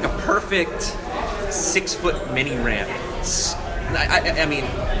 and it was like a perfect 6-foot mini ramp. I mean,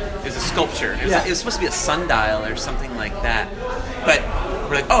 it was a sculpture. It was supposed to be a sundial or something like that. But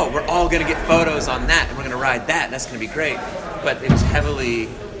we're like, oh, we're all going to get photos on that, and we're going to ride that, and that's going to be great. But it was heavily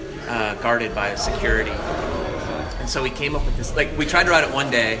guarded by security. And so we came up with this, like, we tried to ride it one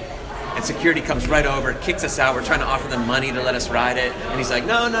day, and security comes right over, kicks us out. We're trying to offer them money to let us ride it. And he's like,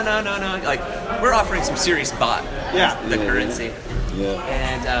 no. Like, we're offering some serious baht, the currency. Yeah.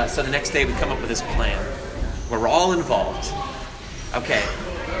 And so the next day we come up with this plan where we're all involved. Okay,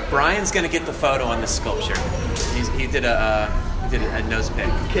 Brian's going to get the photo on this sculpture. He did a nose pick,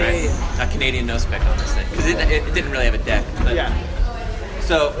 right? A Canadian nose pick on this thing, because it didn't really have a deck. But,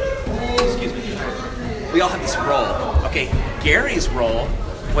 so, excuse me. We all have this role. Okay, Gary's role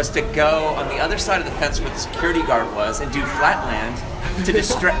was to go on the other side of the fence where the security guard was and do flatland to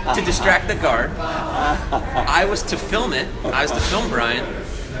distract the guard. I was to film it. I was to film Brian.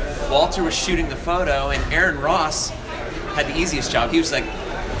 Walter was shooting the photo, and Aaron Ross had the easiest job. He was like,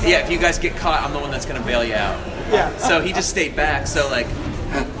 yeah, if you guys get caught, I'm the one that's going to bail you out. Yeah. So he just stayed back. So, like,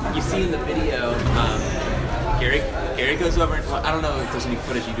 you see in the video, Gary goes over, and I don't know if there's any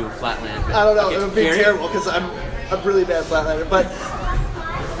footage you do of flatland. I don't know. Okay, it would be terrible because I'm a really bad flatlander, but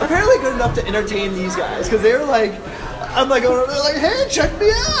apparently good enough to entertain these guys, because they were like, I'm like going over there like, hey, check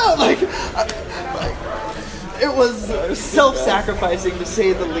me out. Like it was self-sacrificing to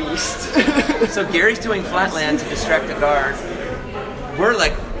say the least. So Gary's doing flatland to distract the guard. We're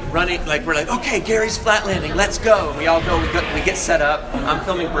like running, like we're like, okay, Gary's flat landing, let's go. And we all go, we get set up. I'm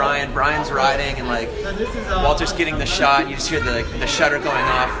filming Brian. Brian's riding, and like Walter's getting the shot. You just hear the shutter going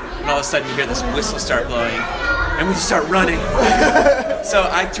off, and all of a sudden you hear this whistle start blowing, and we just start running. So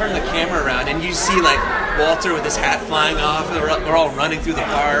I turn the camera around, and you see like Walter with his hat flying off, and we're all running through the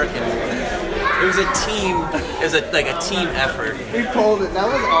park, and it was a team. It was like a team effort. We pulled it. That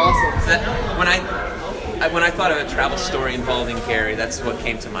was awesome. That, when I thought of a travel story involving Gary, that's what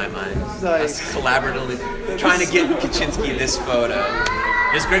came to my mind. Nice. Us collaboratively trying to get Kaczynski this photo.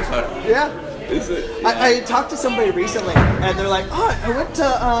 It's a great photo. Yeah. Is it? I talked to somebody recently, and they're like, "Oh, I went to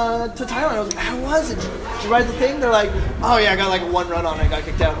Thailand." I was like, "How was it? Did you ride the thing?" They're like, "Oh yeah, I got like one run on it. I got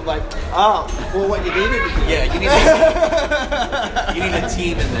kicked out." I'm like, "Oh, well, what you needed to do?" Yeah, you need a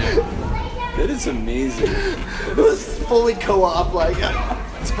team in there. That is amazing. It was fully co-op. Like,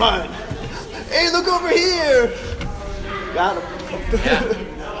 it's fun. Hey, look over here. Got him. Yeah.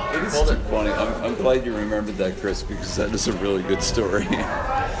 It is too funny. I'm glad you remembered that, Chris, because that is a really good story.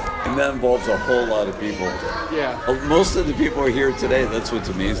 And that involves a whole lot of people. Yeah. Most of the people are here today. That's what's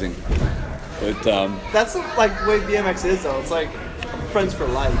amazing. But That's like the way BMX is, though. It's like friends for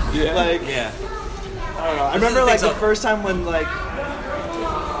life. Yeah. Like, Yeah. I don't know. I remember like the first time when like,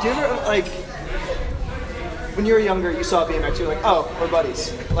 do you ever like when you were younger, you saw BMX, you were like, oh, we're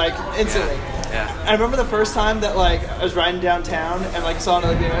buddies, like instantly. Yeah. I remember the first time that like I was riding downtown and like saw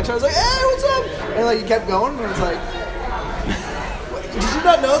another BMX, I was like, hey, what's up? And like you kept going, and it was like, did you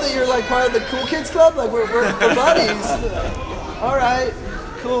not know that you're like part of the cool kids club? Like we're buddies. All right,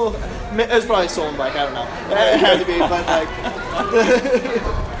 cool. It was probably a stolen bike. I don't know. It had to be, but like.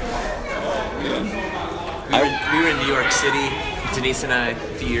 We were in New York City, Denise and I, a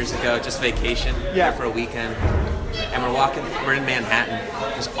few years ago, just vacation, there for a weekend. And we're in Manhattan.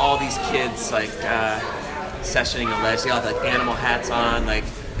 There's all these kids, like, sessioning a ledge. They all have, like, animal hats on, like,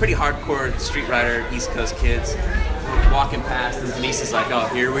 pretty hardcore street rider, East Coast kids. We're walking past, and Denise is like, oh,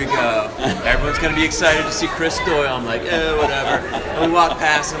 here we go. Everyone's going to be excited to see Chris Doyle. I'm like, whatever. And we walk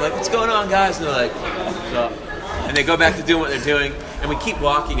past, and we're like, what's going on, guys? And they're like, what's up? And they go back to doing what they're doing, and we keep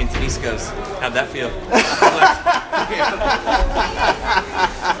walking, and Denise goes, how'd that feel?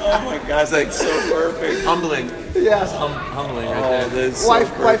 oh my God, that's so perfect. Humbling. Yeah. Humbling right there. That's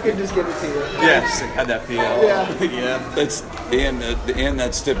Wife can just give it to you. Yeah, she's like, how'd that feel? Yeah. Yeah. That's and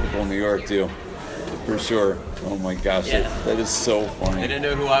that's typical New York too, for sure. Oh my gosh, Yeah. that is so funny. They didn't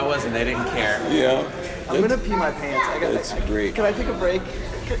know who I was, and they didn't care. Yeah. I'm gonna pee my pants. That's great. Can I take a break?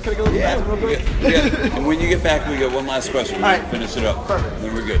 Can I go to the bathroom real quick? Yeah. And when you get back, we got one last question. We All right. finish it up. Perfect. And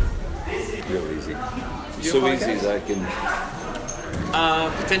then we're good. Real easy. So easy as I can.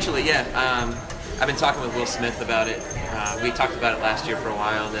 Potentially, yeah. I've been talking with Will Smith about it. We talked about it last year for a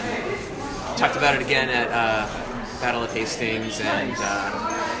while, and then talked about it again at Battle of Hastings, and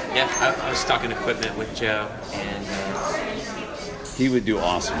I was talking equipment with Joe, and he would do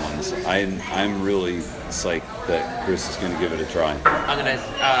awesome ones. I'm really psyched that Chris is going to give it a try. I'm gonna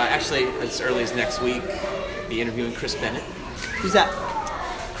actually as early as next week be interviewing Chris Bennett. Who's that?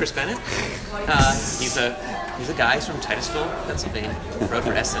 Chris Bennett. He's a guy. He's from Titusville, Pennsylvania. Rode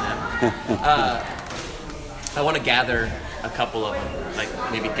for S&M. I want to gather a couple of them, like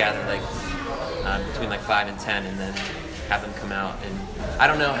maybe gather like between like 5 and 10, and then have them come out. And I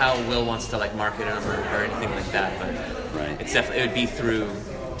don't know how Will wants to like market them or anything like that, but it's definitely, it would be through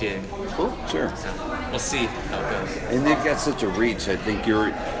Dig. Cool. Sure. So we'll see how it goes. And they've got such a reach. I think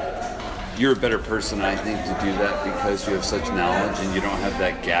you're a better person, I think, to do that because you have such knowledge and you don't have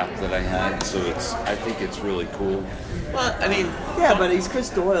that gap that I had. So I think it's really cool. Well, I mean, yeah, but he's Chris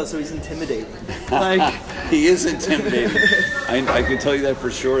Doyle, so he's intimidating. Like he is intimidating. I can tell you that for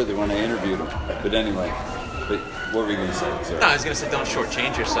sure. That when I interviewed him. But anyway, what were we going to say? Sorry. No, I was going to say don't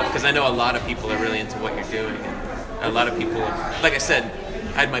shortchange yourself because I know a lot of people are really into what you're doing, and a lot of people, like I said,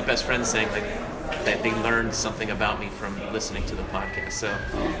 I had my best friend saying like that they learned something about me from listening to the podcast. So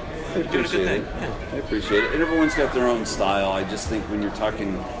you're doing a good thing. Yeah. I appreciate it. And everyone's got their own style. I just think when you're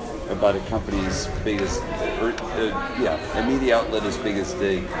talking about a company as big as, a media outlet as big as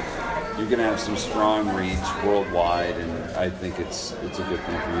Dig, you're going to have some strong reach worldwide, and I think it's a good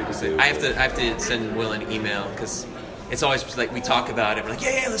thing for you to say. I have to send Will an email because it's always just like we talk about it, we're like,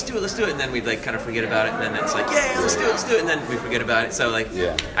 yeah, let's do it, and then we like kind of forget about it, and then it's like, yeah, let's do it, and then we forget about it. So like,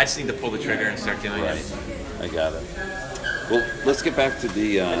 I just need to pull the trigger and start doing it. I got it. Well, let's get back to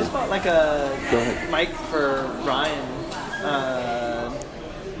the. I just bought like a mic for Ryan. I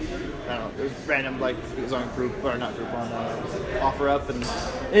don't know, it was random, like it was on group or not group on OfferUp, and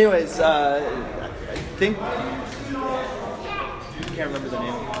anyways, I think can't remember the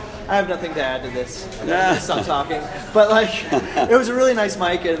name. I have nothing to add to this. I'm gonna stop talking. But like, it was a really nice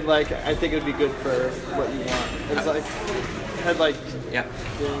mic, and like, I think it would be good for what you want. It was like, it had like, Yeah.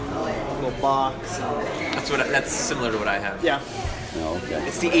 a little box. And, That's similar to what I have. yeah. Oh, okay.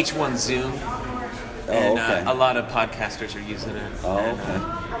 It's the H1 Zoom, and a lot of podcasters are using it. Oh, And,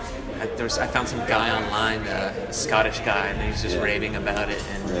 okay. I found some guy online, a Scottish guy, and he's just raving about it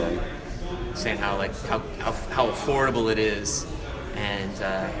and Really? saying how affordable it is, and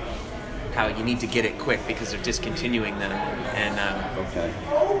how you need to get it quick because they're discontinuing them. And Okay.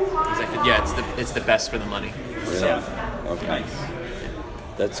 he's like, yeah, it's the best for the money. Really? Okay.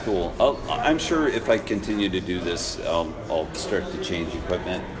 That's cool. I'm sure if I continue to do this, I'll start to change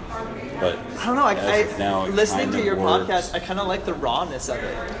equipment. But I don't know. as of now, it Listening kind to of your works. podcast, I kind of like the rawness of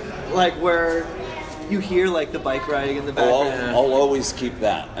it, like where you hear like the bike riding in the Well, background. I'll always keep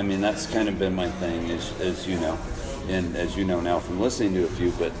that. I mean, that's kind of been my thing, as you know, and as you know now from listening to a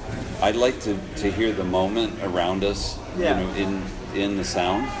few. But I like to hear the moment around us, Yeah. you know, in the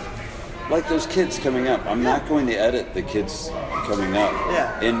sound. Like those kids coming up. I'm not going to edit the kids coming up.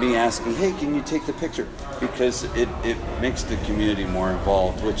 Yeah. And me asking, hey, can you take the picture? Because it makes the community more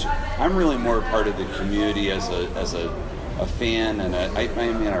involved, which I'm really more a part of the community as a fan, and I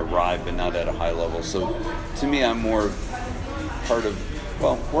mean I ride, but not at a high level. So to me, I'm more part of,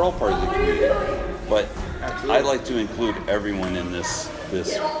 well, we're all part of the community, but I like to include everyone in this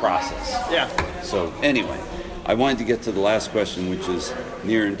process. Yeah. So anyway, I wanted to get to the last question, which is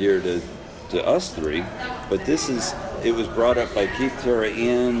near and dear to us three, but it was brought up by Keith Terra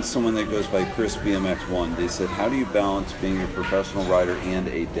and someone that goes by Chris BMX1. They said, how do you balance being a professional rider and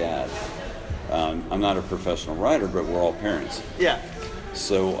a dad? I'm not a professional rider, but we're all parents. Yeah.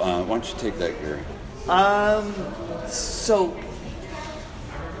 So why don't you take that, Gary? So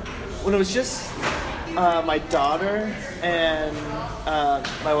when it was just my daughter and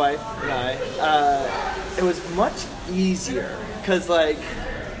my wife and I, it was much easier because like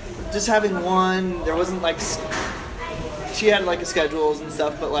just having one, there wasn't like she had like schedules and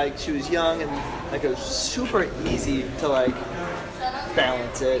stuff, but like she was young and like it was super easy to like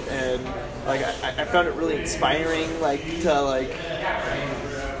balance it, and like I found it really inspiring, like to like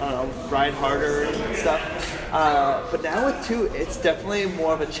I don't know, ride harder and stuff. But now with two, it's definitely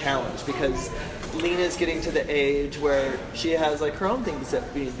more of a challenge because Lena's getting to the age where she has like her own things that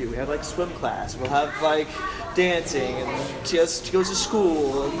we need to do. We have like swim class, we'll have like dancing, and she goes to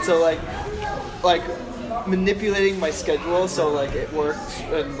school, and so like manipulating my schedule so like it works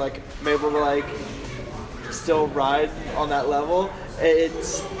and like I'm able to like still ride on that level. It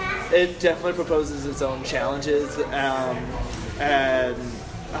definitely proposes its own challenges, and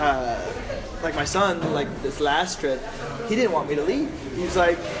like my son, like this last trip, he didn't want me to leave. He was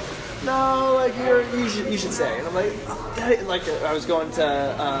like, "No, like you should stay." And I'm like, Daddy, like I was going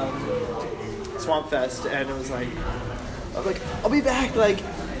to Swamp Fest, and it was like, I'm like, I'll be back like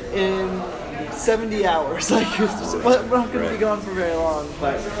in 70 hours. Like we're not going to be gone for very long,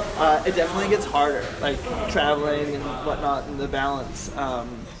 but it definitely gets harder, like traveling and whatnot, and the balance.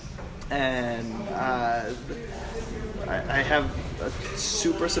 And I have a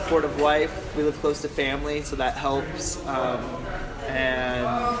super supportive wife. We live close to family, so that helps.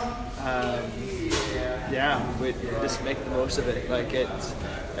 Yeah, we just make the most of it. Like it's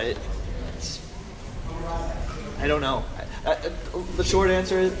I don't know. The short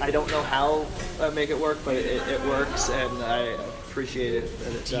answer is I don't know how I make it work, but it works, and I appreciate it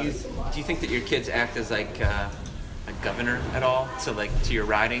that it does. Do you think that your kids act as like a governor at all? So like to your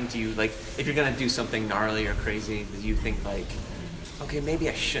riding, do you like if you're gonna do something gnarly or crazy, do you think like, okay, maybe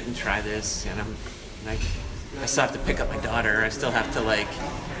I shouldn't try this, and I still have to pick up my daughter. I still have to like,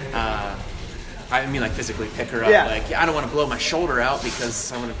 I mean like physically pick her up. Yeah. Like I don't want to blow my shoulder out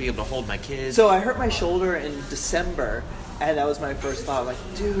because I want to be able to hold my kids. So I hurt my shoulder in December, and that was my first thought. Like,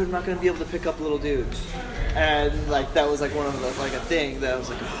 dude, I'm not gonna be able to pick up little dudes, and like that was like one of the like a thing that I was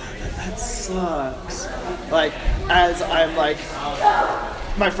like, oh, that sucks. Like as I'm like,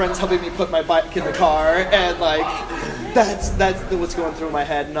 my friend's helping me put my bike in the car, and like that's what's going through my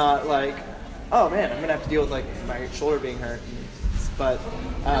head. Not like, oh man, I'm gonna have to deal with like my shoulder being hurt. But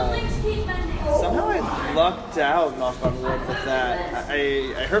somehow I lucked out, knock on wood, with that.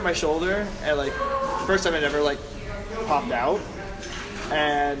 I hurt my shoulder, and like first time it ever like popped out,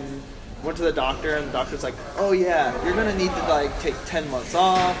 and went to the doctor, and the doctor's like, oh yeah, you're gonna need to like take 10 months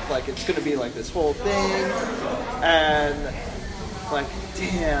off, like it's gonna be like this whole thing, and like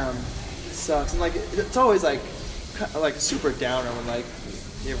damn, this sucks. And like it's always like super downer when like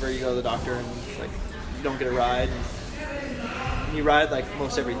you go to the doctor and like you don't get a ride, and you ride like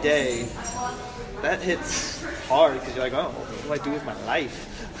most every day. That hits hard because you're like, oh, what do I do with my life?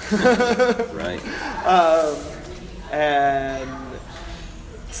 Right. And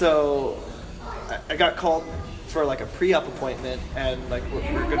so I got called for like a pre-op appointment, and like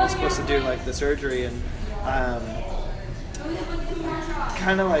we're supposed to do like the surgery, and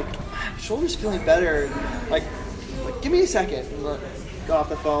kind of like shoulder's feeling better, like give me a second, and like, got off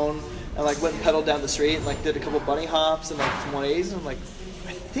the phone and like went and pedaled down the street and like did a couple bunny hops and like some 180s, and I'm like,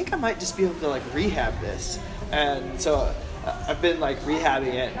 I think I might just be able to like rehab this. And so I've been like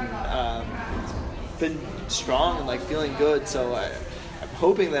rehabbing it and been strong and like feeling good. So I'm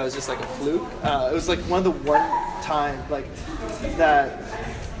hoping that was just like a fluke. It was like one time like that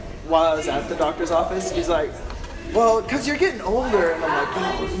while I was at the doctor's office, he's like, well, because you're getting older. And I'm like,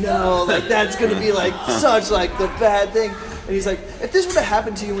 oh no, like that's going to be like such like the bad thing. And he's like, if this were to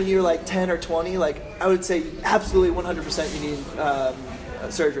happen to you when you're like 10 or 20, like I would say absolutely 100% you need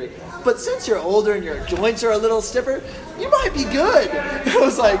surgery. But since you're older and your joints are a little stiffer, you might be good. I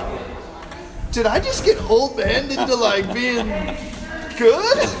was like, did I just get old man into like being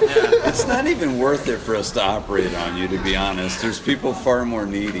good? It's not even worth it for us to operate on you, to be honest. There's people far more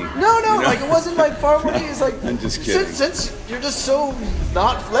needy. No, you know? like it wasn't like far more needy. It's like, I'm just kidding. Since you're just so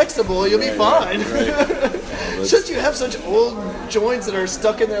not flexible, you'll be fine. Right. Since you have such old joints that are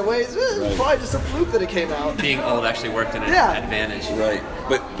stuck in their ways, it's probably just a fluke that it came out. Being old actually worked in an advantage. Right.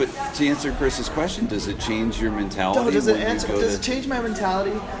 But to answer Chris's question, does it change your mentality? No, does it change my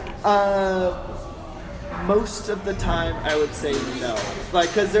mentality? Most of the time, I would say no. Like,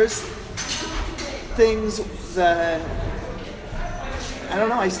 because there's things that, I don't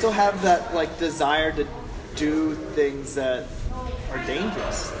know, I still have that, like, desire to do things that are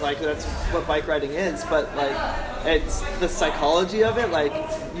dangerous. Like, that's what bike riding is. But, like, it's the psychology of it. Like,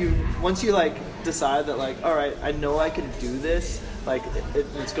 once you, like, decide that, like, all right, I know I can do this, like,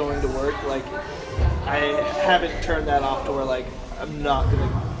 it's going to work, like, I haven't turned that off to where, like, I'm not going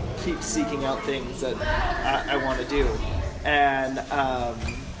to keep seeking out things that I want to do, and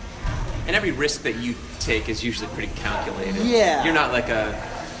every risk that you take is usually pretty calculated. Yeah, you're not like a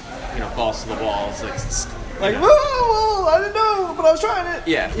balls to the walls, like whoa, I didn't know, but I was trying it.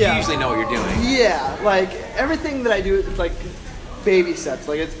 Yeah, you usually know what you're doing. Yeah, like everything that I do, it's like baby steps.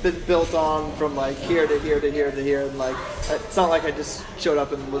 Like it's been built on from like here to here to here to here, and like it's not like I just showed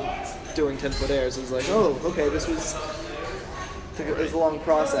up and was doing 10-foot airs. It was like, oh, okay, this was. It was a long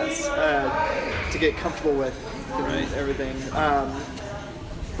process to get comfortable with everything.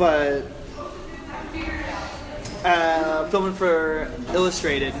 But filming for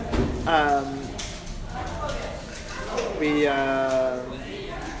Illustrated, I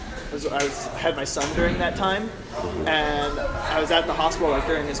had my son during that time, and I was at the hospital like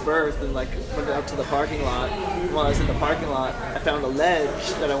during his birth, and like went up to the parking lot. While I was in the parking lot, I found a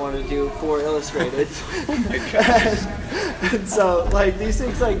ledge that I wanted to do for Illustrated. Oh my gosh. And so like these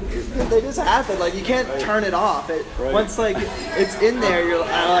things, like they just happen. Like you can't turn it off. Once like it's in there,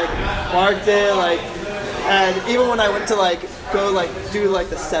 I like marked it, like, and even when I went to like go like do like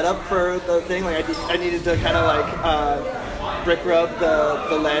the setup for the thing, like I needed to kind of like brick rub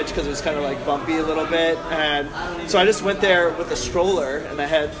the ledge because it was kind of like bumpy a little bit, and so I just went there with a stroller, and I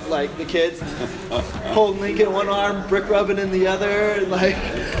had like the kids holding Lincoln in one arm, brick rubbing in the other, and like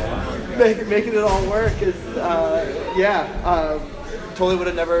making it all work. Is totally would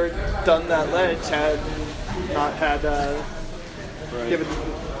have never done that ledge had not had given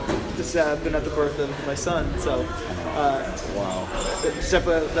just been at the birth of my son. So wow, it's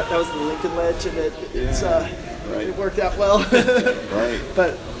definitely that was the Lincoln ledge, and it's. It worked out well. Right.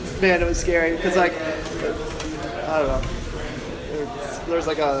 But man, it was scary because like I don't know. There's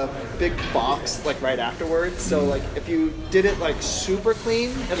like a big box like right afterwards. So like if you did it like super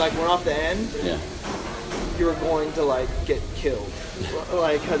clean and like went off the end, you were going to like get killed.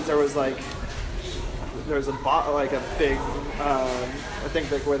 Like because there was a big I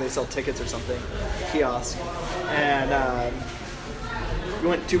think like where they sell tickets or something, kiosk, and we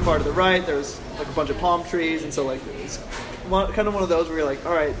went too far to the right. There was like a bunch of palm trees, and so like it's kind of one of those where you're like,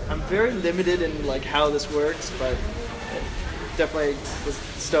 all right, I'm very limited in like how this works, but definitely was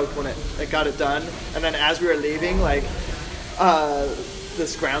stoked when it got it done. And then as we were leaving, like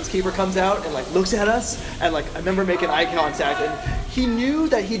this groundskeeper comes out and like looks at us, and like I remember making eye contact, and he knew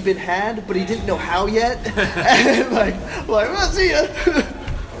that he'd been had, but he didn't know how yet. And like well, see ya.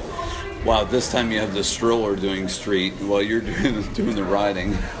 Wow, this time you have the stroller doing street while you're doing the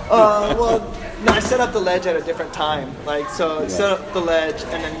riding. Well, no, I set up the ledge at a different time. Like, so set up the ledge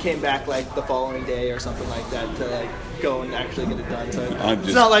and then came back like the following day or something like that to like go and actually get it done. So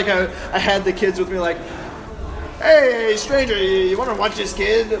it's not like I had the kids with me like, hey, stranger, you want to watch this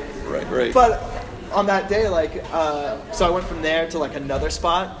kid? Right. But on that day, like, so I went from there to like another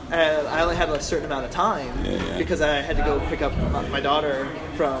spot, and I only had a certain amount of time because I had to go pick up my daughter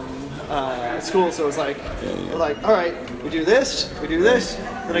from school. So it was like, all right, we do this,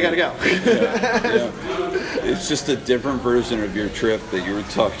 then I gotta go. It's just a different version of your trip that you were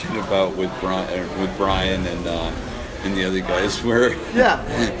talking about with Brian and the other guys, where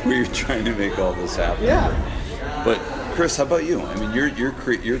you're trying to make all this happen. Yeah. But Chris, how about you? I mean,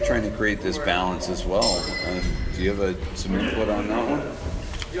 you're trying to create this balance as well. Do you have some input on that one?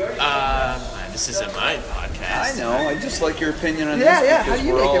 This isn't my podcast. I know. I just like your opinion on this. Yeah. How do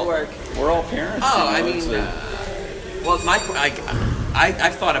you make it work? We're all parents. Oh, I mean, well,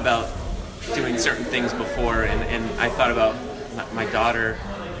 I've thought about doing certain things before, and I thought about my daughter.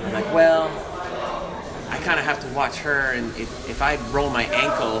 I'm like, well, I kind of have to watch her, and if I roll my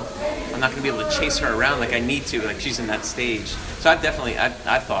ankle, I'm not going to be able to chase her around like I need to. Like, she's in that stage. So I've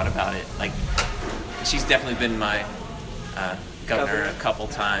thought about it. Like, she's definitely been my governor a couple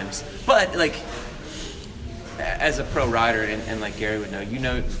times. But like, as a pro rider, and like Gary would know, you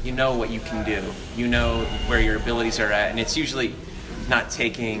know what you can do. You know where your abilities are at, and it's usually not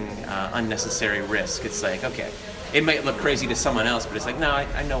taking unnecessary risk. It's like, okay, it might look crazy to someone else, but it's like, no,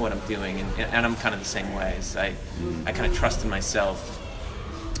 I know what I'm doing, and I'm kind of the same way. I kind of trust in myself,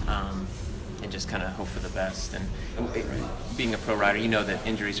 and just kind of hope for the best. And being a pro rider, you know that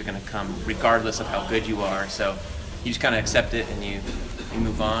injuries are going to come regardless of how good you are. So you just kind of accept it, and you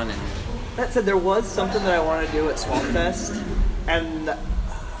move on. And that said, there was something that I wanted to do at Swamp Fest, and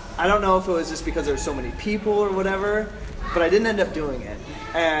I don't know if it was just because there were so many people or whatever, but I didn't end up doing it.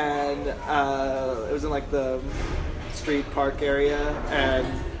 And it was in like the street park area,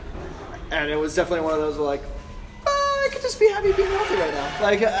 and it was definitely one of those where like, I could just be happy being healthy right now.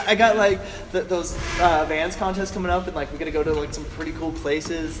 Like, I got like those Vans contests coming up, and like we're gonna go to like some pretty cool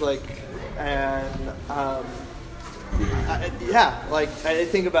places, like, and I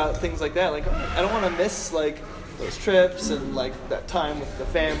think about things like that. Like, I don't want to miss like those trips and like that time with the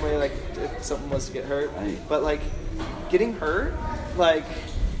family. Like, if something was to get hurt, but like getting hurt, like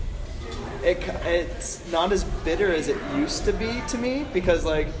it's not as bitter as it used to be to me, because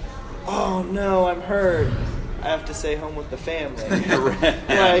like, oh no, I'm hurt, I have to stay home with the family.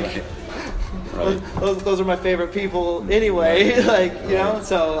 Like, those are my favorite people anyway. Like, you know,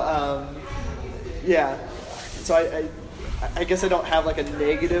 so yeah. So I guess I don't have like a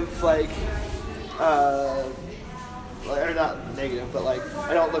negative like, or not negative, but like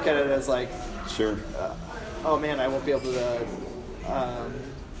I don't look at it as like, sure. Oh man, I won't be able to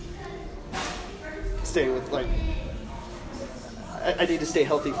stay with like. I need to stay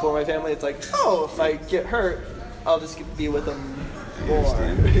healthy for my family. It's like, oh, if I get hurt, I'll just be with them more.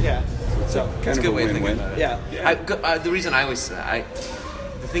 Yeah. So it's a good way to think about it. Yeah. The reason I always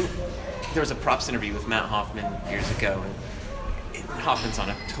there was a props interview with Matt Hoffman years ago, and Hoffman's on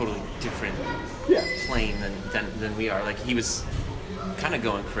a totally different plane than we are. Like, he was kind of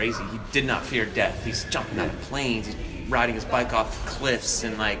going crazy. He did not fear death. He's jumping out of planes. He's riding his bike off cliffs,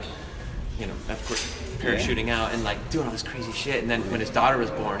 and like, you know, of course, parachuting out and like doing all this crazy shit. And then when his daughter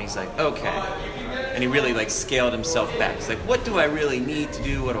was born, he's like, okay, and he really like scaled himself back. He's like, what do I really need to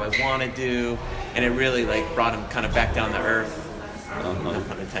do? What do I want to do? And it really like brought him kind of back down to earth. No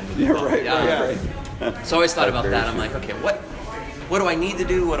pun intended. Yeah, right. So I always thought about that. I'm like, okay, what do I need to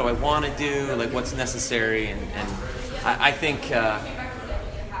do? What do I want to do? Like, what's necessary? And I think I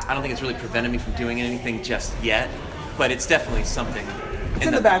don't think it's really prevented me from doing anything just yet, but it's definitely something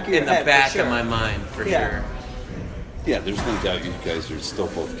in the back of your head, in the back sure. of my mind for sure. Yeah, there's no doubt you guys are still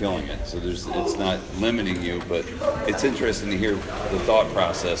both killing it. So it's not limiting you, but it's interesting to hear the thought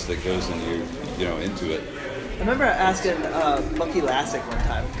process that goes into it. I remember asking Bucky Lasek one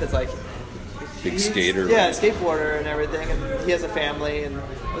time, because like, big skater, yeah, skateboarder and everything, and he has a family, and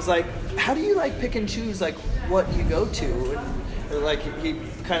I was like, how do you like pick and choose like what you go to? And like, he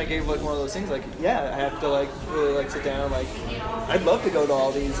kind of gave like one of those things, like, yeah, I have to like really like sit down, like, I'd love to go to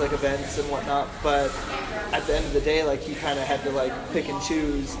all these like events and whatnot, but at the end of the day, like, he kind of had to like pick and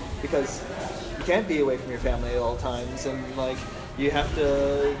choose, because you can't be away from your family at all times, and like, you have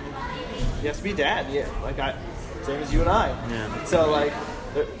to be dad, like same as you and I. Yeah. So like,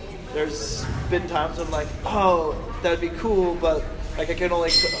 there's been times when I'm like, oh, that'd be cool, but like I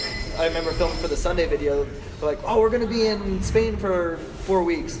remember filming for the Sunday video, they're like, oh, we're gonna be in Spain for 4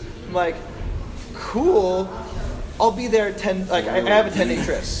 weeks. I'm like, cool, I'll be there 10, like I have a 10-day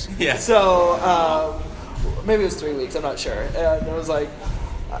trip. Yeah. So maybe it was 3 weeks, I'm not sure. And it was like,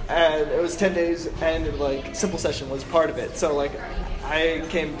 and it was 10 days, and like Simple Session was part of it. So like, I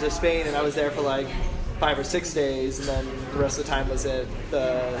came to Spain and I was there for like 5 or 6 days, and then the rest of the time was at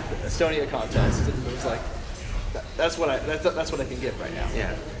the Estonia contest, and it was like, that's what I can give right now.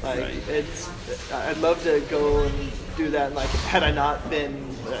 Yeah. Like Right. I'd love to go and do that. And like, had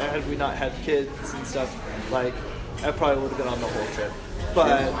we not had kids and stuff, like I probably would have been on the whole trip.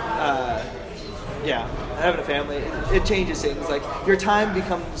 But yeah, having a family, it changes things. Like your time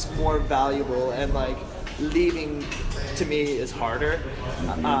becomes more valuable, and like leaving to me is harder.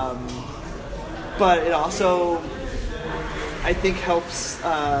 But it also, I think, helps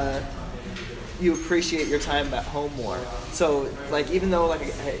you appreciate your time at home more. So like, even though like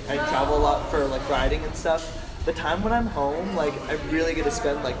I travel a lot for like riding and stuff, the time when I'm home, like I really get to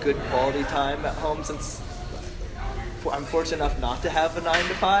spend like good quality time at home, since I'm fortunate enough not to have a 9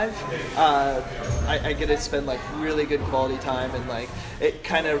 to 5. I get to spend like really good quality time, and like it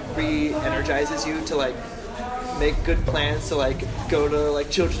kind of re-energizes you to like make good plans to like go to like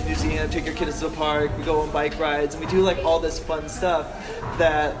Children's Museum, take your kids to the park, we go on bike rides, and we do like all this fun stuff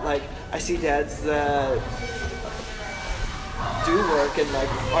that like I see dads that do work and like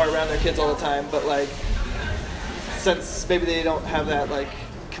are around their kids all the time, but like since maybe they don't have that like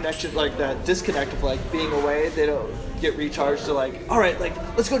connection, like that disconnect of like being away, they don't get recharged to like, all right, like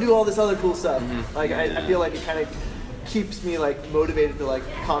let's go do all this other cool stuff. Like I feel like it kind of keeps me like motivated to like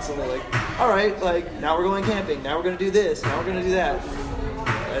constantly like, all right, like now we're going camping, now we're gonna do this, now we're gonna do that.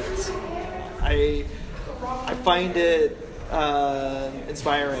 I find it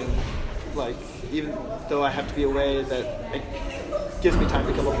inspiring, like even though I have to be away, that it gives me time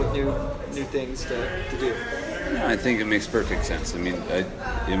to come up with new things to do. Yeah, I think it makes perfect sense. I mean,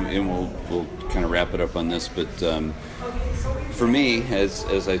 and we'll kind of wrap it up on this, but for me,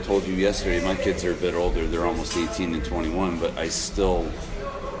 as I told you yesterday, my kids are a bit older. They're almost 18 and 21, but I still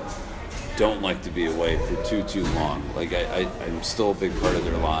don't like to be away for too long. Like I'm still a big part of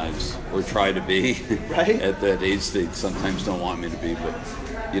their lives, or try to be. Right. At that age, they sometimes don't want me to be, but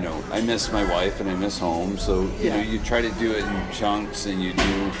you know, I miss my wife and I miss home. So you know, you try to do it in chunks, and you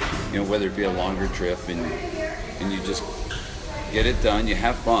do, you know, whether it be a longer trip, and you just get it done. You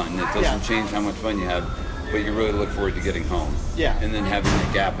have fun. It doesn't change how much fun you have, but you really look forward to getting home. Yeah. And then having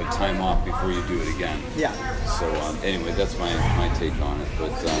a gap of time off before you do it again. Yeah. So anyway, that's my take on it.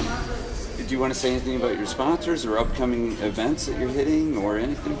 But do you want to say anything about your sponsors or upcoming events that you're hitting, or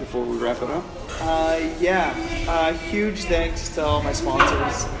anything before we wrap it up? Huge thanks to all my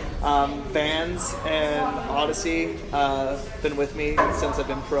sponsors. Vans and Odyssey been with me since I've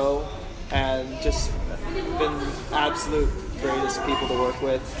been pro, and just been absolute greatest people to work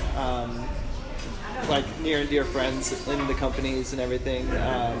with. Like near and dear friends in the companies and everything.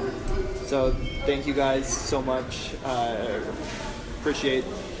 So thank you guys so much. Appreciate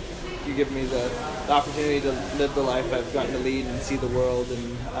you giving me the opportunity to live the life I've gotten to lead and see the world,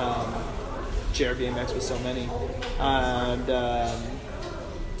 and share BMX with so many. And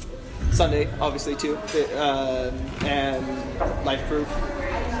Sunday, obviously, too. And Life Proof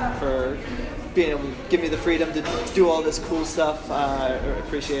for being able to give me the freedom to do all this cool stuff. I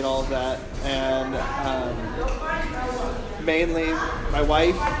appreciate all of that. And mainly my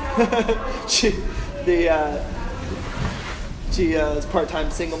wife. She is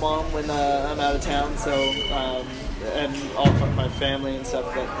part-time single mom when I'm out of town, so and all of my family and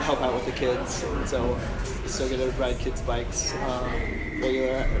stuff that help out with the kids, and so still get to ride kids' bikes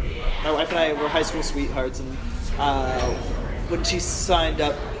regular. My wife and I were high school sweethearts, and when she signed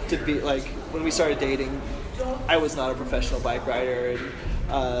up to be, like, when we started dating, I was not a professional bike rider,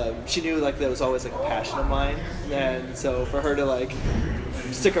 and she knew like that was always like a passion of mine, and so for her to like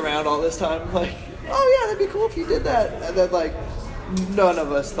stick around all this time, like, oh yeah, that'd be cool if you did that, and then like none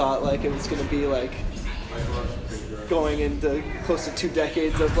of us thought like it was gonna be like going into close to 2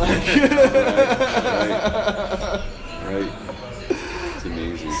 decades of like right. It's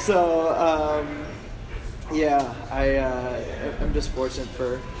amazing. So I'm just fortunate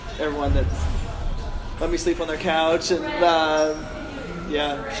for everyone that's let me sleep on their couch and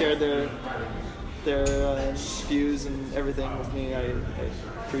share their views and everything with me. I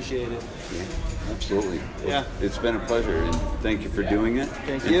appreciate it. Yeah, absolutely. Yeah. It's been a pleasure, and thank you for doing it.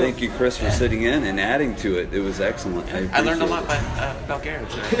 Thank and you. Thank you, Chris, for sitting in and adding to it. It was excellent. I learned a lot appreciate about Garrett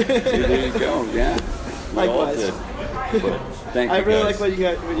today. it. There you go. Yeah. We all Likewise. did. But thank you, I really guys. like what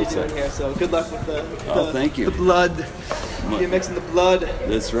you're doing here. So good luck with the thank you. the blood. You're mixing the blood.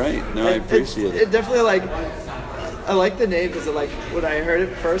 That's right. No, I appreciate it. It definitely like. I like the name because like when I heard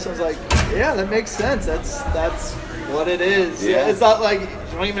it first, I was like, yeah, that makes sense. That's what it is. Yeah. It's not like you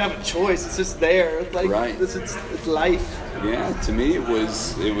don't even have a choice. It's just there. Like Right. it's life. Yeah, to me it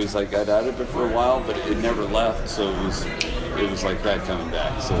was like I'd had it for a while, but it never left. So it was like that coming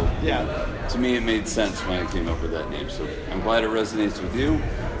back. So Yeah. to me it made sense when I came up with that name. So I'm glad it resonates with you.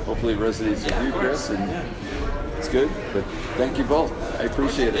 Hopefully it resonates with you, Chris. And it's good. But thank you both. I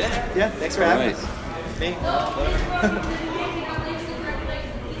appreciate it. Yeah, thanks for All having right. us. Me.